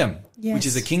his kingdom, Yes. which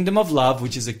is a kingdom of love,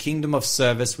 which is a kingdom of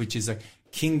service, which is a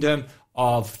kingdom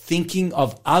of thinking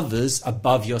of others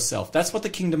above yourself. That's what the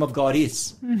kingdom of God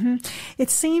is. It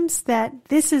seems that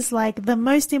this is like the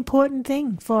most important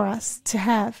thing for us to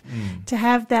have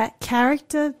that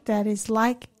character that is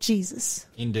like Jesus.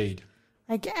 Indeed.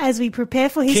 Like as we prepare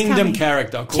for his Kingdom coming.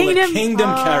 character. I'll call it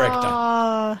kingdom character.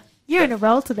 Oh, you're in a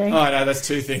roll today. Oh, no, that's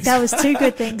two things. That was two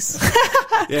good things.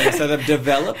 Yeah, so they've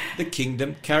developed the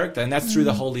kingdom character, and that's through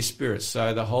the Holy Spirit.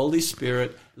 So the Holy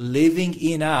Spirit living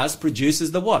in us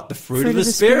produces the what? The fruit of the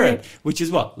Spirit, which is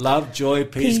what? Love, joy,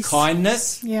 peace.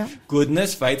 Kindness,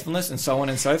 goodness, faithfulness, and so on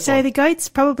and so forth. So the goats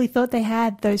probably thought they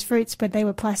had those fruits, but they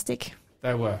were plastic.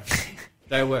 They were.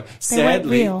 They were. They weren't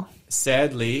real.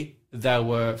 Sadly, they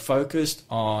were focused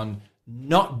on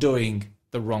not doing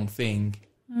the wrong thing,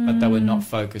 but they were not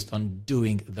focused on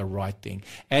doing the right thing.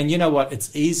 And you know what?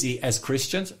 It's easy as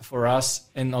Christians for us,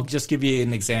 and I'll just give you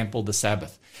an example, the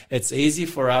Sabbath. It's easy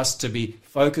for us to be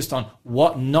focused on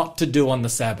what not to do on the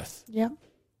Sabbath. Yep.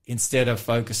 Instead of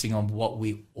focusing on what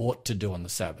we ought to do on the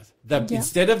Sabbath.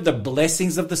 Instead of the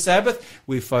blessings of the Sabbath,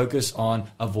 we focus on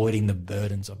avoiding the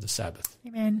burdens of the Sabbath.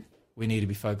 Amen. We need to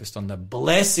be focused on the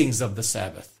blessings of the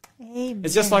Sabbath. Amen.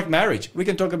 It's just like marriage. We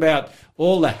can talk about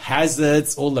all the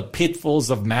hazards, all the pitfalls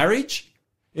of marriage.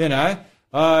 You know,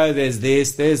 oh, there's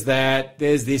this, there's that,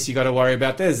 there's this you got to worry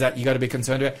about, there's that you got to be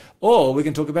concerned about. Or we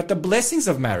can talk about the blessings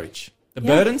of marriage. The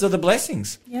burdens are the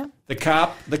blessings. Yeah. The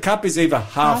cup is either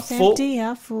half full. Empty,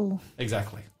 half full.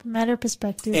 Exactly. Matter of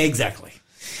perspective. Exactly.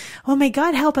 Well, may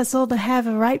God help us all to have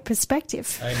a right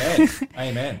perspective. Amen.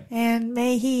 Amen. And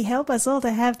may he help us all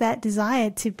to have that desire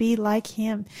to be like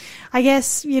him. I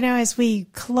guess, you know, as we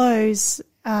close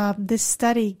this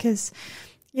study, because,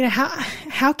 you know,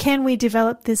 how can we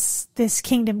develop this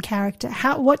kingdom character?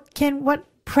 What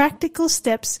practical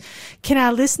steps can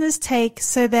our listeners take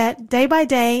so that day by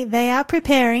day they are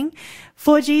preparing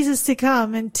for Jesus to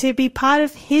come and to be part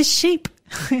of his sheep,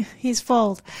 his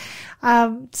fold?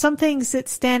 Some things that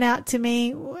stand out to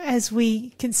me as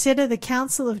we consider the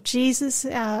counsel of Jesus,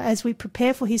 as we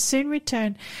prepare for his soon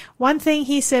return. One thing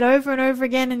he said over and over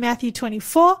again in Matthew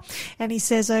 24, and he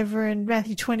says over in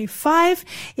Matthew 25,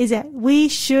 is that we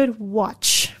should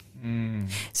watch.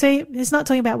 So he's not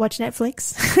talking about watch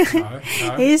Netflix.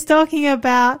 No. He's talking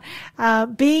about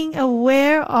being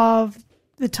aware of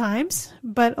the times,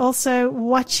 but also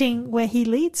watching where he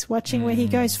leads, watching where he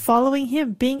goes, following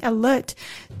him, being alert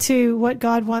to what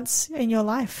God wants in your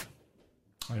life.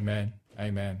 Amen.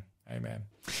 Amen. Amen.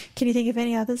 Can you think of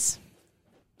any others?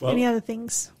 Well, any other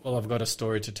things? Well, I've got a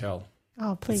story to tell.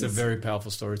 Oh, please. It's a very powerful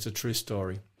story. It's a true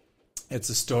story. It's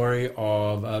a story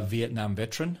of a Vietnam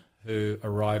veteran who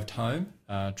arrived home,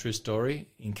 true story,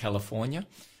 in California.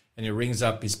 And he rings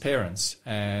up his parents,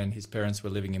 and his parents were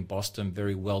living in Boston,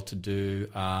 very well-to-do.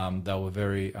 They were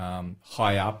very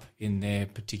high up in their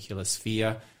particular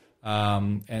sphere.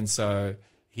 And so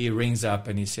he rings up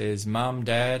and he says, Mum,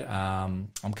 Dad,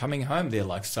 I'm coming home. They're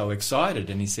like so excited.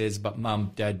 And he says, but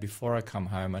Mum, Dad, before I come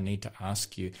home, I need to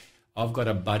ask you, I've got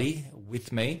a buddy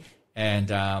with me. And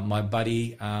my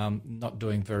buddy not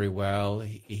doing very well.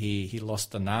 He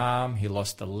lost an arm, he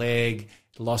lost a leg,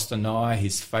 lost an eye,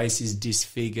 his face is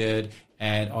disfigured,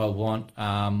 and I want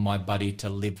my buddy to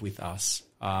live with us.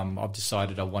 I've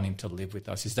decided I want him to live with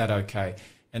us. Is that okay?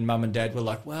 And Mum and Dad were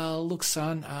like, well, look,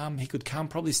 son, he could come,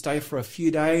 probably stay for a few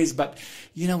days, but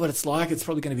you know what it's like. It's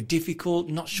probably going to be difficult.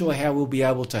 Not sure how we'll be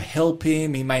able to help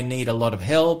him. He may need a lot of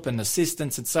help and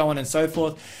assistance and so on and so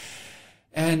forth.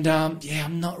 And,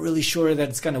 I'm not really sure that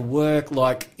it's going to work,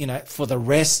 like, you know, for the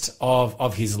rest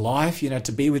of his life, you know,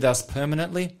 to be with us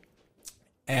permanently.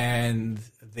 And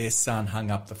their son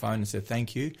hung up the phone and said,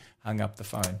 thank you, hung up the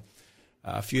phone.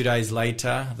 A few days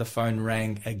later, the phone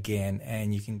rang again,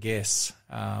 and you can guess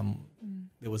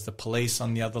there was the police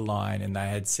on the other line, and they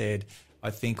had said, I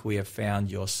think we have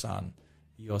found your son.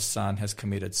 Your son has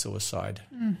committed suicide.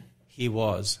 He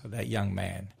was that young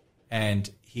man.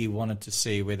 and he wanted to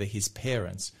see whether his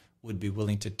parents would be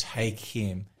willing to take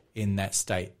him in that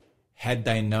state. Had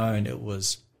they known it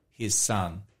was his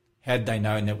son, had they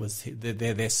known it was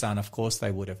their son, of course they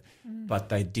would have, but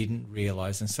they didn't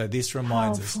realize. And so this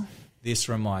reminds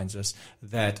us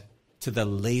that to the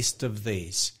least of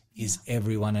these is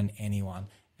everyone and anyone.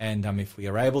 And if we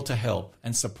are able to help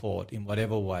and support in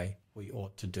whatever way, we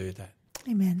ought to do that.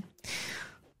 Amen.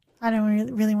 I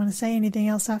don't really want to say anything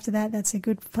else after that. That's a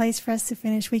good place for us to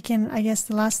finish. We can, I guess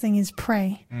the last thing is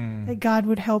pray that God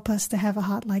would help us to have a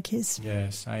heart like his.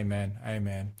 Yes, amen,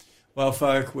 amen. Well,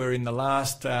 folk, we're in the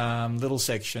last little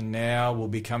section now. We'll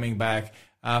be coming back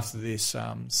after this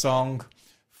song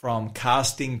from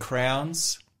Casting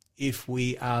Crowns, If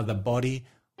We Are the Body.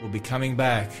 We'll be coming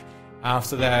back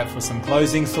after that for some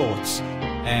closing thoughts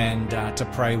and to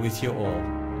pray with you all.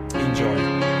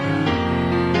 Enjoy.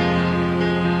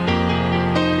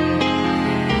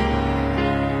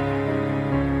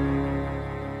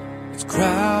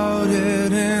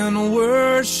 Crowded in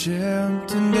worship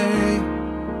today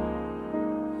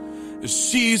as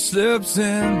she slips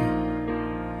in,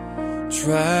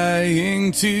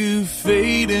 trying to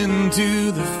fade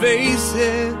into the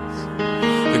faces.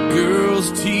 The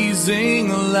girls teasing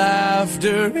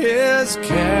laughter is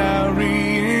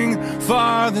carrying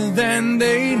farther than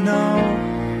they know,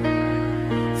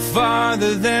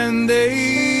 farther than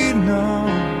they know.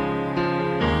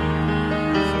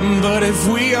 But if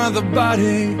we are the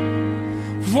body,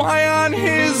 why aren't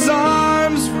his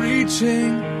arms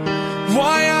reaching?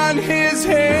 Why aren't his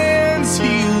hands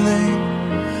healing?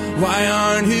 Why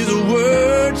aren't his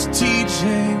words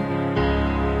teaching?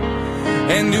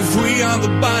 And if we are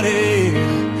the body,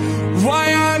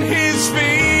 why aren't his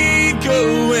feet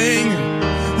going?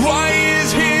 Why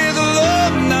is here the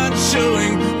love not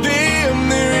showing them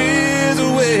there is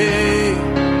a way?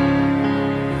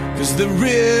 'Cause there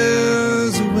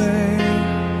is a way.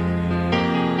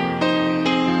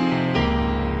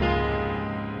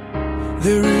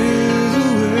 There is a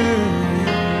way.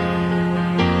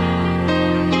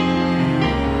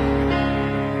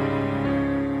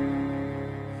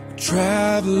 A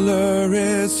traveler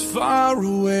is far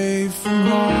away from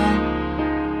home,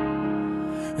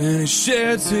 and he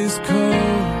sheds his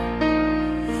coat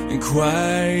and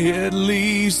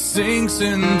quietly sinks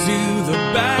into the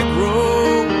back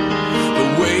row. The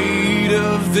weight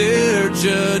of their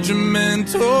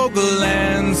judgmental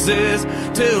glances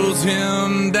tells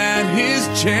him that his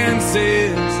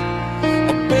chances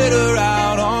are better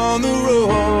out on the road.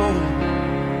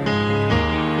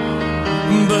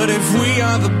 But if we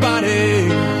are the body,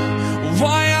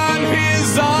 why aren't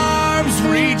his arms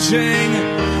reaching?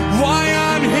 Why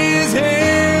aren't his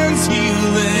hands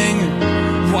healing?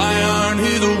 Why aren't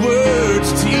his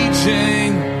words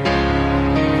teaching?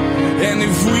 And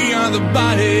if we are the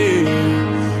body,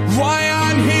 why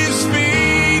aren't his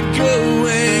feet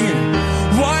going?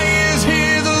 Why is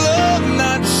here the love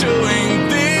not showing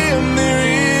them there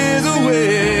is a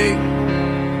way?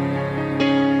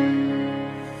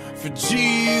 For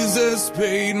Jesus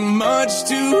paid much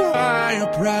too high a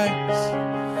price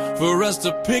for us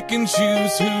to pick and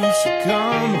choose who should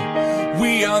come.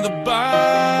 We are the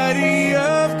body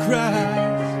of Christ.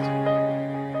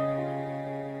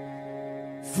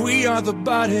 If we are the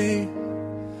body,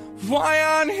 why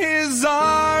aren't his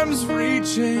arms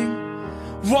reaching?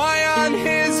 Why aren't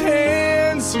his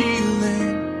hands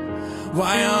healing?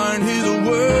 Why aren't his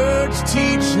words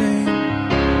teaching?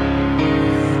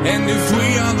 And if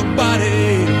we are the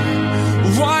body,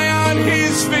 why aren't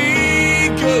his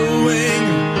feet going?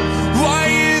 Why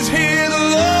is here the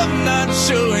love not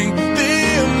showing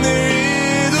them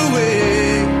there is a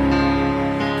way?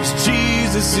 'Cause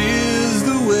Jesus is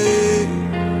the way.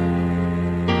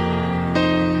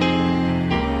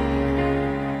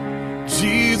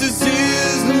 Jesus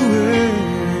is the way.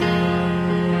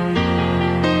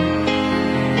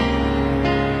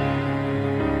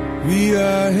 We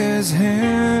are his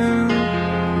hand,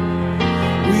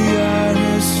 we are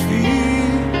his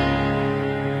feet,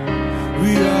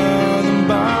 we are the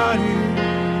body,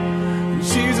 and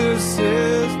Jesus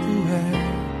is the way.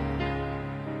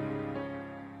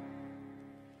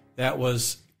 That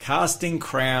was Casting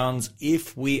Crowns,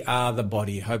 If We Are the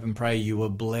Body. Hope and pray you were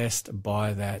blessed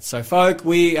by that. So, folk,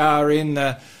 we are in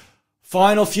the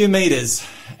final few meters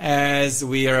as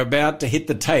we are about to hit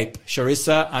the tape.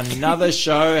 Charissa, another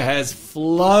show has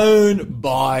flown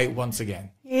by once again.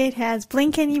 It has.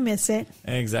 Blink and you miss it.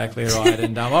 Exactly right.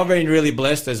 And I've been really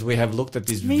blessed as we have looked at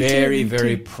this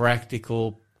very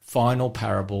practical final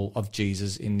parable of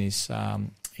Jesus in this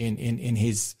in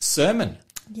his sermon.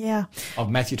 Yeah. of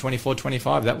Matthew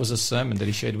 24:25. That was a sermon that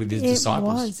he shared with his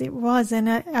disciples. It was. And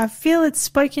I feel it's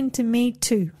spoken to me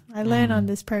too. I learn on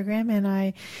this program, and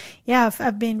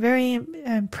I've been very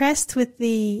impressed with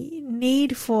the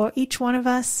need for each one of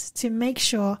us to make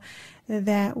sure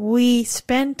that we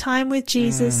spend time with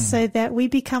Jesus so that we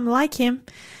become like him.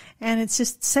 And it's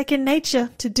just second nature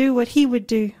to do what he would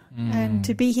do and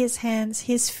to be his hands,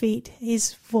 his feet,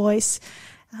 his voice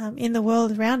in the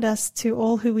world around us to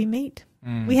all who we meet.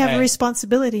 We have a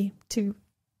responsibility to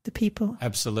the people.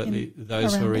 Absolutely.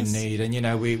 Those who are in need.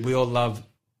 And, we all love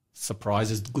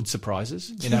surprises, good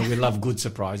surprises. We love good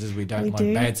surprises. We don't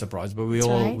like bad surprises, but we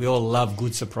all love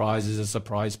good surprises, a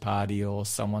surprise party or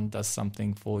someone does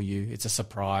something for you. It's a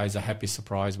surprise, a happy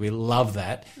surprise. We love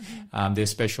that. There's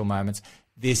special moments.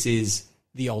 This is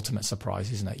the ultimate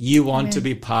surprise, isn't it? You want to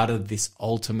be part of this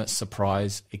ultimate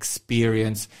surprise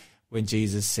experience when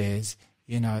Jesus says,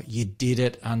 you did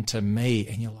it unto me.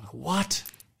 And you're like, what?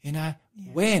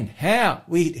 When? How?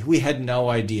 We had no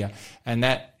idea. And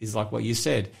that is like what you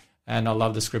said. And I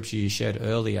love the scripture you shared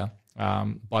earlier.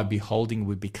 By beholding,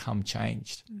 we become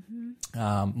changed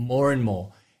more and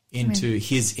more into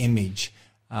his image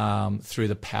through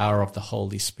the power of the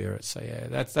Holy Spirit. So,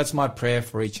 that's my prayer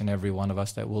for each and every one of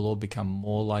us, that we'll all become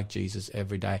more like Jesus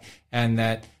every day. And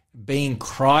that being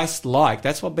Christ-like,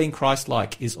 that's what being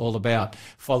Christ-like is all about,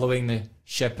 following the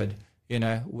shepherd,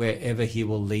 wherever he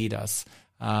will lead us.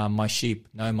 My sheep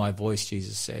know my voice,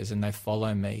 Jesus says, and they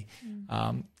follow me.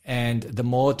 And the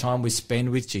more time we spend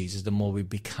with Jesus, the more we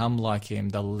become like him,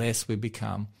 the less we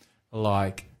become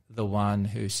like the one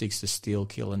who seeks to steal,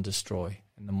 kill, and destroy,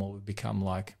 and the more we become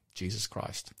like Jesus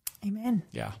Christ. Amen.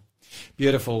 Yeah.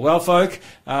 Beautiful. Well, folk,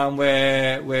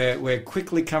 we're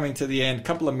quickly coming to the end. A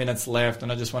couple of minutes left,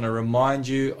 and I just want to remind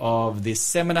you of this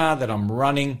seminar that I'm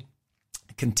running,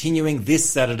 continuing this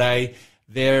Saturday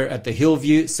there at the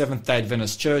Hillview Seventh-day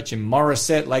Adventist Church in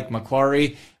Morisset, Lake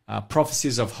Macquarie.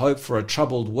 Prophecies of Hope for a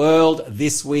Troubled World.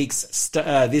 This week's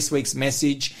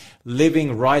message: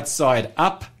 living right side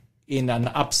up in an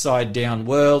upside down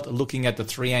world, looking at the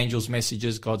three angels'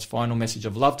 messages, God's final message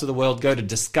of love to the world. Go to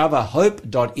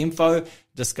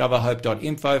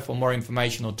discoverhope.info for more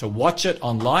information, or to watch it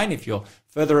online. If you're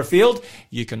further afield,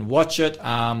 you can watch it,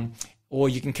 or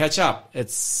you can catch up.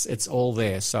 It's all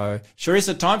there. So,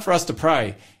 Charissa, time for us to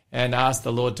pray and ask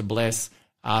the Lord to bless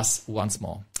us once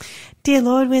more. Dear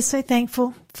Lord, we're so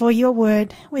thankful for your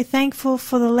word. We're thankful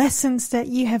for the lessons that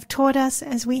you have taught us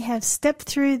as we have stepped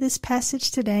through this passage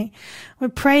today. We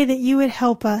pray that you would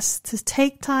help us to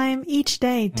take time each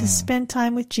day to spend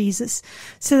time with Jesus,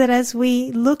 so that as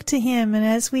we look to him and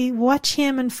as we watch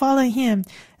him and follow him,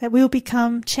 that we will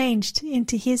become changed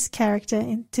into his character,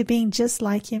 into being just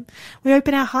like him. We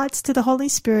open our hearts to the Holy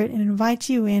Spirit and invite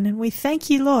you in. And we thank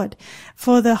you, Lord,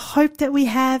 for the hope that we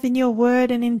have in your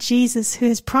word and in Jesus, who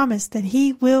has promised that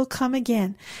he will come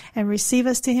again and receive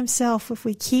us to himself if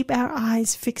we keep our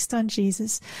eyes fixed on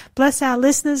Jesus. Bless our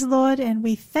listeners, Lord, and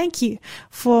we thank you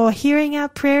for hearing our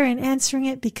prayer and answering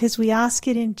it, because we ask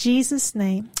it in Jesus'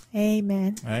 name.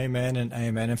 Amen. Amen and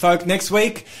amen. And folk, next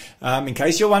week, in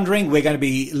case you're wondering, we're going to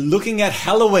be looking at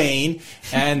Halloween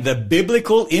and the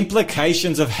biblical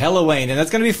implications of Halloween. And that's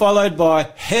going to be followed by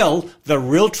Hell, the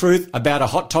real truth about a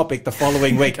hot topic the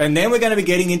following week. And then we're going to be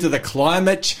getting into the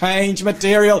climate change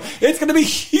material. It's going to be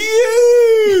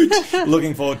huge.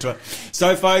 Looking forward to it.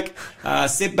 So folk,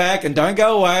 sit back and don't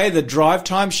go away. The Drive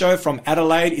Time show from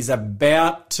Adelaide is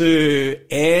about to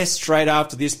air straight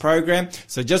after this program.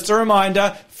 So just a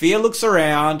reminder, fear looks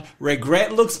around,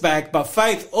 regret looks back, but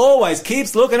faith always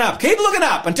keeps looking up. Keep looking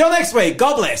up. Until next week,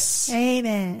 God bless.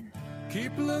 Amen.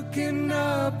 Keep looking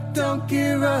up, don't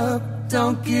give up,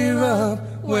 don't give up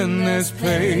when there's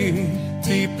pain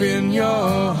deep in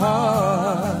your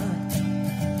heart.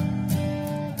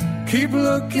 Keep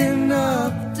looking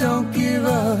up, don't give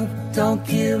up, don't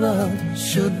give up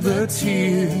should the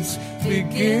tears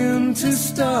begin to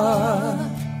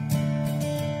start.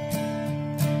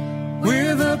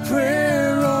 With a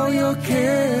prayer, all your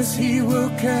cares he will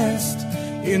cast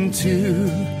into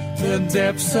the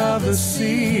depths of the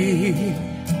sea.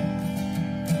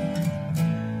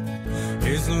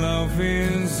 His love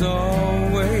is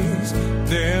always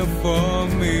there.